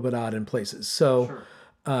a little bit odd in places. So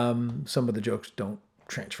some of the jokes don't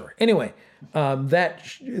transfer. Anyway, that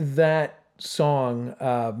song,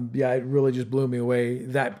 it really just blew me away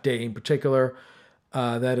that day in particular.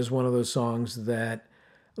 That is one of those songs that,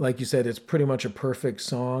 like you said, it's pretty much a perfect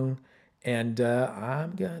song. And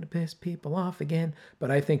I'm gonna piss people off again,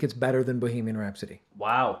 but I think it's better than Bohemian Rhapsody.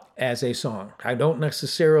 Wow. As a song. I don't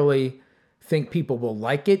necessarily think people will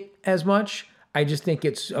like it as much. I just think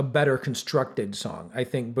it's a better constructed song. I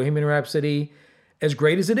think Bohemian Rhapsody, as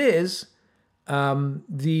great as it is,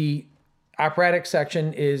 the operatic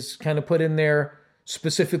section is kind of put in there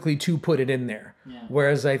specifically to put it in there. Yeah.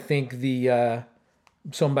 Whereas I think the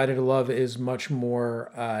Somebody to Love is much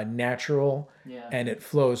more natural and it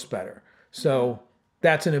flows better. So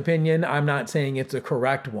that's an opinion. I'm not saying it's a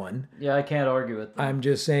correct one. Yeah, I can't argue with that. I'm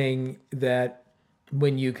just saying that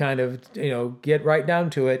when you kind of, get right down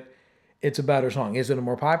to it, it's a better song. Is it a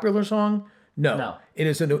more popular song? No.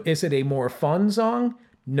 Is it a more fun song?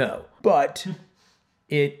 No. But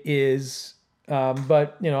it is,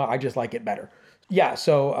 I just like it better. Yeah,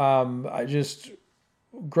 so I just,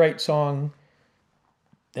 great song.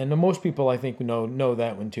 And most people, I think, know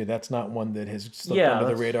that one too. That's not one that has slipped under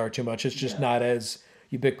the radar too much. It's just not as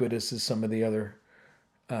ubiquitous as some of the other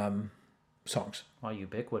songs. Well,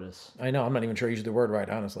 ubiquitous. I know. I'm not even sure I used the word right,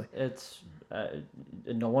 honestly. It's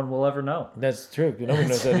no one will ever know. That's true. No one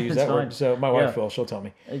knows how to use that word. So my wife will. She'll tell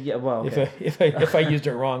me. Yeah. Well, okay. if I used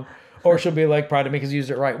it wrong, or she'll be like proud of me because I used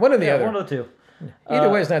it right. One or the other. One of the two. Either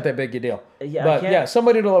way, it's not that big a deal. Yeah, but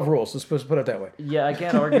somebody to love rules. Let's put it that way. Yeah, I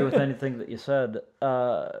can't argue with anything that you said.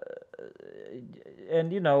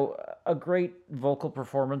 And a great vocal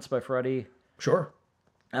performance by Freddie. Sure.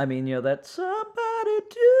 I mean, that somebody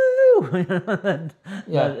do.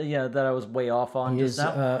 That I was way off on just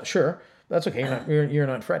now. Sure, that's okay. You're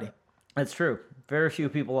not Freddie. That's true. Very few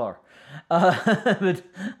people are. But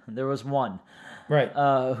there was one. Right.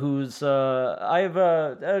 Who's I've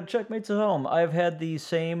checkmates at home. I've had the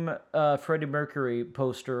same Freddie Mercury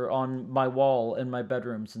poster on my wall in my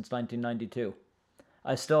bedroom since 1992.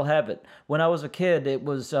 I still have it. When I was a kid, it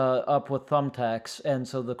was up with thumbtacks, and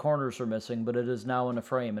so the corners are missing, but it is now in a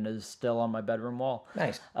frame and is still on my bedroom wall.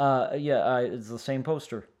 Nice. It's the same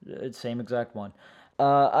poster. It's the same exact one.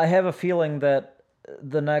 I have a feeling that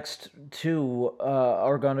the next two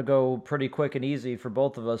are going to go pretty quick and easy for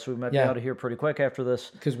both of us. We might be out of here pretty quick after this.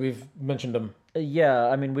 Because we've mentioned them. Yeah,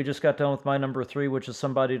 I mean, we just got done with my number 3, which is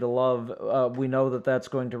Somebody to Love. We know that that's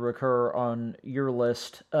going to recur on your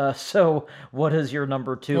list. So what is your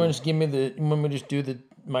number 2? You want to just give me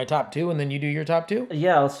my top 2 and then you do your top 2?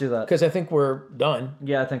 Yeah, let's do that. Because I think we're done.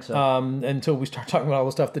 Yeah, I think so. Until we start talking about all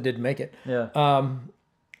the stuff that didn't make it. Yeah.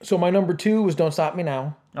 So my number 2 was Don't Stop Me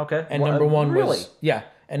Now. Okay. And number 1 was... Yeah.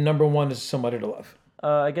 And number 1 is Somebody to Love.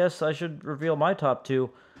 I guess I should reveal my top 2.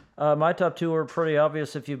 My top 2 are pretty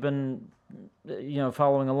obvious if you've been,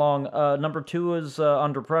 following along. Number 2 is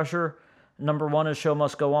Under Pressure. Number 1 is Show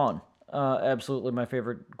Must Go On. Absolutely my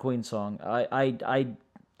favorite Queen song. I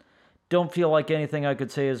don't feel like anything I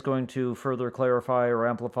could say is going to further clarify or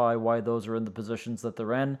amplify why those are in the positions that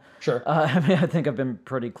they're in. Sure. I think I've been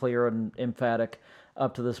pretty clear and emphatic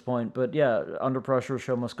up to this point. But yeah, Under Pressure,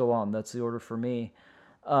 Show Must Go On. That's the order for me.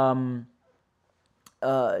 I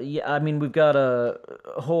mean, we've got a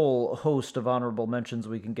whole host of honorable mentions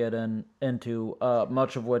we can get into,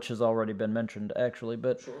 much of which has already been mentioned, actually.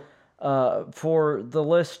 But for the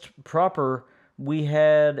list proper, we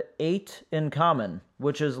had 8 in common,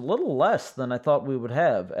 which is a little less than I thought we would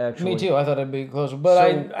have, actually. Me too. I thought it'd be closer.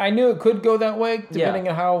 But I knew it could go that way, depending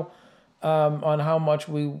on how much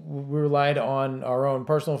we relied on our own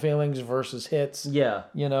personal feelings versus hits. Yeah.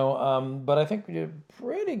 But I think we did a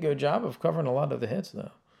pretty good job of covering a lot of the hits,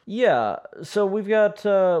 though. Yeah. So we've got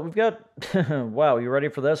wow, you ready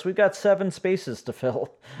for this? We've got 7 spaces to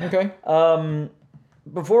fill. Okay.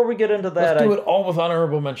 Before we get into that, let's do it all with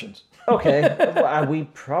honorable mentions. Okay. We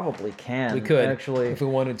probably can. We could, actually, if we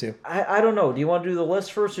wanted to. I don't know. Do you want to do the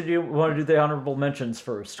list first, or do you want to do the honorable mentions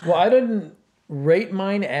first? Well, I didn't rate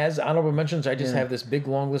mine as honorable mentions. I just have this big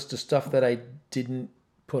long list of stuff that I didn't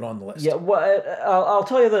put on the list. Yeah, well, I'll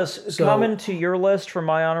tell you this. Common to your list for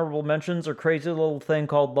my honorable mentions are Crazy Little Thing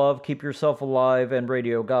Called Love, Keep Yourself Alive, and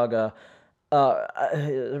Radio Gaga.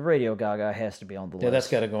 Radio Gaga has to be on the list. Yeah, that's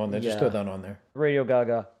got to go on there. Just throw that on there. Radio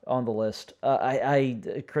Gaga on the list.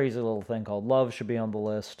 Crazy Little Thing Called Love should be on the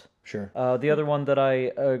list. Sure. The other one that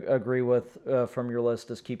I agree with from your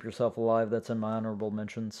list is Keep Yourself Alive. That's in my honorable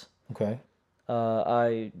mentions. Okay.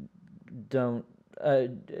 I don't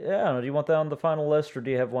know. Do you want that on the final list, or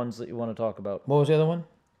do you have ones that you want to talk about? What was the other one?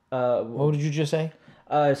 What did you just say?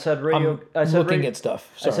 I said radio. At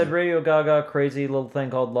stuff. Sorry. I said Radio Gaga, Crazy Little Thing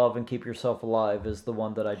Called Love, and Keep Yourself Alive is the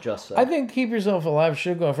one that I just said. I think Keep Yourself Alive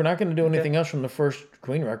should go. If we're not going to do anything else from the first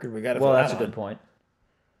Queen record, we got to. Well, that's a good point.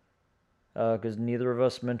 Because neither of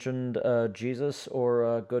us mentioned Jesus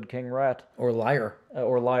or Good King Rat. Or Liar.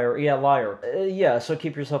 Or Liar. Yeah, Liar. So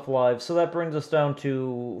Keep Yourself Alive. So that brings us down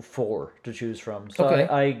to 4 to choose from. So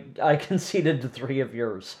okay. I conceded to 3 of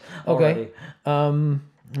yours already. Okay.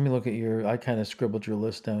 Let me look at I kind of scribbled your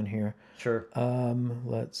list down here. Sure.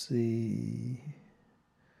 Let's see.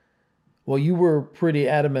 Well, you were pretty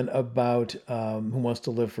adamant about Who Wants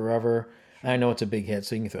to Live Forever. I know it's a big hit,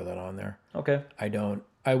 so you can throw that on there. Okay.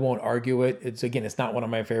 I won't argue it. It's not one of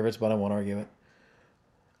my favorites, but I won't argue it.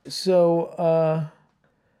 So,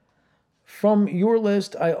 from your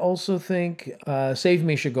list, I also think Save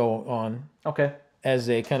Me should go on. Okay. As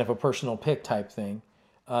a kind of a personal pick type thing.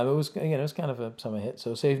 It was kind of a hit.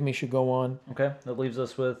 So Save Me should go on. Okay. That leaves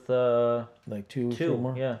us with like 2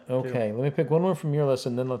 more. Yeah. Okay. 2. Let me pick one more from your list,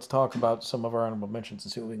 and then let's talk about some of our honorable mentions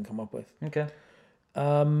and see what we can come up with. Okay.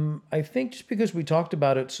 I think just because we talked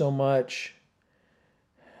about it so much,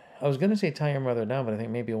 I was going to say Tie Your Mother Down, but I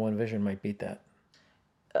think maybe One Vision might beat that.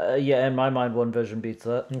 Yeah, in my mind, One Vision beats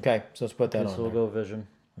that. Okay, so let's put that on So we'll there. go Vision.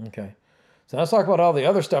 Okay. So let's talk about all the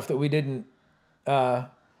other stuff that we didn't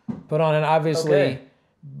put on. And obviously, Okay.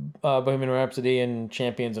 Bohemian Rhapsody and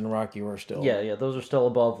Champions and Rocky were still. Yeah, those are still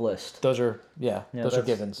above list. Those are, those are that's-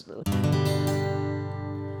 givens.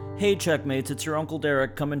 Hey, Checkmates, it's your Uncle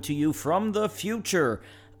Derek coming to you from the future.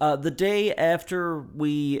 The day after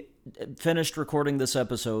we finished recording this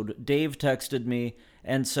episode, Dave texted me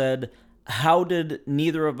and said, "How did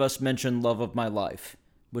neither of us mention Love of My Life?"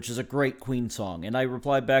 Which is a great Queen song. And I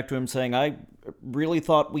replied back to him saying, I really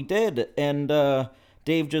thought we did. And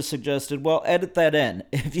Dave just suggested, well, edit that in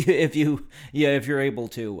if you're able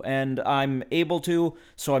to. And I'm able to,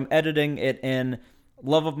 so I'm editing it in.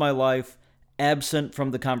 Love of My Life, absent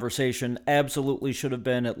from the conversation, absolutely should have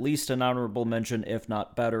been at least an honorable mention, if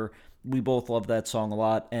not better. We both love that song a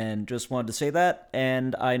lot, and just wanted to say that.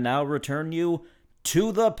 And I now return you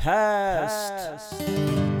to the past.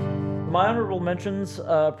 My honorable mentions,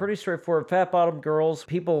 pretty straightforward. Fat Bottom Girls,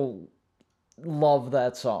 people love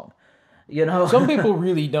that song. You know, Some people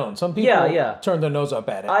really don't. Some people Yeah. turn their nose up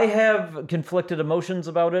at it. I have conflicted emotions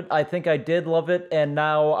about it. I think I did love it, and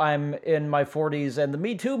now I'm in my 40s, and the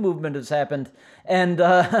Me Too movement has happened, and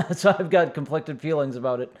so I've got conflicted feelings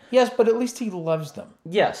about it. Yes, but at least he loves them.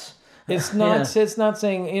 Yes. It's not. It's not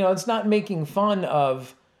saying. It's not making fun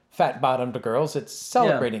of fat-bottomed girls. It's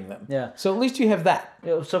celebrating them. Yeah. So at least you have that.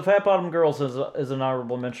 So Fat Bottom Girls is an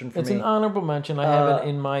honorable mention for It's me. an honorable mention. I have it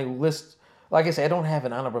in my list. Like I say, I don't have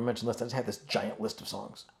an honorable mention list. I just have this giant list of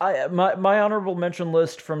songs. My honorable mention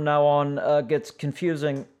list from now on gets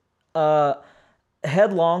confusing.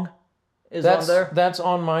 Headlong is on there. That's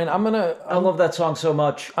on mine. I love that song so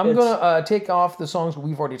much. I'm gonna take off the songs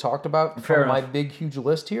we've already talked about from my big huge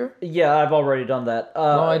list here. Yeah, I've already done that.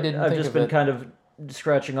 No, I didn't I've think just of been it. kind of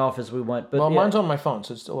scratching off as we went. But Well, yeah, mine's on my phone,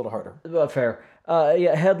 so it's a little harder. fair.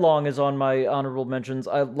 Headlong is on my honorable mentions.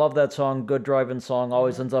 I love that song. Good driving song.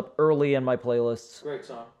 Always ends up early in my playlists. Great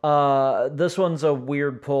song. This one's a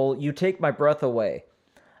weird pull. You Take My Breath Away.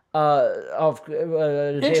 Of Day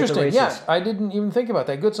of the Interesting. Races. Yeah, I didn't even think about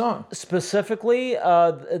that. Good song. Specifically,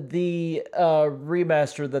 the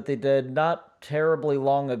remaster that they did not terribly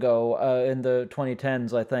long ago, in the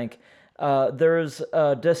 2010s, I think. There's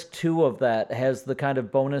disc 2 of that has the kind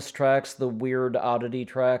of bonus tracks, the weird oddity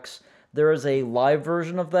tracks. There is a live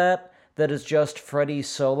version of that is just Freddie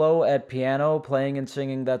solo at piano playing and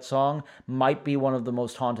singing that song. Might be one of the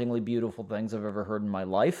most hauntingly beautiful things I've ever heard in my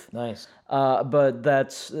life. Nice. But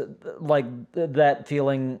that's that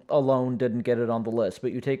feeling alone didn't get it on the list.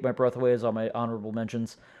 But You Take My Breath Away is on my honorable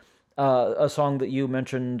mentions. A song that you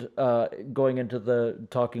mentioned going into the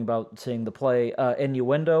talking about seeing the play,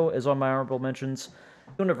 Innuendo is on my honorable mentions.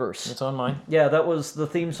 Universe. It's on mine. Yeah, that was the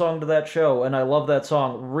theme song to that show, and I love that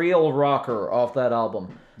song. Real rocker off that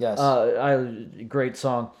album. Yes. Great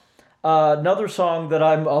song. Another song that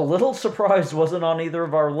I'm a little surprised wasn't on either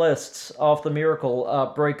of our lists off the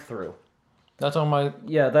Miracle, Breakthrough. That's on my.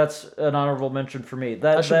 Yeah, that's an honorable mention for me.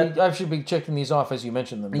 I should be checking these off as you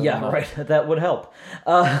mentioned them. Yeah, right. That would help.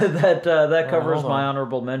 That covers hold my on.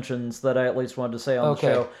 honorable mentions that I at least wanted to say on the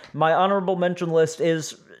show. My honorable mention list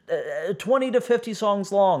is 20 to 50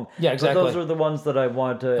 songs long. Yeah, exactly. But those are the ones that I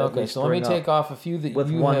wanted to. at Okay, least so let me bring take up off a few that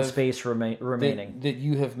with you one have space remaining. that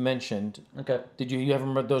you have mentioned. Okay. Did you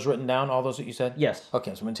have those written down? All those that you said? Yes.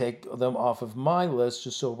 Okay, so I'm gonna take them off of my list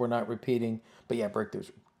just so we're not repeating. But yeah,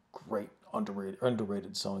 Breakthrough's great,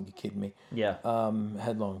 underrated song. You kidding me? Yeah.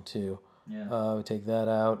 Headlong too. Yeah. We take that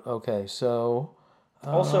out. Okay, so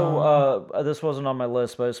Also, this wasn't on my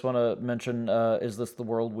list, but I just want to mention: "Is This the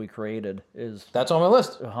World We Created?" is that's on my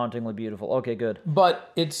list. hauntingly beautiful. Okay, good.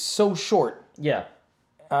 But it's so short, Yeah.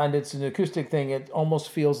 and it's an acoustic thing. It almost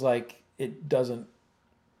feels like it doesn't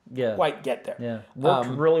Yeah. quite get there. Yeah. Worked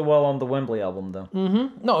really well on the Wembley album, though.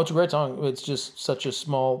 No, it's a great song. It's just such a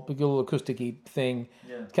small, little acoustic-y thing.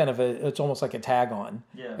 Yeah. Kind of it's almost like a tag on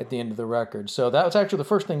Yeah. at the end of the record. So that was actually the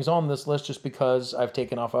first things on this list just because I've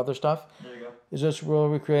taken off other stuff. There you go. Is this real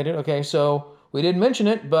recreated? Okay, so we didn't mention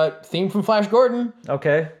it, but theme from Flash Gordon.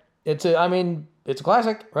 Okay. It's a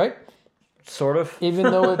classic, right? Sort of. Even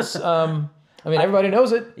though it's, everybody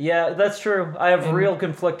knows it. Yeah, that's true. I have real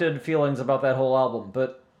conflicted feelings about that whole album,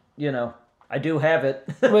 but, I do have it.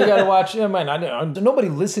 We gotta watch. Nobody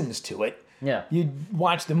listens to it. Yeah. You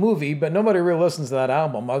watch the movie, but nobody really listens to that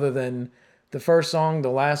album other than the first song, the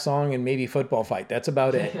last song, and maybe Football Fight. That's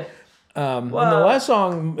about it. And the last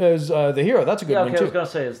song is The Hero. That's a good Yeah, one okay, I too. was going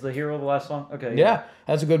to say, is The Hero the last song? Okay. Yeah,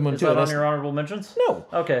 that's a good one Is too. that on your honorable mentions? No,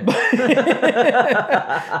 Okay. but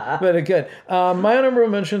good. My honorable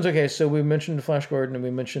mentions. Okay, so we mentioned Flash Gordon and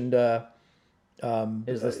we mentioned Is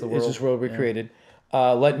This the World? Is This World Recreated?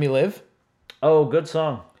 Let Me Live. Oh, good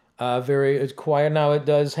song. It's quiet. Now it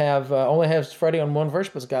does have only has Freddie on one verse,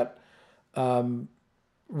 but it's got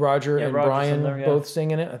Roger and Roger's Brian in there, yeah. both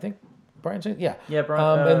singing it. I think Brian singing. Yeah. Yeah,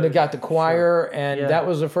 Brian. And they got the choir, sure. and Yeah. that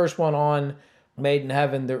was the first one on Made in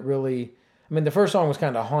Heaven that really. I mean, the first song was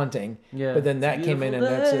kind of haunting. Yeah. But then that It's a came in, and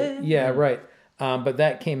beautiful that's day. it. Yeah, right. But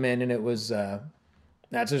that came in, and it was.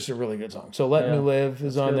 That's just a really good song. So Let Me Yeah. Live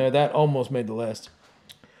is on good. there. That almost made the list.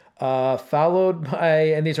 Followed by,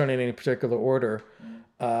 and these aren't in any particular order.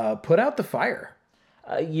 Put Out the Fire.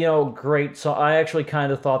 Great song. I actually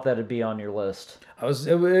kind of thought that'd be on your list. It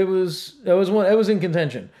was in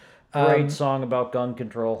contention. Great song about gun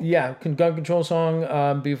control. Yeah, gun control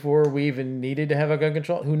song. Before we even needed to have a gun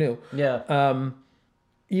control, who knew? Yeah.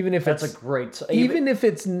 Even if That's it's a great song. even if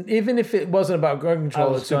it wasn't about gun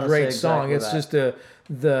control, was it's a gonna great say song. exactly It's that. just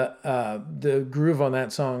the groove on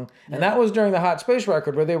that song, and that was during the Hot Space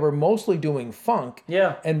record where they were mostly doing funk.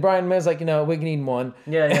 Yeah. And Brian May's like, we need one.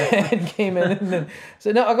 Yeah, yeah. And came in and then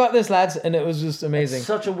said, "No, I got this, lads," and it was just amazing.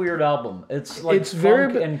 Such a weird album. It's like It's funk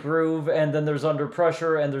very- and groove, and then there's Under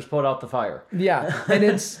Pressure, and there's Put Out the Fire. Yeah, and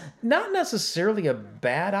it's not necessarily a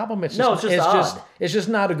bad album. It's just, No, it's just odd. it's just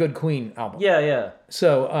not a good Queen album. Yeah, yeah.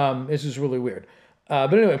 So it's just really weird.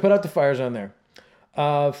 But anyway, Put Out the Fire's on there.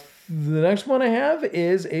 The next one I have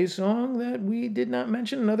is a song that we did not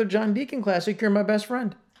mention. Another John Deacon classic, You're My Best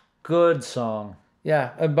Friend. Good song.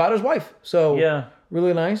 Yeah, about his wife. So Yeah.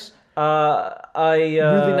 really nice. Really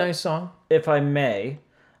Really nice song. If I may,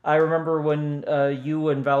 I remember when you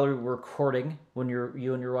and Valerie were courting, when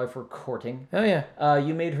you and your wife were courting. Oh yeah,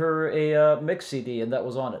 You made her a mix CD, and that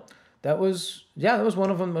was on it. that was one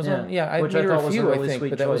of them. Was Yeah. on. Yeah, I Which made I her thought a was a few, really I think, sweet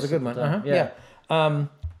but that was a choice good at one. the time. Yeah.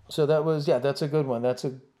 So that was that's a good one. That's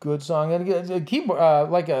a good song, and it's a keyboard,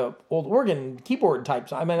 like a old organ keyboard type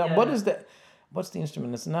song. I mean, what is that? What's the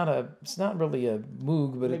instrument? It's not really a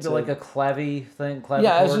moog, but Maybe it's like a clavy thing.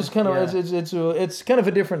 yeah. It's clavichord. just kind of Yeah. it's kind of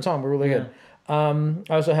a different song, but really good. I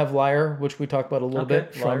also have Liar, which we talked about a little Okay,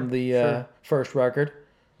 bit from Liar, the sure. first record.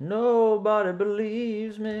 Nobody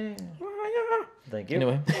believes me. Thank you.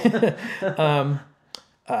 Anyway,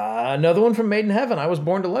 another one from Made in Heaven. I Was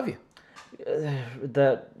Born to Love You.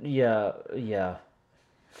 Yeah.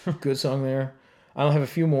 Good song there. I don't have a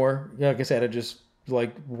few more. Like I said, I just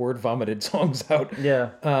like word vomited songs out. Yeah.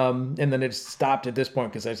 And then it stopped at this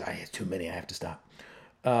point because I had too many. I have to stop.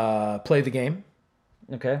 Play the Game.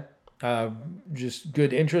 Okay. Just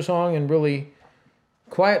good intro song and really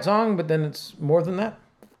quiet song, but then it's more than that.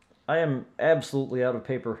 I am absolutely out of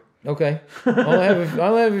paper. Okay.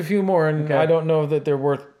 I'll have a few more, and Okay. I don't know that they're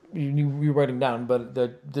worth you writing down, but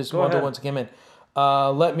this Go one of the ahead. ones that came in.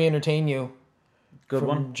 Let Me Entertain You. Good from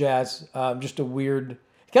one. Jazz. Just a weird,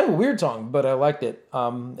 kind of a weird song, but I liked it.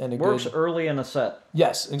 And a Works good. early in a set.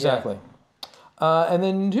 Yes, exactly. And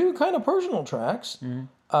then two kind of personal tracks.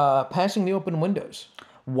 Mm-hmm. Passing the Open Windows.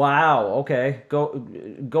 Wow. Okay.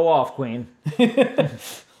 Go off, Queen.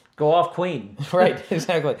 Go off, Queen. Right,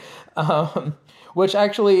 exactly. Which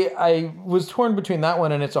actually, I was torn between that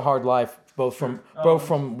one and It's a Hard Life, both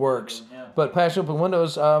from works. Yeah. But Passing Open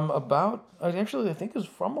Windows, about actually I think it was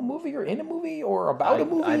from a movie or in a movie or about a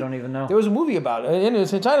movie. I don't even know. There was a movie about it, and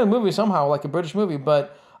it's a China movie somehow, like a British movie,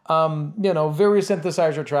 but very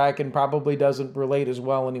synthesizer track and probably doesn't relate as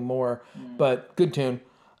well anymore. But good tune,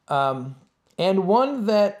 and one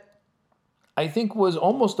that I think was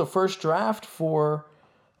almost the first draft for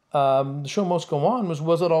The Show Must Go On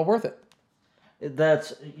was It All Worth It?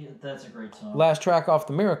 That's a great song. Last track off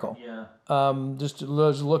The Miracle. Yeah. Just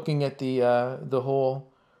was looking at the whole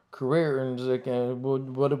career and was like,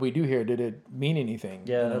 what did we do here? Did it mean anything?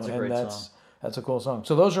 Yeah, that's a great song. That's a cool song.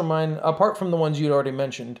 So those are mine, apart from the ones you'd already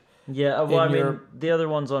mentioned. Yeah, well, I in mean, your- the other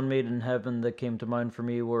ones on Made in Heaven that came to mind for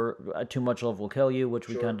me were Too Much Love Will Kill You, which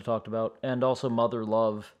we kind of talked about, and also Mother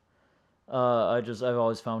Love. I've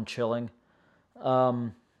always found chilling.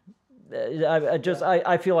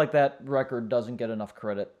 I feel like that record doesn't get enough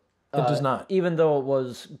credit. It does not. Even though it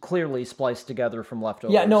was clearly spliced together from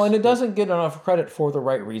leftovers. Yeah, no, and it doesn't get enough credit for the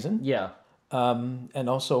right reason. Yeah. And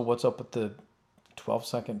also, what's up with the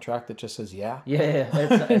 12-second track that just says "yeah"? Yeah,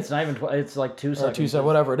 it's not even, it's like 2 seconds. 2 seconds,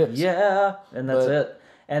 whatever it is. Yeah, and that's But- it.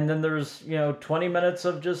 And then there's, 20 minutes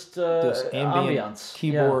of just This ambient ambience.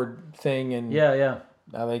 keyboard thing, and Yeah.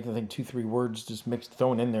 I think 2-3 words just mixed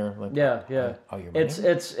thrown in there. Like, Yeah. Oh, you're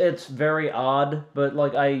It's very odd, but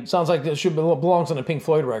like sounds like it belongs on a Pink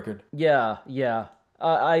Floyd record. yeah.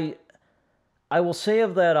 I will say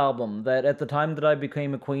of that album that at the time that I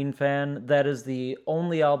became a Queen fan, that is the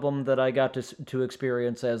only album that I got to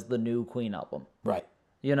experience as the new Queen album. Right.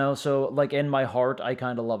 You know, so like in my heart, I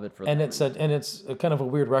kind of love it for that. And it's a kind of a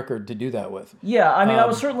weird record to do that with. Yeah, I mean, I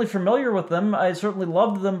was certainly familiar with them. I certainly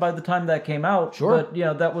loved them by the time that came out. Sure. But,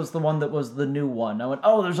 that was the one that was the new one. I went,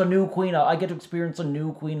 oh, there's a new Queen album. I get to experience a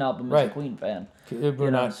new Queen album as a Queen fan.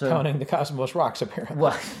 We're not counting the Cosmos Rocks, apparently.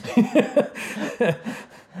 Well,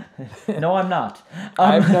 no, I'm not.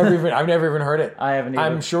 I've never even heard it. I haven't either.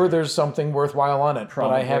 I'm sure there's something worthwhile on it,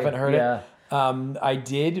 but I haven't heard it. I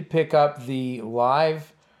did pick up the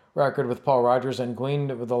live record with Paul Rodgers and Queen,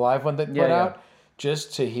 with the live one that put out,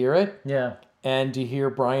 just to hear it. Yeah. And to hear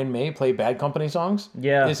Brian May play Bad Company songs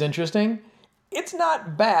is interesting. It's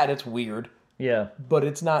not bad. It's weird. Yeah. But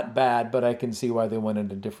it's not bad, but I can see why they went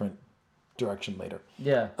in a different direction later.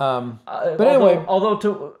 Yeah. But anyway.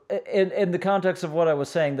 Although in the context of what I was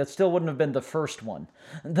saying, that still wouldn't have been the first one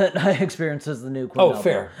that I experienced as the new Queen album.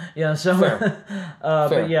 Fair. Yeah, so fair. Fair.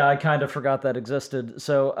 But yeah, I kind of forgot that existed.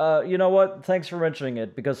 So you know what? Thanks for mentioning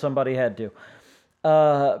it, because somebody had to.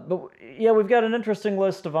 But yeah, we've got an interesting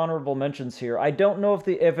list of honorable mentions here. I don't know if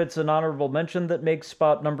it's an honorable mention that makes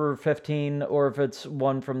spot number 15, or if it's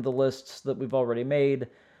one from the lists that we've already made.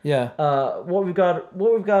 Yeah. What we've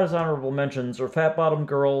got as honorable mentions are Fat Bottom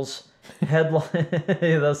Girls, Headlong.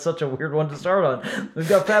 That's such a weird one to start on. We've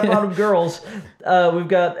got Fat Bottom Girls. We've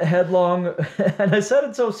got Headlong, and I said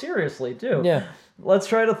it so seriously too. Yeah. Let's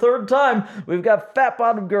try it a third time. We've got Fat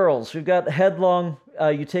Bottom Girls. We've got Headlong.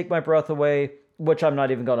 You Take My Breath Away, which I'm not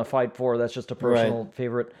even going to fight for. That's just a personal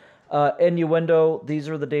favorite. Innuendo. These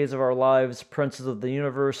Are the Days of Our Lives. Princes of the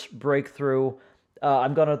Universe. Breakthrough.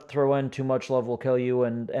 I'm going to throw in Too Much Love Will Kill You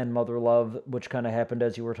and Mother Love, which kind of happened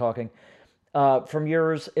as you were talking. From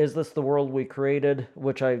yours, Is This the World We Created,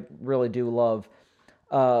 which I really do love.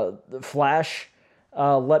 Flash,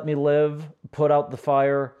 Let Me Live, Put Out the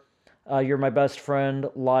Fire, You're My Best Friend,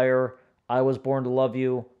 Liar, I Was Born to Love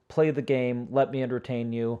You, Play the Game, Let Me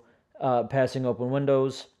Entertain You, Passing Open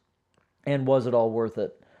Windows, and Was It All Worth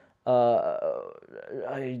It?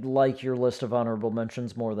 I like your list of honorable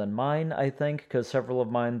mentions more than mine, I think, because several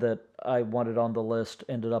of mine that I wanted on the list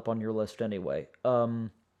ended up on your list anyway.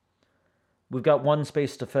 We've got one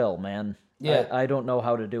space to fill, man. Yeah. I don't know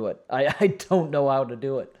how to do it. I don't know how to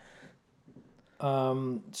do it.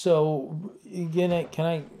 So, again, can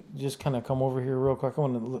I just kind of come over here real quick? I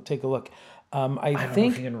want to take a look. I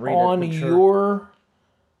think on your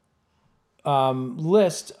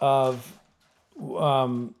list of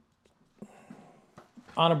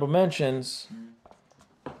honorable mentions,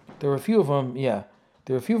 there were a few of them. Yeah,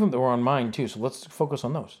 there were a few of them that were on mine too. So let's focus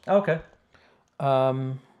on those. Okay.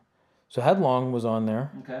 So Headlong was on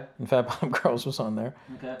there. Okay. And Fat Bottom Girls was on there.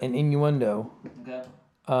 Okay. And Innuendo. Okay.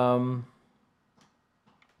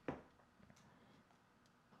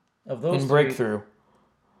 Of those and Breakthrough.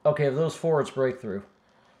 Okay, of those four, it's Breakthrough.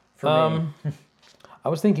 For me. I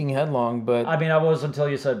was thinking Headlong, but I mean, I was until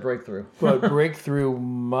you said Breakthrough. But Breakthrough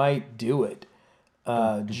might do it.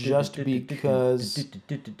 Just because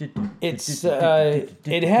it's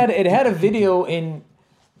it had a video in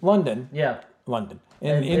London. Yeah. London.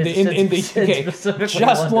 In the UK.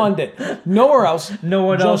 Just London. Nowhere else. No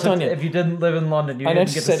one just else. Onion. If you didn't live in London, you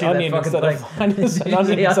didn't get to see Onion that fucking thing. I just said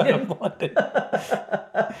Onion instead of London.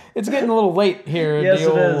 It's getting a little late here at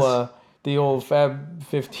the old Fab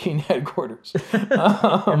 15 headquarters. In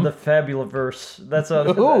the Fabulaverse.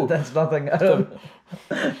 That's nothing.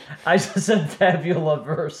 I just said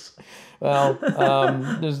Fabulaverse. Well,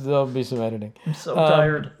 there'll be some editing. I'm so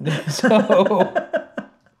tired.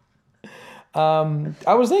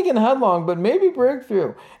 I was thinking Headlong, but maybe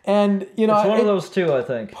Breakthrough. And, it's one of those two, I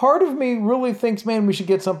think. Part of me really thinks, man, we should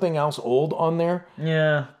get something else old on there.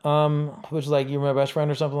 Yeah. Which is like You're My Best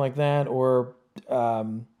Friend or something like that. Or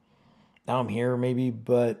Now I'm Here, maybe.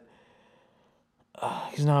 But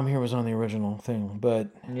because Now I'm Here was on the original thing. But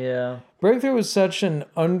yeah, Breakthrough is such an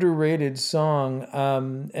underrated song.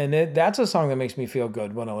 And that's a song that makes me feel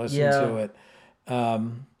good when I listen to it.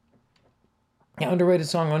 Underrated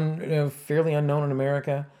song, fairly unknown in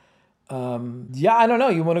America. I don't know.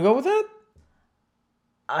 You want to go with that?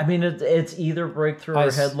 I mean, it's either Breakthrough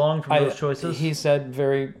or Headlong from those choices. He said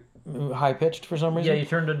very high pitched for some reason. Yeah, you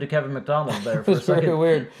turned into Kevin McDonald there for a second. Very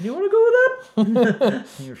weird. Do you want to go with that?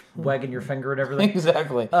 You're wagging your finger and everything.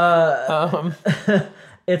 Exactly.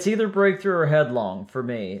 It's either Breakthrough or Headlong for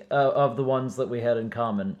me, of the ones that we had in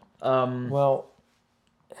common. Well,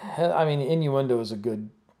 I mean, Innuendo is a good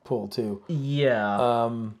pull too. Yeah.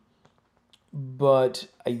 But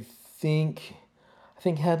I think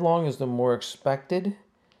Headlong is the more expected.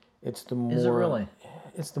 It's the more. Is it really?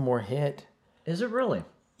 It's the more hit. Is it really?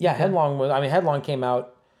 Yeah, Headlong was. I mean, Headlong came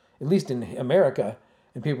out at least in America,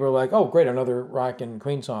 and people were like, "Oh, great, another Rock and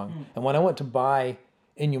Queen song." And when I went to buy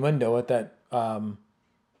Innuendo at that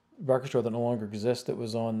record store that no longer exists that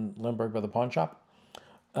was on Lindbergh by the Pawn Shop.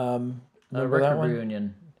 Remember Record that one?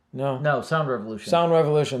 Reunion. No. No, Sound Revolution. Sound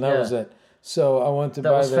Revolution, that was it. So I went to that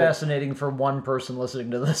buy was fascinating for one person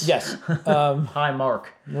listening to this. Yes. Hi,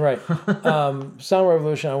 Mark. Right. Sound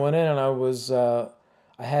Revolution, I went in and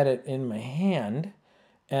I had it in my hand,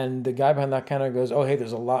 and the guy behind that counter goes, "Oh, hey,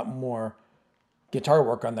 there's a lot more guitar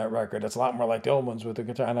work on that record. It's a lot more like the old ones with the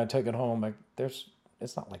guitar." And I took it home. I'm like,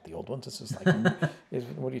 it's not like the old ones. It's just like,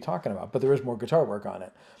 what are you talking about? But there is more guitar work on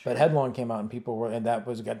it. Sure. But Headlong came out and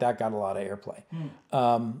that got a lot of airplay. Yeah,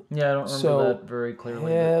 I don't remember that very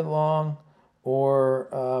clearly. Headlong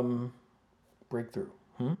or Breakthrough.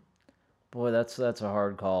 Boy, that's a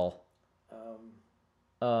hard call.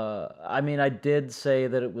 I mean, I did say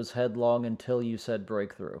that it was Headlong until you said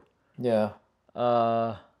Breakthrough. Yeah.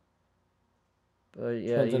 But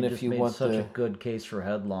yeah, you just made such a good case for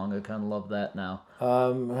Headlong. I kind of love that now.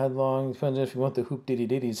 Headlong, depends if you want the hoop diddy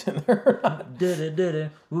diddies in there or not. Diddy,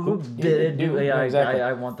 whoop diddy. Yeah, exactly.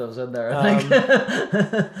 I want those in there, I think.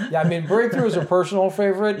 Yeah, I mean, Breakthrough is a personal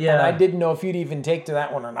favorite, and I didn't know if you'd even take to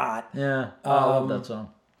that one or not. Yeah, I love that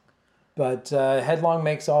song. But Headlong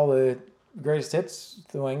makes all the greatest hits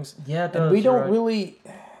things. Yeah, it does. And we don't really...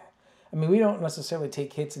 I mean, we don't necessarily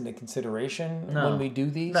take hits into consideration when we do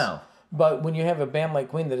these. No. But when you have a band like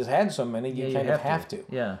Queen that has had so many, you kind of have to.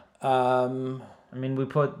 Yeah. I mean, we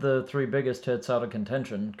put the 3 biggest hits out of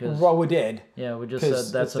contention. Well, we did. Yeah, we just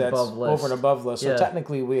said that's above list. Over and above list. So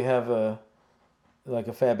technically we have a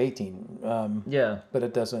Fab 18. Yeah. But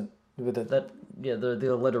it doesn't...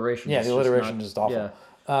 the alliteration is the alliteration is awful.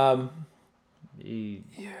 Yeah.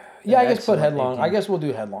 I guess put Headlong. 18. I guess we'll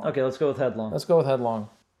do Headlong. Okay, let's go with Headlong.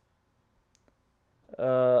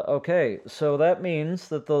 Okay, so that means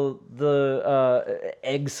that the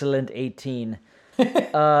excellent 18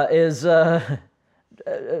 is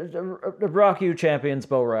Rock You Champions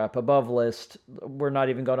Bo Rap above list. We're not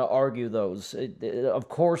even going to argue those. Of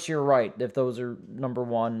course, you're right if those are number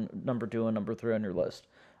 1, number 2, and number 3 on your list.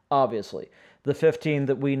 Obviously, the 15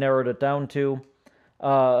 that we narrowed it down to,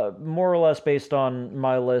 more or less based on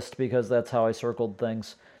my list because that's how I circled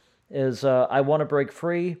things, is I Want to Break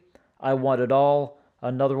Free, I Want It All,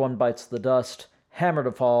 Another One Bites the Dust, Hammer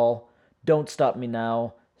to Fall, Don't Stop Me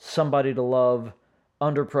Now, Somebody to Love,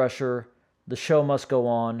 Under Pressure, The Show Must Go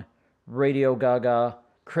On, Radio Gaga,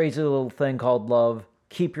 Crazy Little Thing Called Love,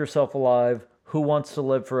 Keep Yourself Alive, Who Wants to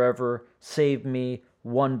Live Forever, Save Me,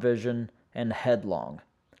 One Vision, and Headlong.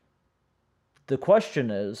 The question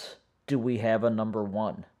is, do we have a number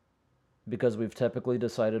 1? Because we've typically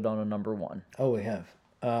decided on a number 1. Oh, we have.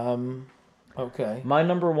 Okay. My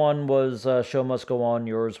number 1 was Show Must Go On.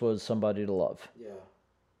 Yours was Somebody to Love. Yeah.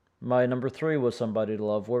 My number 3 was Somebody to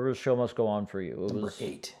Love. Where was Show Must Go On for you? It was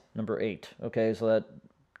 8. Number 8. Okay, so that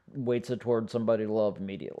weights it towards Somebody to Love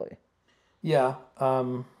immediately. Yeah.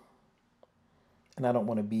 And I don't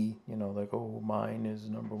want to be, like, oh, mine is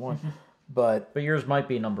number 1. But yours might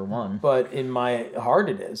be number 1. But in my heart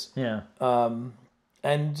it is. Yeah.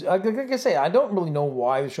 And like I say, I don't really know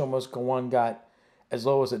why The Show Must Go On got as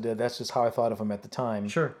low as it did. That's just how I thought of them at the time.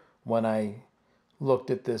 Sure. When I looked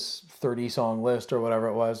at this 30-song list or whatever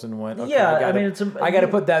it was and went, okay, yeah, I got to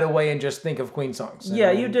put that away and just think of Queen songs.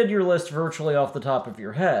 Yeah, you did your list virtually off the top of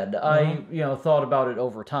your head. Mm-hmm. I, thought about it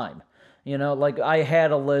over time. Like I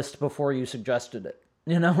had a list before you suggested it.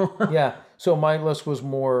 Yeah. So my list was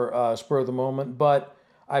more spur of the moment, but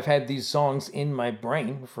I've had these songs in my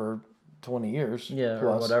brain for 20 years. Yeah,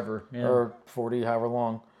 plus, or whatever. Yeah. Or 40, however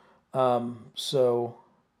long. So,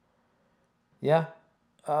 yeah.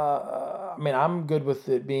 I mean, I'm good with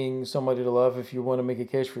it being Somebody to Love. If you want to make a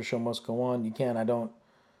case for Show Must Go On, you can. I don't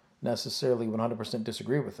necessarily 100%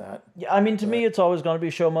 disagree with that. Yeah, I mean, to me, it's always going to be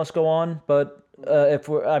Show Must Go On, but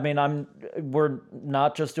we're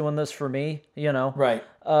not just doing this for me, Right.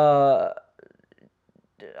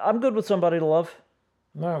 I'm good with Somebody to Love.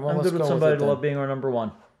 All right, well, I'm good with Somebody to Love being our number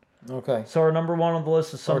 1. Okay. So our number 1 on the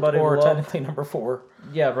list is Somebody to Love. Or technically number 4.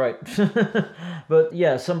 Yeah, right. But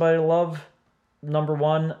yeah, Somebody to Love, number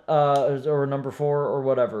 1, or number 4, or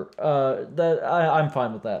whatever. I'm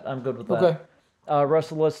fine with that. I'm good with that. Okay.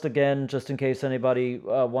 Rest of the list again, just in case anybody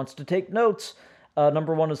wants to take notes.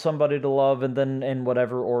 Number 1 is Somebody to Love, and then in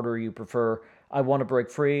whatever order you prefer. I Want to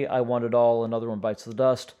Break Free, I Want It All, Another One Bites the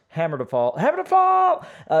Dust, Hammer to Fall,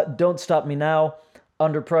 Don't Stop Me Now,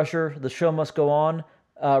 Under Pressure, The Show Must Go On,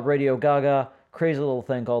 Radio Gaga, Crazy Little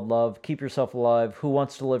Thing Called Love, Keep Yourself Alive, Who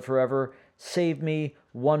Wants to Live Forever, Save Me,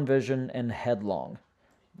 One Vision, and Headlong.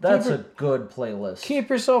 That's a good playlist. Keep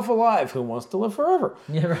Yourself Alive. Who Wants to Live Forever?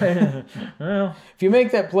 Yeah, right. Well, if you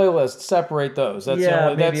make that playlist, separate those. That's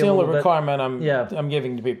the only requirement I'm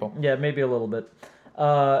giving to people. Yeah, maybe a little bit.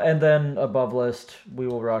 And then above list, We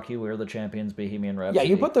Will Rock You, We're the Champions, Bohemian Rhapsody. Yeah,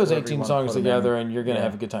 you put those 18 songs together and you're going to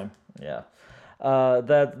have a good time. Yeah.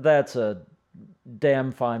 That's a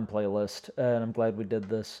damn fine playlist, and I'm glad we did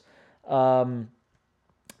this.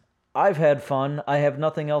 I've had fun. I have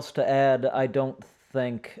nothing else to add, I don't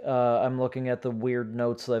think. I'm looking at the weird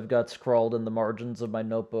notes that I've got scrawled in the margins of my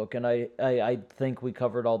notebook, and I think we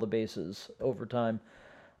covered all the bases over time.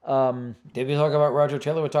 Did we talk about Roger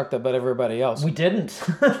Taylor? We talked about everybody else. We didn't.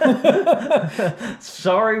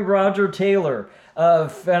 Sorry, Roger Taylor.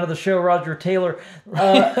 Fan of the show, Roger Taylor.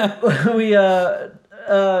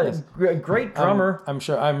 Great drummer. I'm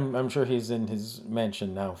sure he's in his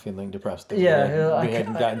mansion now, feeling depressed. That we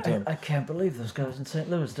hadn't gotten to him. I can't believe those guys in St.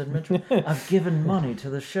 Louis didn't mention. I've given money to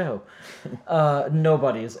the show.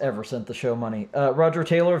 Nobody has ever sent the show money. Roger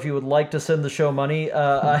Taylor, if you would like to send the show money,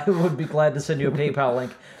 I would be glad to send you a PayPal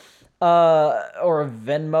link. Or a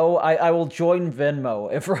Venmo. I will join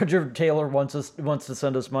Venmo if Roger Taylor wants to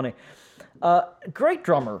send us money. Great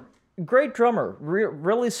drummer.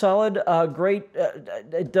 Really solid. Great.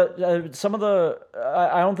 Some of the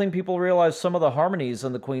I don't think people realize some of the harmonies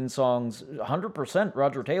in the Queen songs. 100%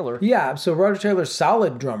 Roger Taylor. Yeah. So Roger Taylor's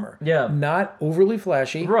solid drummer. Yeah. Not overly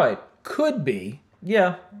flashy. Right. Could be.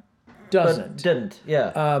 Yeah. Doesn't. But didn't.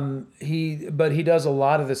 Yeah. He does a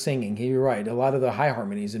lot of the singing. You're right. A lot of the high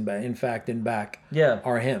harmonies in back. Yeah.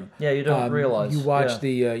 Are him. Yeah. You don't realize. You watch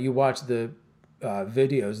the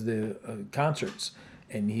videos, the concerts.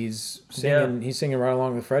 And he's singing. He's singing right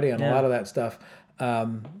along with Freddie on a lot of that stuff.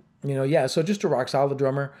 So just a rock solid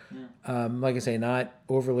drummer. Yeah. Like I say, not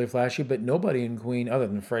overly flashy, but nobody in Queen, other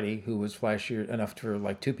than Freddie, who was flashy enough for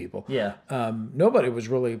like two people. Yeah. Nobody was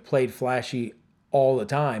really played flashy all the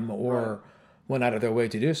time, or went out of their way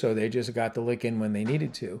to do so. They just got the lick in when they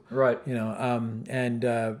needed to. Right.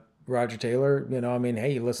 Roger Taylor.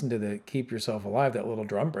 Hey, you listen to the "Keep Yourself Alive," that little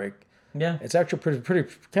drum break. Yeah. It's actually pretty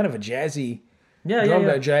kind of a jazzy.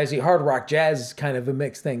 Jazzy, hard rock jazz kind of a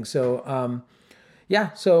mixed thing. So, you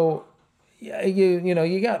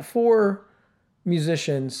got four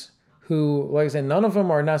musicians who, like I said, none of them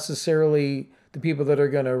are necessarily the people that are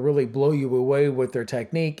going to really blow you away with their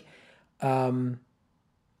technique. But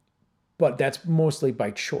that's mostly by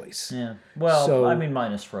choice. Yeah. Well,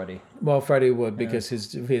 minus Freddie. Well, Freddie would because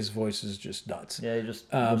his voice is just nuts. Yeah, he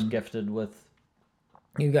just was gifted with.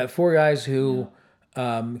 You've got four guys who.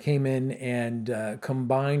 Came in and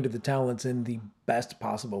combined the talents in the best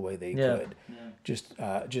possible way they could. Yeah. Just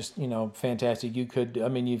fantastic. You could,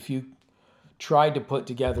 if you tried to put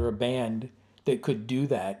together a band that could do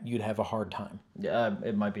that, you'd have a hard time. Yeah,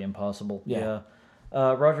 it might be impossible. Yeah.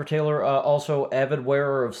 Roger Taylor, also avid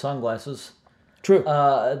wearer of sunglasses. True.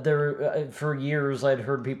 For years, I'd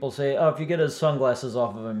heard people say, "Oh, if you get his sunglasses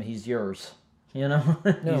off of him, he's yours." He's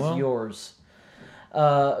yours.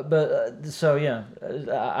 I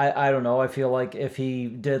don't know. I feel like if he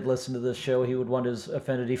did listen to this show, he would want his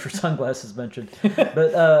affinity for sunglasses mentioned.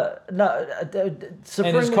 But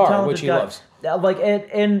and his car, which he loves.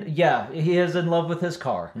 He is in love with his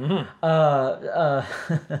car. Mm-hmm.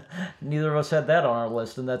 Neither of us had that on our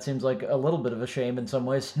list, and that seems like a little bit of a shame in some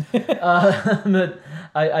ways. But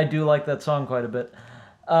I do like that song quite a bit.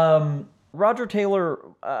 Roger Taylor,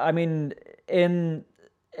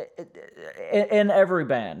 in every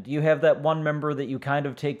band, you have that one member that you kind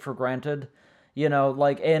of take for granted.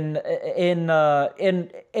 Like in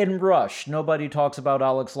Rush, nobody talks about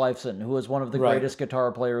Alex Lifeson, who is one of the greatest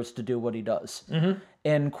guitar players to do what he does. Mm-hmm.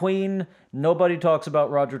 In Queen, nobody talks about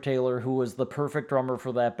Roger Taylor, who was the perfect drummer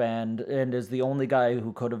for that band and is the only guy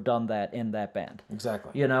who could have done that in that band.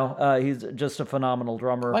 Exactly. He's just a phenomenal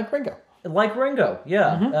drummer. Like Ringo,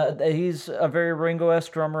 yeah. Mm-hmm. He's a very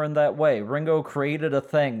Ringo-esque drummer in that way. Ringo created a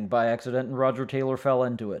thing by accident, and Roger Taylor fell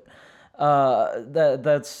into it.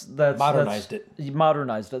 That's modernized it.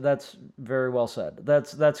 Modernized it. That's very well said.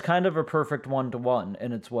 That's kind of a perfect one-to-one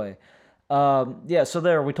in its way. So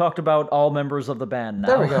there, we talked about all members of the band now.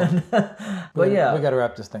 There we go. But we got to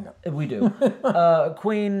wrap this thing up. We do.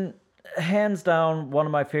 Queen, hands down, one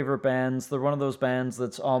of my favorite bands. They're one of those bands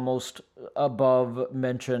that's almost above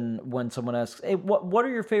mention when someone asks, "Hey, what are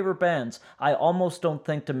your favorite bands?" I almost don't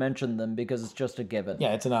think to mention them because it's just a given.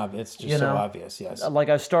 Yeah, it's just so obvious. Yes. Like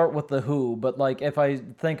I start with the Who, but like if I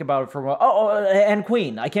think about it for a while, and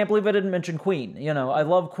Queen. I can't believe I didn't mention Queen. I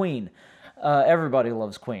love Queen. Everybody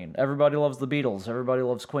loves Queen. Everybody loves the Beatles. Everybody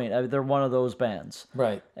loves Queen. They're one of those bands.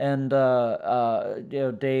 Right. And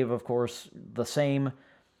Dave, of course, the same.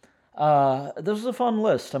 This is a fun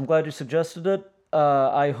list. I'm glad you suggested it.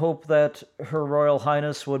 I hope that Her Royal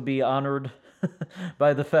Highness would be honored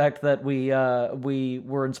by the fact that we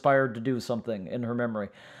were inspired to do something in her memory.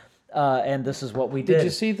 And this is what we did. Did you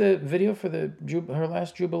see the video for her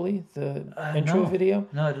last Jubilee, the intro video?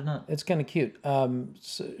 No, I did not. It's kind of cute.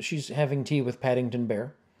 So she's having tea with Paddington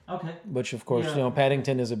Bear. Okay. Which, of course,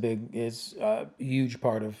 Paddington is a huge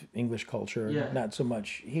part of English culture. Yeah. Not so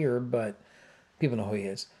much here, but people know who he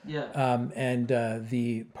is. Yeah. And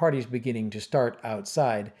the party's beginning to start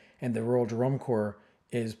outside, and the Royal Drum Corps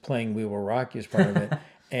is playing "We Will Rock You" as part of it.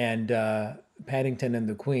 And Paddington and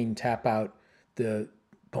the Queen tap out the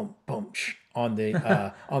boom boom shh on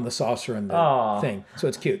the saucer and the thing. So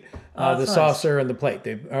it's cute. The saucer and the plate,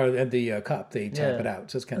 and the cup, they tap it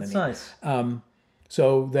out. So it's kind of neat. That's nice.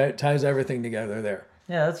 So that ties everything together there.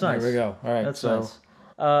 Yeah, that's nice. There we go. All right. That's nice.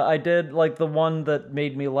 I did like the one that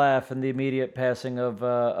made me laugh in the immediate passing of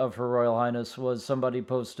Her Royal Highness was somebody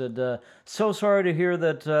posted, "So sorry to hear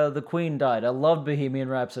that the Queen died. I loved Bohemian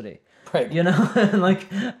Rhapsody." Right. You know,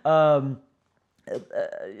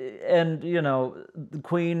 and you know, the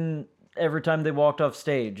Queen, every time they walked off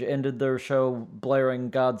stage, ended their show blaring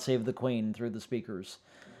 "God Save the Queen" through the speakers.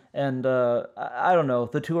 And I don't know,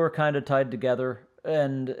 the two are kind of tied together,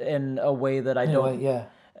 and in a way that I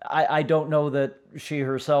don't know that she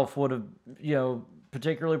herself would have,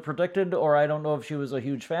 particularly predicted, or I don't know if she was a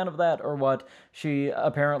huge fan of that or what. She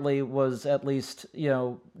apparently was at least,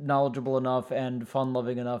 knowledgeable enough and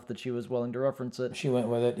fun-loving enough that she was willing to reference it. She went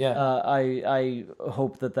with it, yeah. I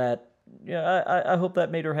hope that I hope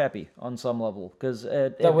that made her happy on some level, because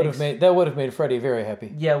that would have made Freddie very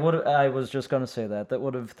happy. Yeah, I was just gonna say that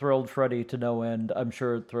would have thrilled Freddie to no end. I'm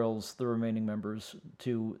sure it thrills the remaining members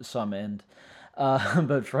to some end,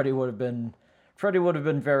 but Freddie would have been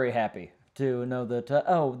very happy to know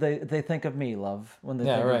that they think of me, love, when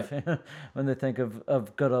they think of when they think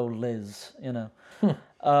of good old Liz,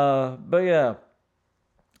 But yeah,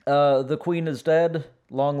 the Queen is dead.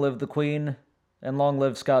 Long live the Queen. And long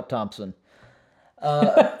live Scott Thompson.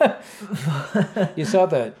 You saw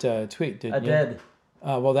that tweet, didn't you? I did.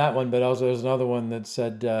 Well, that one, but also there's another one that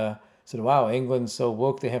said, "Wow, England's so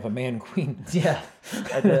woke they have a man queen." Yeah,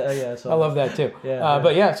 I did. I love that too. Yeah,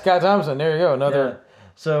 But yeah, Scott Thompson. There you go. Another. Yeah.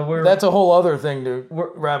 So that's a whole other thing to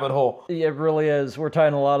rabbit hole. It really is. We're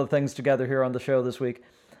tying a lot of things together here on the show this week.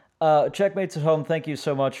 Checkmates at home, thank you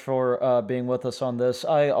so much for being with us on this.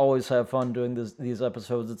 I always have fun doing these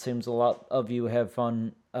episodes. It seems a lot of you have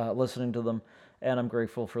fun listening to them, and I'm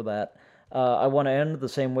grateful for that. I want to end the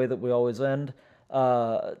same way that we always end.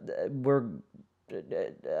 When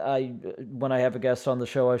I have a guest on the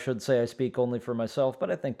show, I should say I speak only for myself,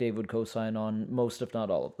 but I think Dave would co-sign on most, if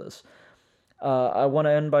not all, of this. I want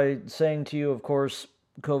to end by saying to you, of course,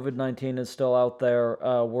 COVID-19 is still out there.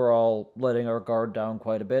 We're all letting our guard down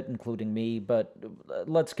quite a bit, including me, but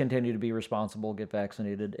let's continue to be responsible, get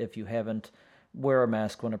vaccinated. If you haven't, wear a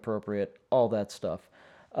mask when appropriate, all that stuff.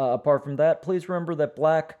 Apart from that, please remember that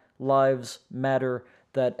Black Lives Matter,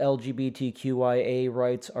 that LGBTQIA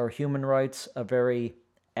rights are human rights, a very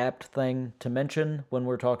apt thing to mention when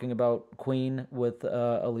we're talking about Queen with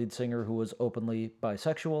a lead singer who was openly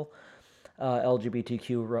bisexual.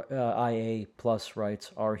 LGBTQIA plus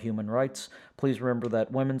rights are human rights. Please remember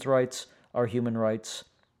that women's rights are human rights.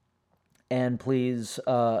 And please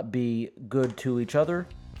be good to each other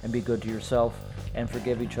and be good to yourself and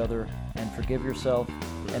forgive each other and forgive yourself.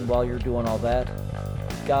 And while you're doing all that,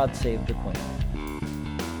 God save the Queen.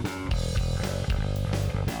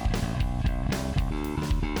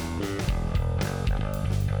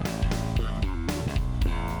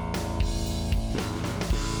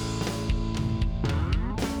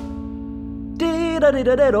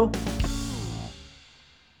 Da-da-da-da-da.